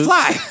strong shit is suits.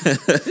 fly.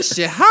 This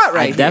shit hot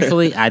right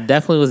here." I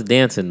definitely was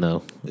dancing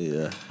though.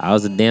 Yeah. I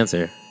was a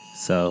dancer,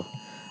 so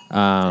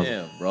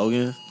Damn,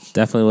 Rogan.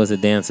 definitely was a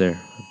dancer.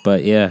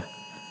 But yeah,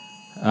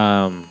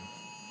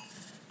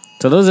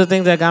 so those are the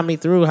things that got me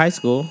through high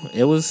school.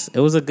 It was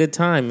a good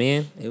time,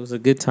 man. It was a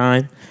good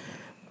time.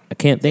 I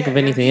can't think of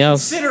anything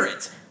else. Consider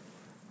it.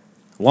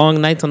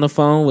 Long nights on the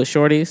phone with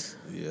shorties.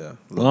 Yeah.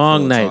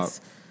 Long nights.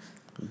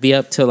 Be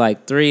up till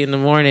like 3 a.m.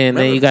 and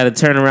then you got to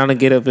turn around and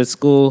get up at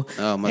school.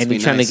 Oh, must and be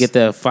you're trying nice. to get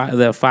the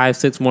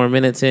 5-6 more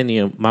minutes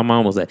in. My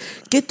mom was like,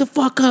 "Get the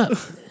fuck up."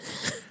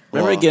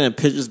 Remember getting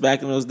pictures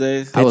back in those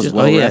days? I was Pictures-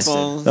 well oh yeah, rested.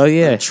 oh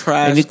yeah, The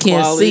trash and you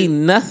can't quality. see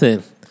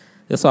nothing.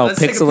 It's all Let's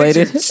take a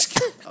pixelated.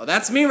 picture. Oh,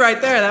 that's me right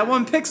there. That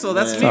one pixel.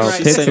 That's me Man, Oh, right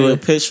she there. sent you a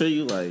Pixel. picture,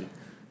 you like,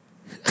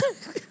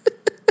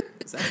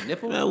 Is that a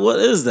nipple? man, what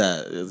is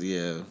that?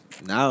 Yeah.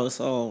 Now it's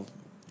all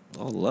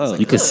love.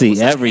 You could see what's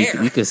that everything.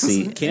 hair? You could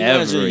see Can you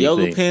imagine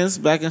yoga everything. pants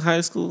back in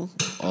high school?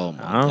 Oh my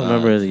I don't God.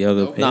 remember the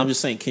yoga No, I'm pants.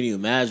 just saying, can you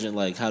imagine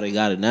like how they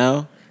got it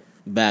now?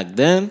 Back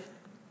then,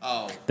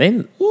 Oh. They,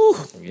 whew,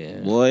 yeah.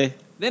 boy.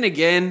 Then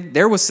again,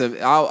 there was some.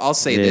 I'll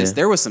say Yeah. this: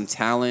 there was some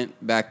talent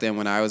back then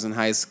when I was in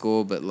high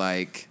school, but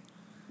like,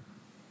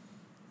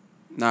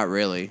 not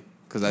really,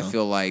 because I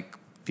feel like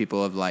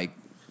people have like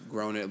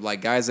grown it.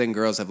 Like guys and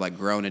girls have like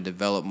grown and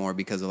developed more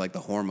because of like the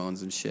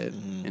hormones and shit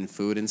and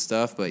food and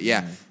stuff. But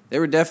yeah, there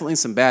were definitely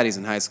some baddies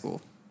in high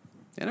school,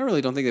 and I really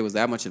don't think there was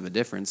that much of a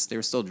difference. They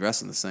were still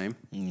dressing the same.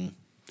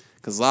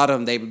 Because a lot of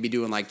them, they would be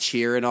doing like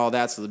cheer and all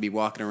that, so they'd be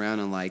walking around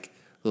in like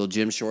little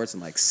gym shorts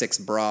and like 6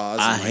 bras.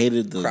 I and, like,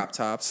 hated the crop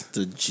tops.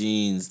 the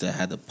jeans that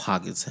had the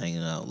pockets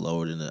hanging out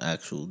lower than the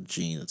actual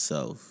jean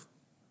itself.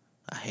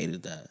 I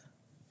hated that.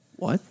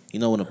 What? You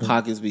know when the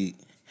pockets be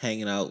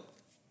hanging out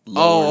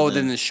lower Oh,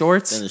 then the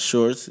shorts. than the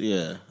shorts?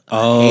 Yeah.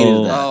 Oh. I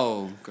hated that.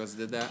 Oh, girls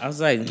did that. I was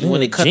like,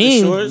 When they cut the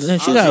jeans, shorts, man,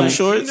 she I was got like,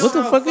 shorts. What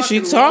the fuck is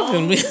she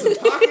talking?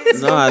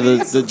 Nah,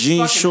 the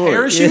jean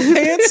shorts. Parachute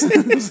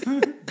pants.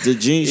 The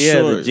jean Yeah,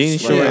 shorts. the jean Like,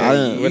 shorts. I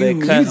didn't, Where they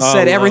You cut all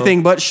said low.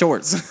 everything but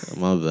shorts.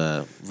 my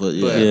bad. But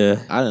yeah,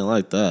 Yeah. I didn't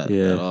like that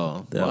Yeah. at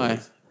all. That Why?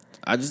 was-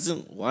 I just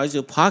didn't. Why is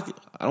your pocket?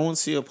 I don't want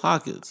to see your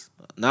pockets.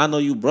 Now I know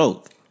you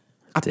broke.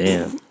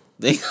 Damn.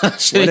 They got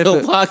shit What in if your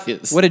it-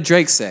 pockets. What did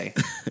Drake say?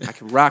 I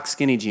can rock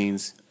skinny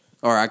jeans,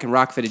 or I can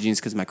rock fitted jeans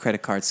because my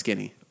credit card's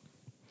skinny.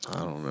 I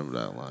don't remember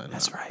that line.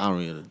 That's right. I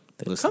don't even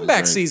listen to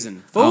Comeback Drake.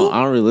 season, I fool.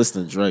 don't really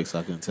listen to Drake, so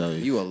I can tell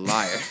you. You a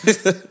liar.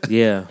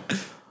 Yeah,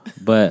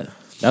 but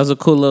that was a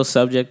cool little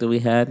subject that we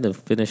had to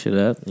finish it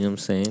up. You know what I'm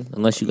saying?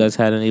 Unless you guys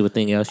had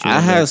anything else. I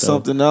had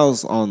something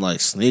else on like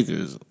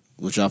sneakers,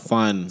 which I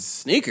find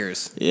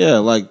Sneakers. yeah,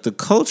 like the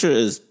culture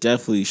is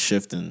definitely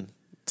shifting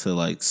to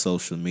like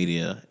social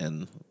media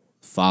and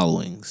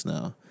followings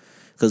now.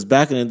 Because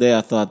back in the day,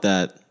 I thought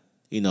that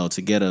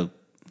to get a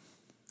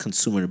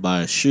consumer to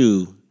buy a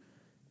shoe,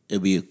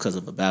 it'd be because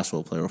of a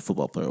basketball player or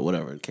football player or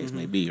whatever the case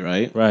may be,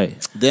 right?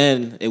 Right.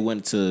 Then it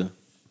went to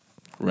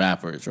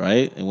rappers,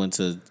 right? It went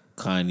to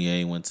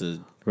Kanye, went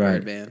to Right.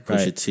 Birdman.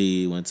 Pusha Right.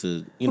 T, went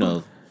to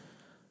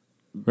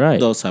Right.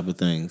 those type of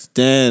things.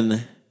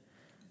 Then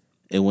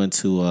it went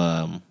to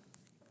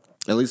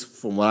at least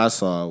from what I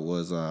saw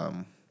was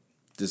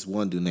this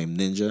one dude named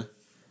Ninja.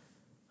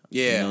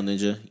 Yeah. You know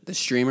Ninja? The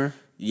streamer.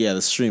 Yeah,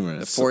 the streamer.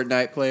 The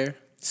Fortnite player.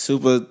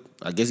 Super.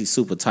 I guess he's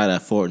super tight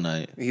at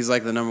Fortnite. He's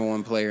like the number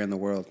one player in the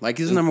world. Like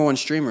he's the number one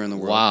streamer in the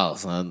world. Wow,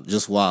 son,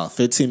 just wow.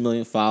 15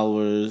 million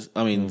followers.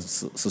 I mean,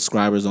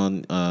 subscribers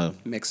on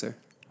Mixer.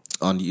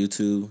 on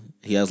YouTube.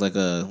 He has like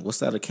a what's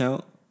that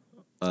account?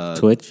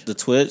 Twitch. The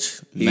Twitch.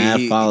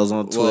 Mad follows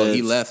on Twitch. Well,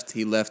 he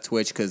left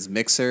Twitch because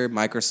Mixer,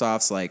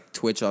 Microsoft's like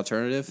Twitch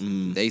alternative,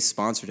 they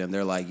sponsored him.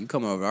 They're like, you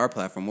come over to our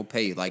platform, we'll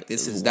pay you. Like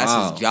that's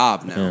Wow. his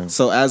job now. Yeah.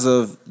 So as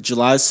of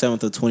July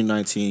 7th of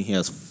 2019, he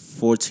has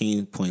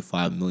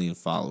 14.5 million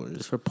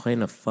followers. For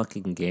playing a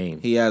fucking game.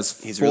 He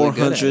has He's really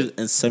good at it.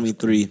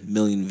 473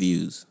 million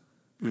views.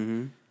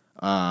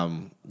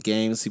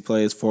 Games he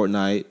plays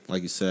Fortnite,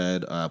 like you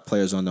said,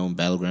 Players Unknown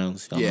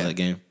Battlegrounds. Y'all Yeah. know that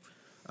game.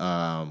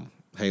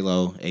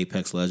 Halo,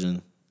 Apex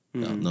Legend.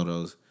 Y'all know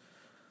those.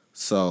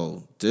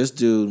 So this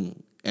dude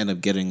ended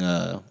up getting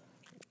a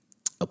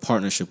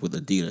partnership with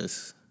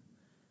Adidas.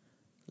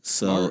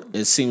 So Smart.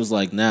 it seems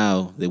like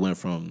now they went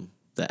from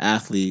the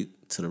athlete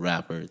to the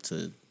rapper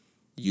to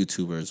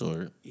YouTubers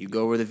or You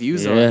go where the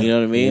views Yeah. are. you know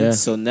what I mean? Yeah.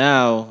 So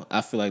now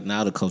I feel like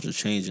now the culture's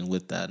changing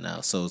with that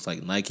now. So it's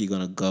like Nike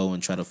gonna go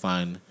and try to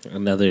find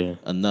Another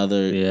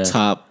another Yeah.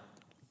 top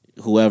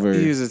whoever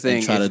Here's the thing,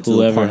 and try to if do a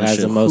whoever has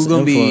partnership. the most Who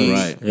gonna be-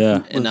 influence. Right.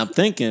 Yeah. And I'm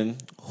thinking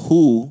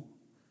who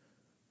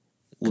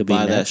would Could be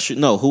buy that next. shoe?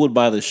 No, who would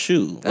buy the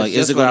shoe? That's just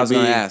is it what I gonna was be?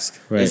 gonna ask.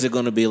 Right. Is it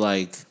gonna be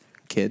like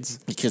Kids.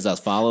 kids that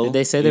follow? Did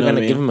they say You they're know what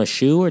going I to give mean? him a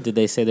shoe, or did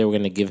they say they were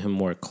going to give him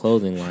more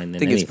clothing line than I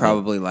think anything? it's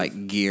probably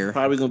like gear.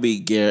 Probably gonna be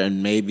gear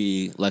and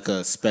maybe like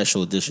a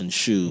special edition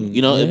shoe.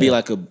 You know, it'd be Yeah.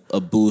 like a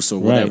Boost or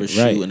whatever Right,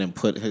 shoe, right. and then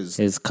put his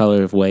his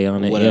color of way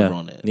on it. whatever yeah.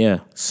 on it. Yeah.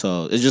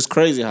 So it's just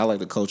crazy how like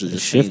the culture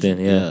just shifting,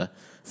 changing. yeah.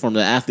 From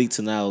the athlete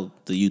to now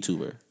the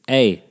YouTuber.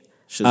 Hey,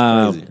 Shit's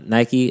crazy.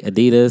 Nike,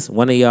 Adidas,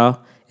 one of y'all,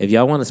 if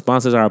y'all want to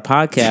sponsor our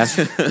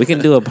podcast, we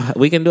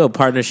can do a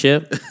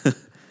partnership.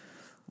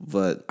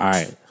 But All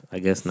right, I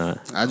guess not.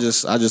 I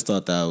just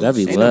thought that was That'd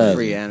be Ain't love. no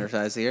free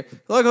advertising here.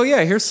 Like, oh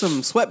yeah, here's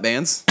some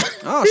sweatbands.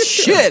 Oh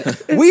shit,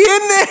 we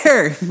in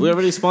there. we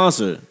already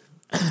sponsored.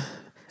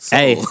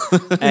 Hey,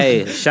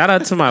 hey, shout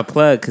out to my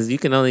plug because you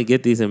can only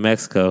get these in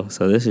Mexico.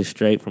 So this is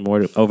straight from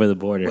over the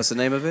border. What's the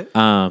name of it?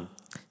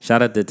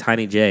 Shout out to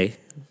Tiny J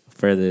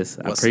for this.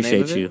 I What's the name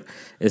appreciate of you. it?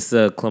 It's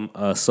the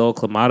Sol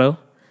Clamato.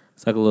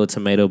 It's like a little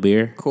tomato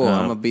beer. Cool.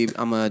 I'm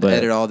gonna but-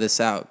 edit all this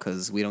out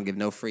because we don't give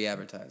no free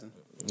advertising.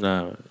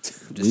 No,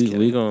 Just we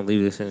kidding. gonna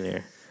leave this in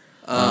there.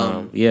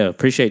 Yeah,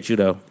 appreciate you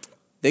though.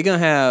 They're gonna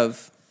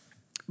have,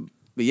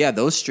 but yeah,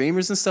 those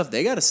streamers and stuff,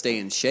 they gotta stay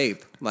in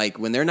shape. Like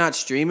when they're not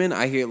streaming,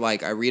 I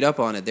read up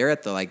on it. They're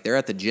at the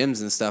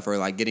gyms and stuff, or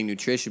like getting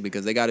nutrition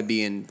because they got to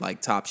be in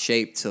like top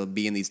shape to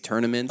be in these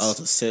tournaments. Oh,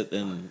 to sit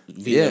and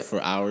be Yeah. there for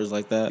hours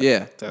like that?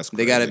 Yeah, That's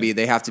they crazy.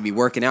 they have to be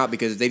working out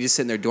because if they just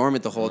sit in their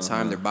dormant the whole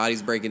time, their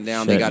body's breaking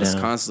down. They Shut got to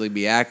down. constantly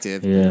be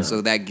active. Yeah. So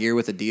that gear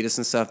with Adidas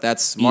and stuff,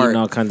 that's smart. Eating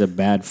all kinds of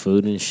bad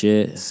food and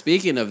shit.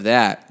 Speaking of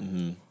that,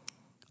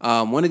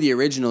 one of the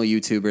original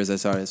YouTubers I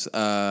saw this.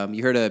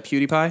 You heard of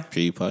PewDiePie?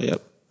 PewDiePie,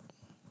 yep.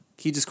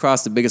 He just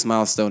crossed the biggest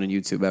milestone in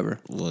YouTube ever.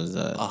 What was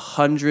that?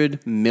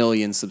 100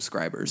 million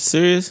subscribers.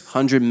 Serious?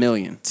 100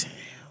 million.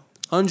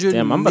 100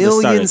 Damn, I'm about to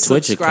start a million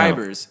Twitch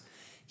subscribers.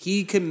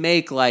 He can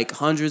make like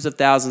hundreds of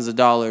thousands of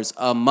dollars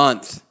a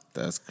month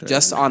That's crazy.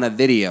 just on a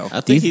video.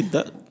 I think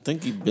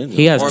he been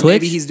He has Or Twitch.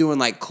 maybe he's doing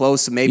like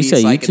close. Maybe You it's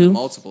say like in the YouTube?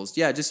 multiples.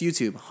 Yeah, just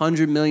YouTube.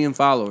 100 million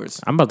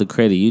followers. I'm about to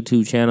create a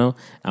YouTube channel.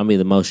 I'll be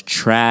the most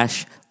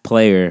trash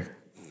player,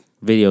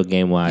 video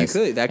game wise.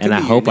 You could. That could and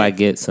I be hope your I niche.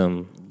 get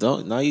some.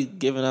 Don't now you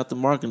giving out the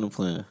marketing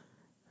plan.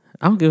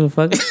 I don't give a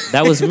fuck.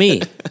 That was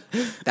me.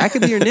 That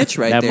could be your niche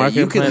right That there.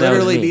 marketing You could plan, that was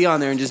literally me. be on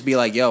there and just be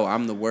like, "Yo,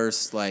 I'm the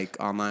worst like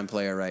online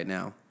player right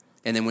now."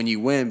 And then when you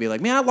win, be like,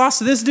 "Man, I lost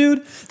to this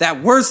dude, that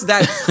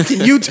fucking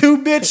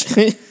YouTube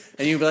bitch."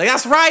 And you'd be like,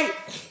 "That's right,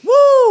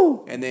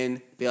 woo!" And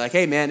then be like,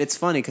 "Hey, man, it's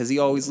funny because he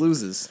always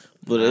loses."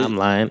 But I'm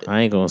lying.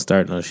 I ain't gonna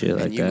start no shit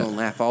And like you're that. gonna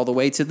laugh all the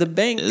way to the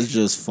bank. it's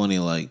just funny,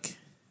 like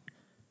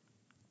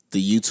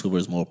the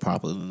YouTubers more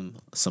popular than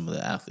some of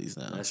the athletes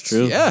now. That's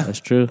true. Yeah. That's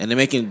true. And they're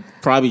making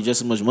probably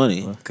just as much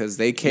money. Because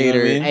they You know cater.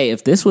 what I mean? Hey,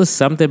 if this was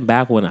something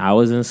back when I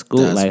was in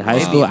school, That's like high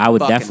wild. school, I would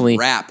Fucking definitely,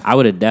 rap. I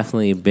would have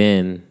definitely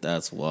been,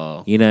 That's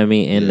wild. you know what I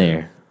mean, in Yeah.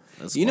 there.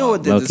 That's You know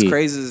what wild. this Low-key.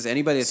 crazy is?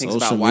 Anybody that thinks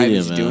Social about why media,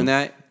 he's man. doing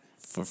that,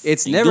 For,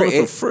 It's you never- do it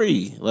it- for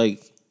free.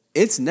 Like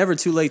it's never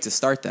too late to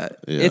start that.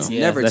 Yeah. It's Yeah,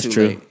 never that's too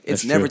true. late.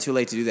 It's That's never true. too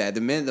late to do that.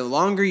 The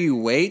longer you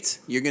wait,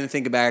 you're gonna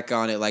think back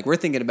on it. Like we're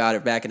thinking about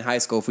it back in high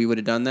school if we would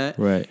have done that.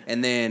 Right.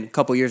 And then a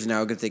couple years from now,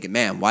 we're gonna think,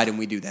 man, why didn't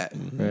we do that?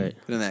 Right.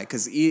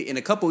 Because in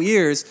a couple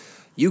years,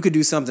 you could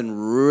do something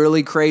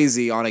really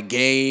crazy on a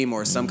game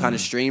or some kind of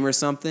stream or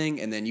something,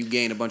 and then you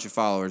gain a bunch of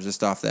followers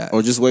just off that.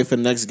 or just wait for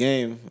the next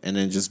game and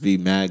then just be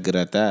mad good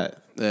at that.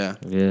 Yeah.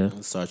 Yeah.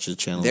 And start your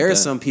channel. There are with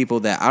that. some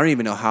people that I don't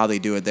even know how they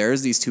do it.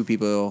 There's these two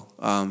people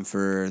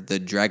for the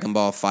Dragon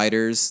Ball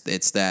Fighters.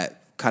 It's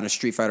that kind of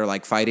Street Fighter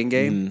like fighting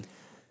game.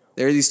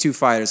 There are these two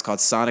fighters called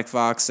Sonic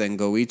Fox and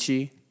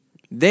Goichi.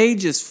 They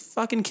just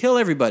fucking kill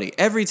everybody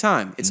every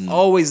time. It's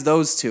always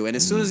those two. And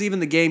as soon as even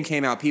the game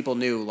came out, people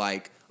knew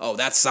like, oh,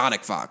 that's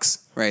Sonic Fox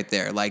right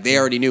there. Like they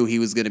already knew he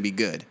was gonna be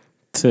good.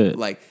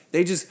 Like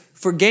they just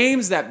for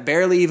games that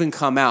barely even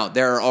come out,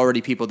 there are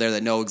already people there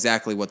that know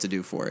exactly what to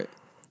do for it.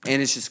 And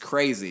it's just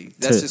crazy.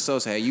 That's just so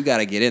sad. You got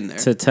to get in there.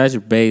 To touch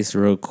base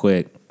real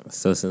quick,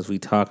 so since we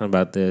talking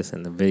about this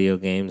and the video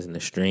games and the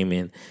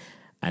streaming,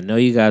 I know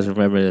you guys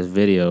remember this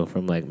video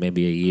from like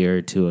maybe a year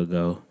or two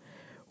ago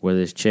where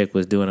this chick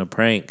was doing a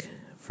prank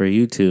for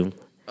YouTube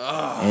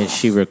and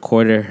she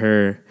recorded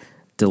her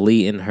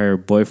deleting her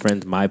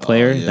boyfriend's My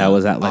Player. yeah. That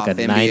was at like Off a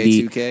NBA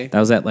 90. 2K? That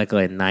was at like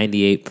a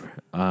 98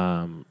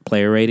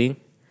 player rating.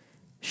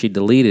 She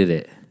deleted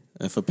it.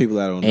 And for people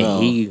that don't And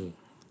know,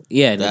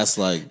 that's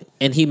like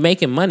and he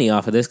making money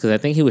off of this because I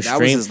think he was That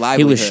was his he was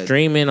livelihood.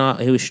 streaming.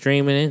 He was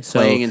streaming it, so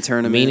Playing in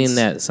tournaments. meaning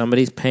that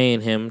somebody's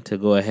paying him to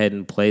go ahead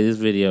and play this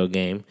video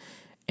game,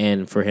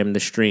 and for him to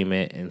stream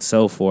it and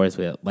so forth.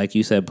 Like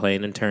you said,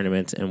 playing in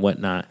tournaments and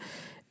whatnot,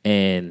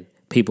 and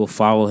people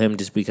follow him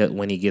just because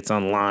when he gets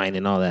online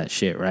and all that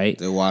shit, right?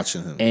 they're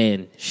watching him.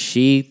 And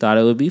she thought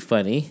it would be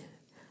funny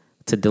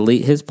to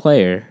delete his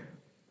player,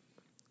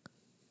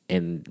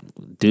 and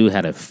dude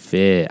had a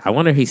fit. I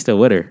wonder if he's still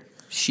with her.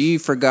 She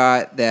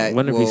forgot that. I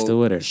wonder if he's still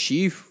with her.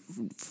 She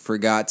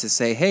forgot to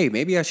say, hey,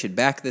 maybe I should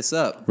back this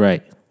up.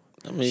 Right.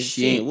 I mean,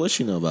 she ain't- what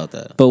she know about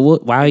that? But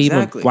why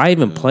Exactly.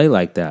 even play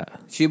like that?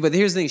 But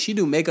here's the thing. She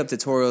do makeup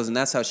tutorials, and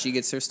that's how she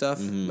gets her stuff,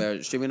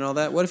 Mm-hmm. streaming and all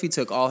that. What if he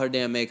took all her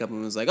damn makeup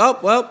and was like, oh,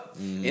 well,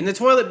 in the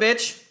toilet,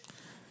 bitch.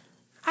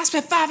 I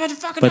spent $500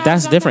 fucking But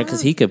that's dollars on different my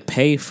because room. he could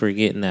pay for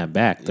getting that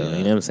back, though. Yeah.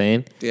 You know what I'm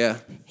saying? Yeah.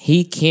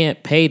 He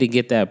can't pay to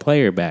get that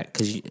player back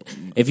because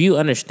if you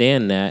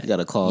understand that, You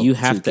gotta call You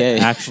have to 2K.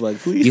 actually,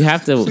 Like, please. you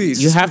have to,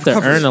 Please, you have to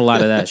cover earn it. a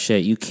lot of that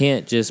shit. You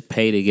can't just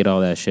pay to get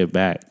all that shit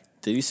back.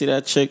 Did you see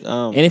that chick?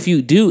 And if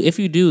you do,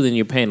 then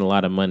you're paying a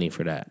lot of money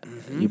for that.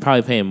 You're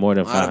probably paying more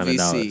than A lot of $500.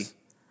 VC.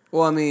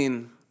 Well, I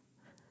mean,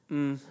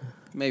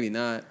 maybe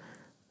not.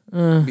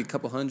 Maybe a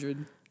couple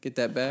hundred. Get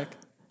that back.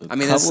 I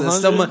mean, that's couple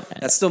still hundred?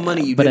 that's still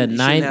money you, But didn't,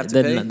 at you shouldn't 9, have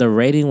to pay. the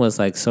rating was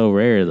like so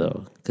rare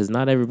though, because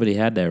not everybody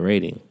had that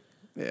rating.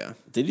 Yeah.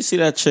 did you see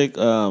that chick?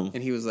 And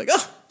he was like,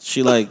 oh.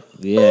 She like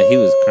Yeah, he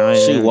was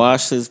crying. she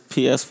washed his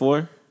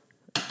PS4.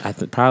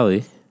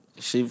 Probably.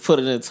 She put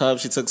it in a tub.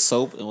 She took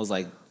soap and was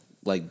like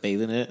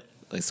bathing it,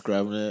 like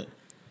scrubbing it,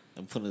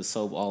 and putting the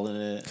soap all in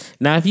it.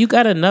 Now, if you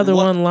got another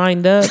one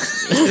lined up,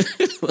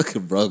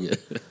 Looking broken.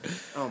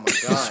 Oh, my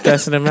God.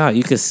 stressing him out,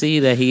 you could see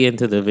that he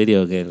into the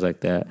video games like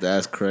that.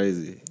 That's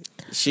crazy.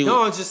 She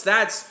No, it's just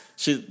that's.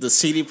 the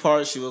CD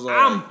part. She was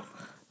all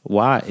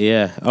Why?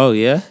 Yeah. Oh,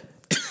 yeah.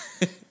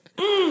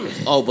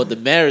 oh, but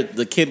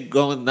the kid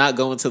not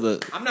going to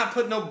the. I'm not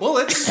putting no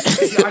bullets.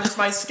 I just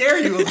might scare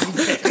you a little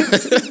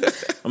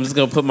bit. I'm just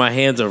gonna put my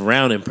hands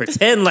around and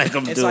pretend like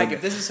I'm It's doing like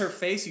if this is her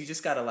face, you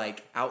just gotta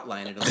like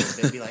outline it a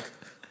little bit. Be like,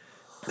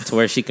 it to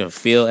where she can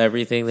feel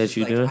everything that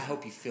you like do. I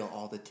hope you feel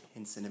all the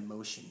tense and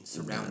emotion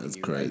surrounding That's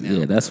you crazy. right now.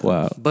 Yeah, that's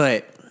wild.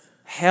 But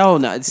hell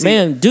no, see,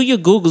 Man, do your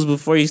Googles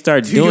before you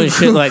start doing your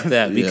shit like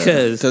that Yeah.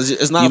 because 'Cause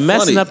it's not you're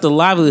messing funny. up the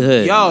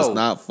livelihood. Yo. It's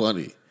not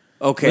funny.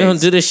 Okay, We don't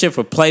do this shit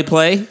for play.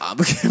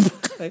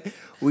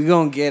 we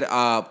gonna get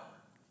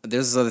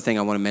there's this other thing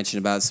I want to mention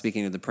about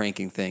speaking of the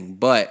pranking thing,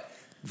 but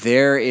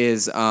there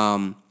is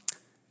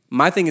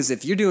my thing is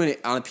if you're doing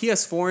it on a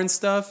PS4 and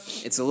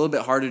stuff, it's a little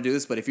bit harder to do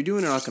this, but if you're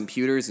doing it on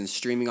computers and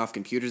streaming off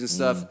computers and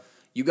stuff,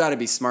 you got to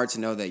be smart to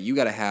know that you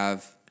got to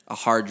have a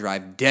hard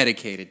drive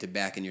dedicated to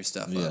backing your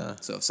stuff Yeah.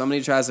 up. So if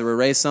somebody tries to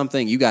erase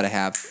something, you got to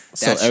have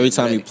So that every shit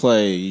time you ready.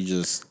 play, you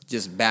just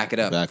Back it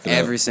up Back it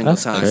every up. single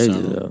That's time. crazy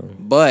though.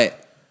 But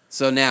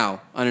so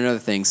now on another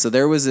thing, so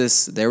there was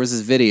this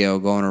video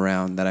going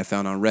around that I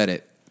found on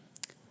Reddit,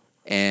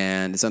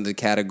 and it's under the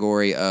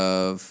category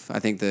of I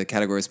think the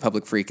category is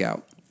public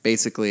freakout.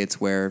 Basically, it's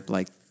where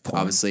like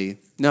obviously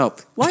no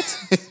what.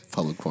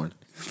 public porn.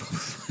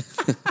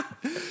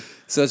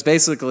 So it's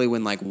basically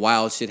when like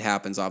wild shit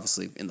happens,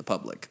 obviously in the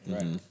public.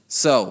 Right.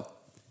 So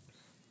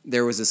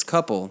there was this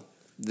couple.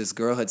 This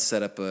girl had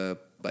set up a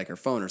like her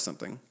phone or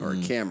something or a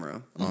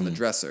camera on the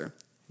dresser.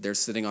 They're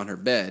sitting on her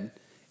bed,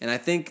 and I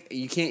think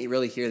you can't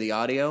really hear the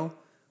audio,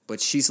 but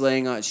she's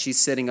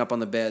sitting up on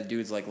the bed.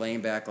 Dude's like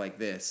laying back like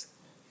this.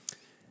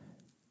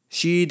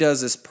 She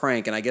does this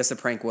prank, and I guess the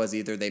prank was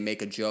either they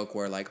make a joke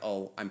where like,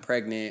 oh, I'm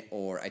pregnant,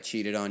 or I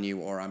cheated on you,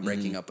 or I'm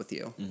breaking up with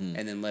you, and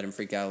then let him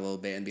freak out a little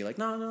bit and be like,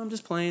 no, I'm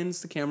just playing.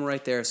 It's the camera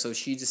right there. So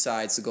she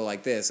decides to go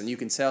like this, and you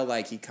can tell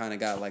like he kind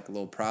of got like a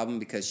little problem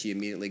because she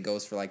immediately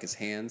goes for like his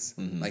hands.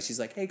 Like she's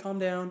like, hey, calm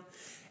down.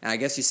 And I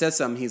guess she said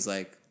something.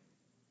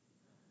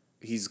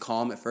 He's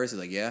calm at first. He's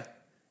like, yeah.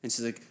 And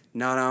she's like,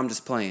 no, I'm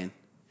just playing.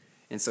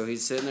 And so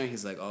he's sitting there.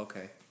 He's like, oh,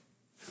 okay.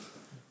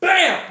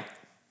 Bam!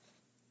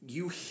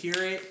 You hear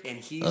it, and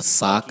he's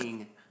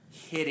fucking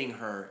hitting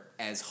her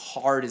as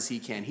hard as he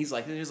can. He's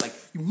like, you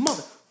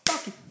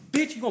motherfucking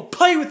bitch, you gonna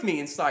play with me?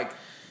 And it's like,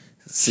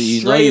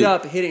 straight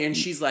up hitting, and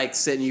she's like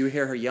sitting. You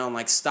hear her yelling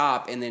like,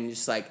 stop, and then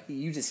just like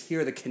you just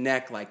hear the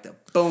connect, like the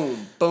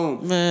boom,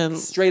 boom, man,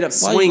 straight up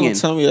why swinging. You gonna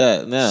tell me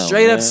that now?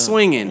 Straight man? up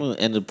swinging. I'm gonna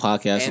end the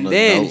podcast, and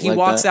then he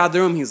walks out the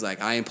room. He's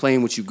like, I ain't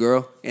playing with you,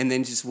 girl, and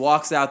then just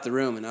walks out the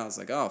room. And I was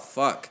like, oh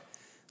fuck.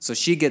 So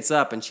she gets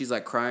up and she's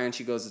like crying.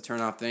 She goes to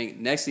turn off the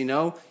thing. Next thing you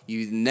know,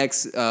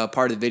 next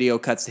part of the video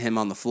cuts to him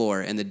on the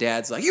floor. And the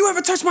dad's like, you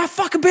ever touch my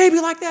fucking baby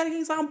like that? And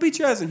he's like, I'll beat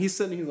your ass. And he's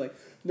sitting there, he's like,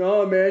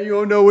 no, man, you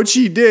don't know what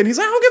she did. And he's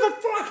like, I don't give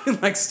a fuck.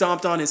 And like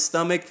stomped on his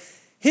stomach,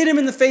 hit him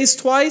in the face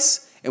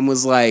twice, and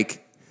was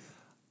like,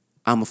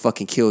 I'm gonna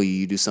fucking kill you.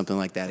 You do something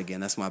like that again.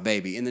 That's my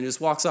baby. And then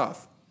just walks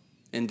off.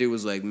 And dude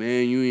was like,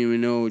 man, you don't even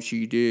know what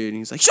she did. And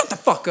he's like, shut the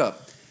fuck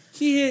up.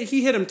 He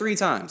hit him 3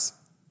 times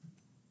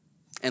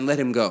and let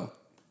him go.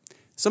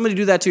 Somebody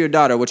do that to your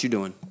daughter, what you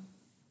doing?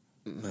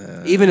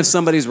 Even if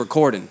somebody's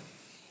recording,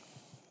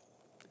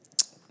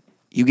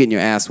 you getting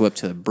your ass whipped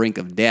to the brink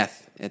of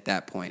death at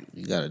that point.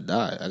 You gotta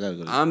die. I gotta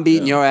go. I'm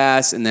beating your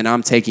ass, and then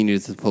I'm taking you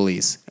to the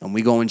police, and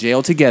we go in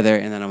jail together,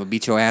 and then I'm gonna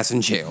beat your ass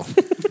in jail.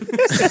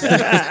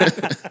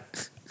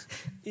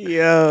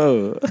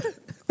 Yo.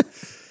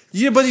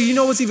 Yeah, but you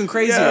know what's even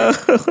crazier?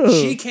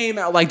 She came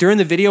out like during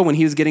the video when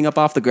he was getting up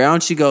off the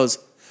ground. She goes,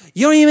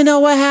 you don't even know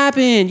what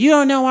happened. You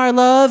don't know our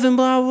love and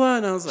blah, blah.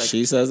 And I was like,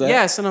 she says that?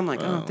 Yes. And I'm like,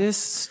 oh, this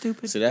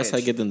stupid See, that's bitch. how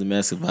I get them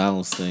domestic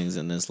violence things.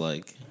 And it's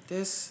like,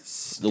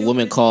 This the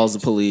woman calls the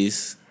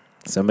police.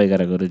 Somebody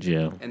gotta go to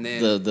jail. And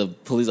then The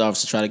police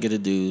officer try to get a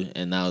dude.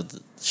 And now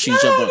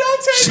she's don't take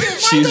it, my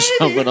she's baby.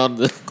 jumping on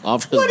the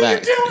officer's What are you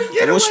back. doing?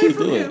 Get Like, what away you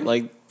from doing? him.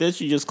 Like, bitch,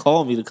 you just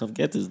called me to come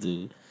get this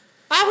dude.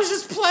 I was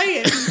just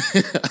playing.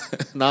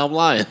 Now I'm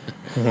lying.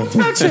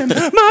 Touch him,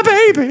 my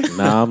baby.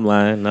 Nah, I'm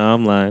lying.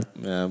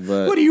 Yeah,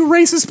 but What are you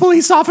racist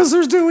police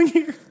officers doing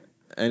here?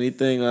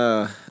 anything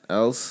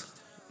else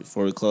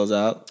before we close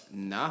out?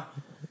 Nah.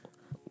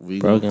 We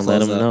Bro, gonna can let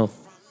close them out. know.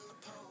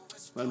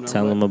 Let 'em know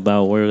Tell what? them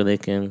about where they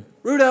can.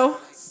 Rudo.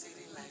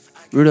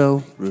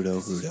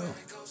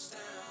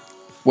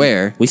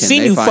 Where We can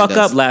seen they you find fuck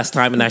us? up last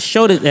time, and I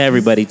showed it to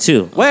everybody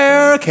too.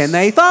 Where can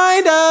they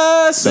find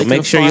us? So They make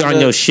can sure you're find on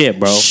your us- shit,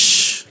 bro. Shh.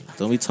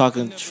 Don't be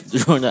talking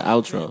during the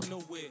outro.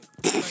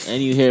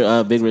 And you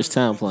hear Big Rich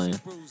Town playing.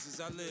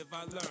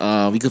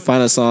 You can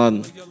find us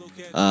on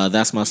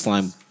That's My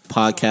Slime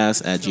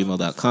Podcast at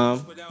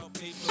gmail.com.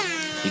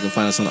 You can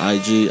find us on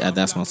IG at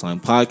That's My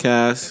Slime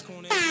Podcast. You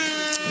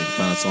can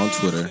find us on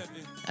Twitter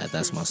at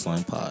That's My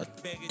Slime Pod.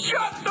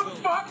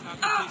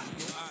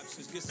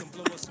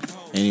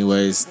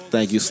 Anyways,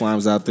 thank you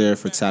slimes out there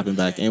for tapping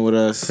back in with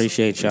us.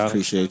 Appreciate y'all.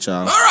 Appreciate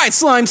y'all. All right,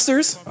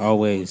 Slimesters.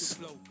 Always.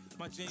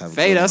 Have a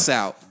Fade good one. us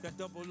out. That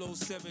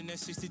 007, that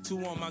 62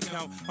 on my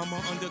count. I'm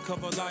an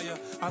undercover liar.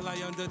 I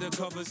lie under the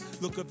covers.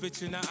 Look a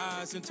bitch in the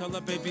eyes and tell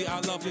her, baby, I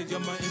love it. You're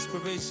my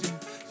inspiration.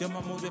 You're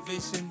my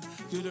motivation.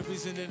 You're the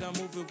reason that I'm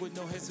moving with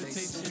no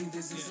hesitation.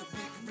 This is a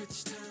big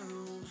rich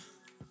town.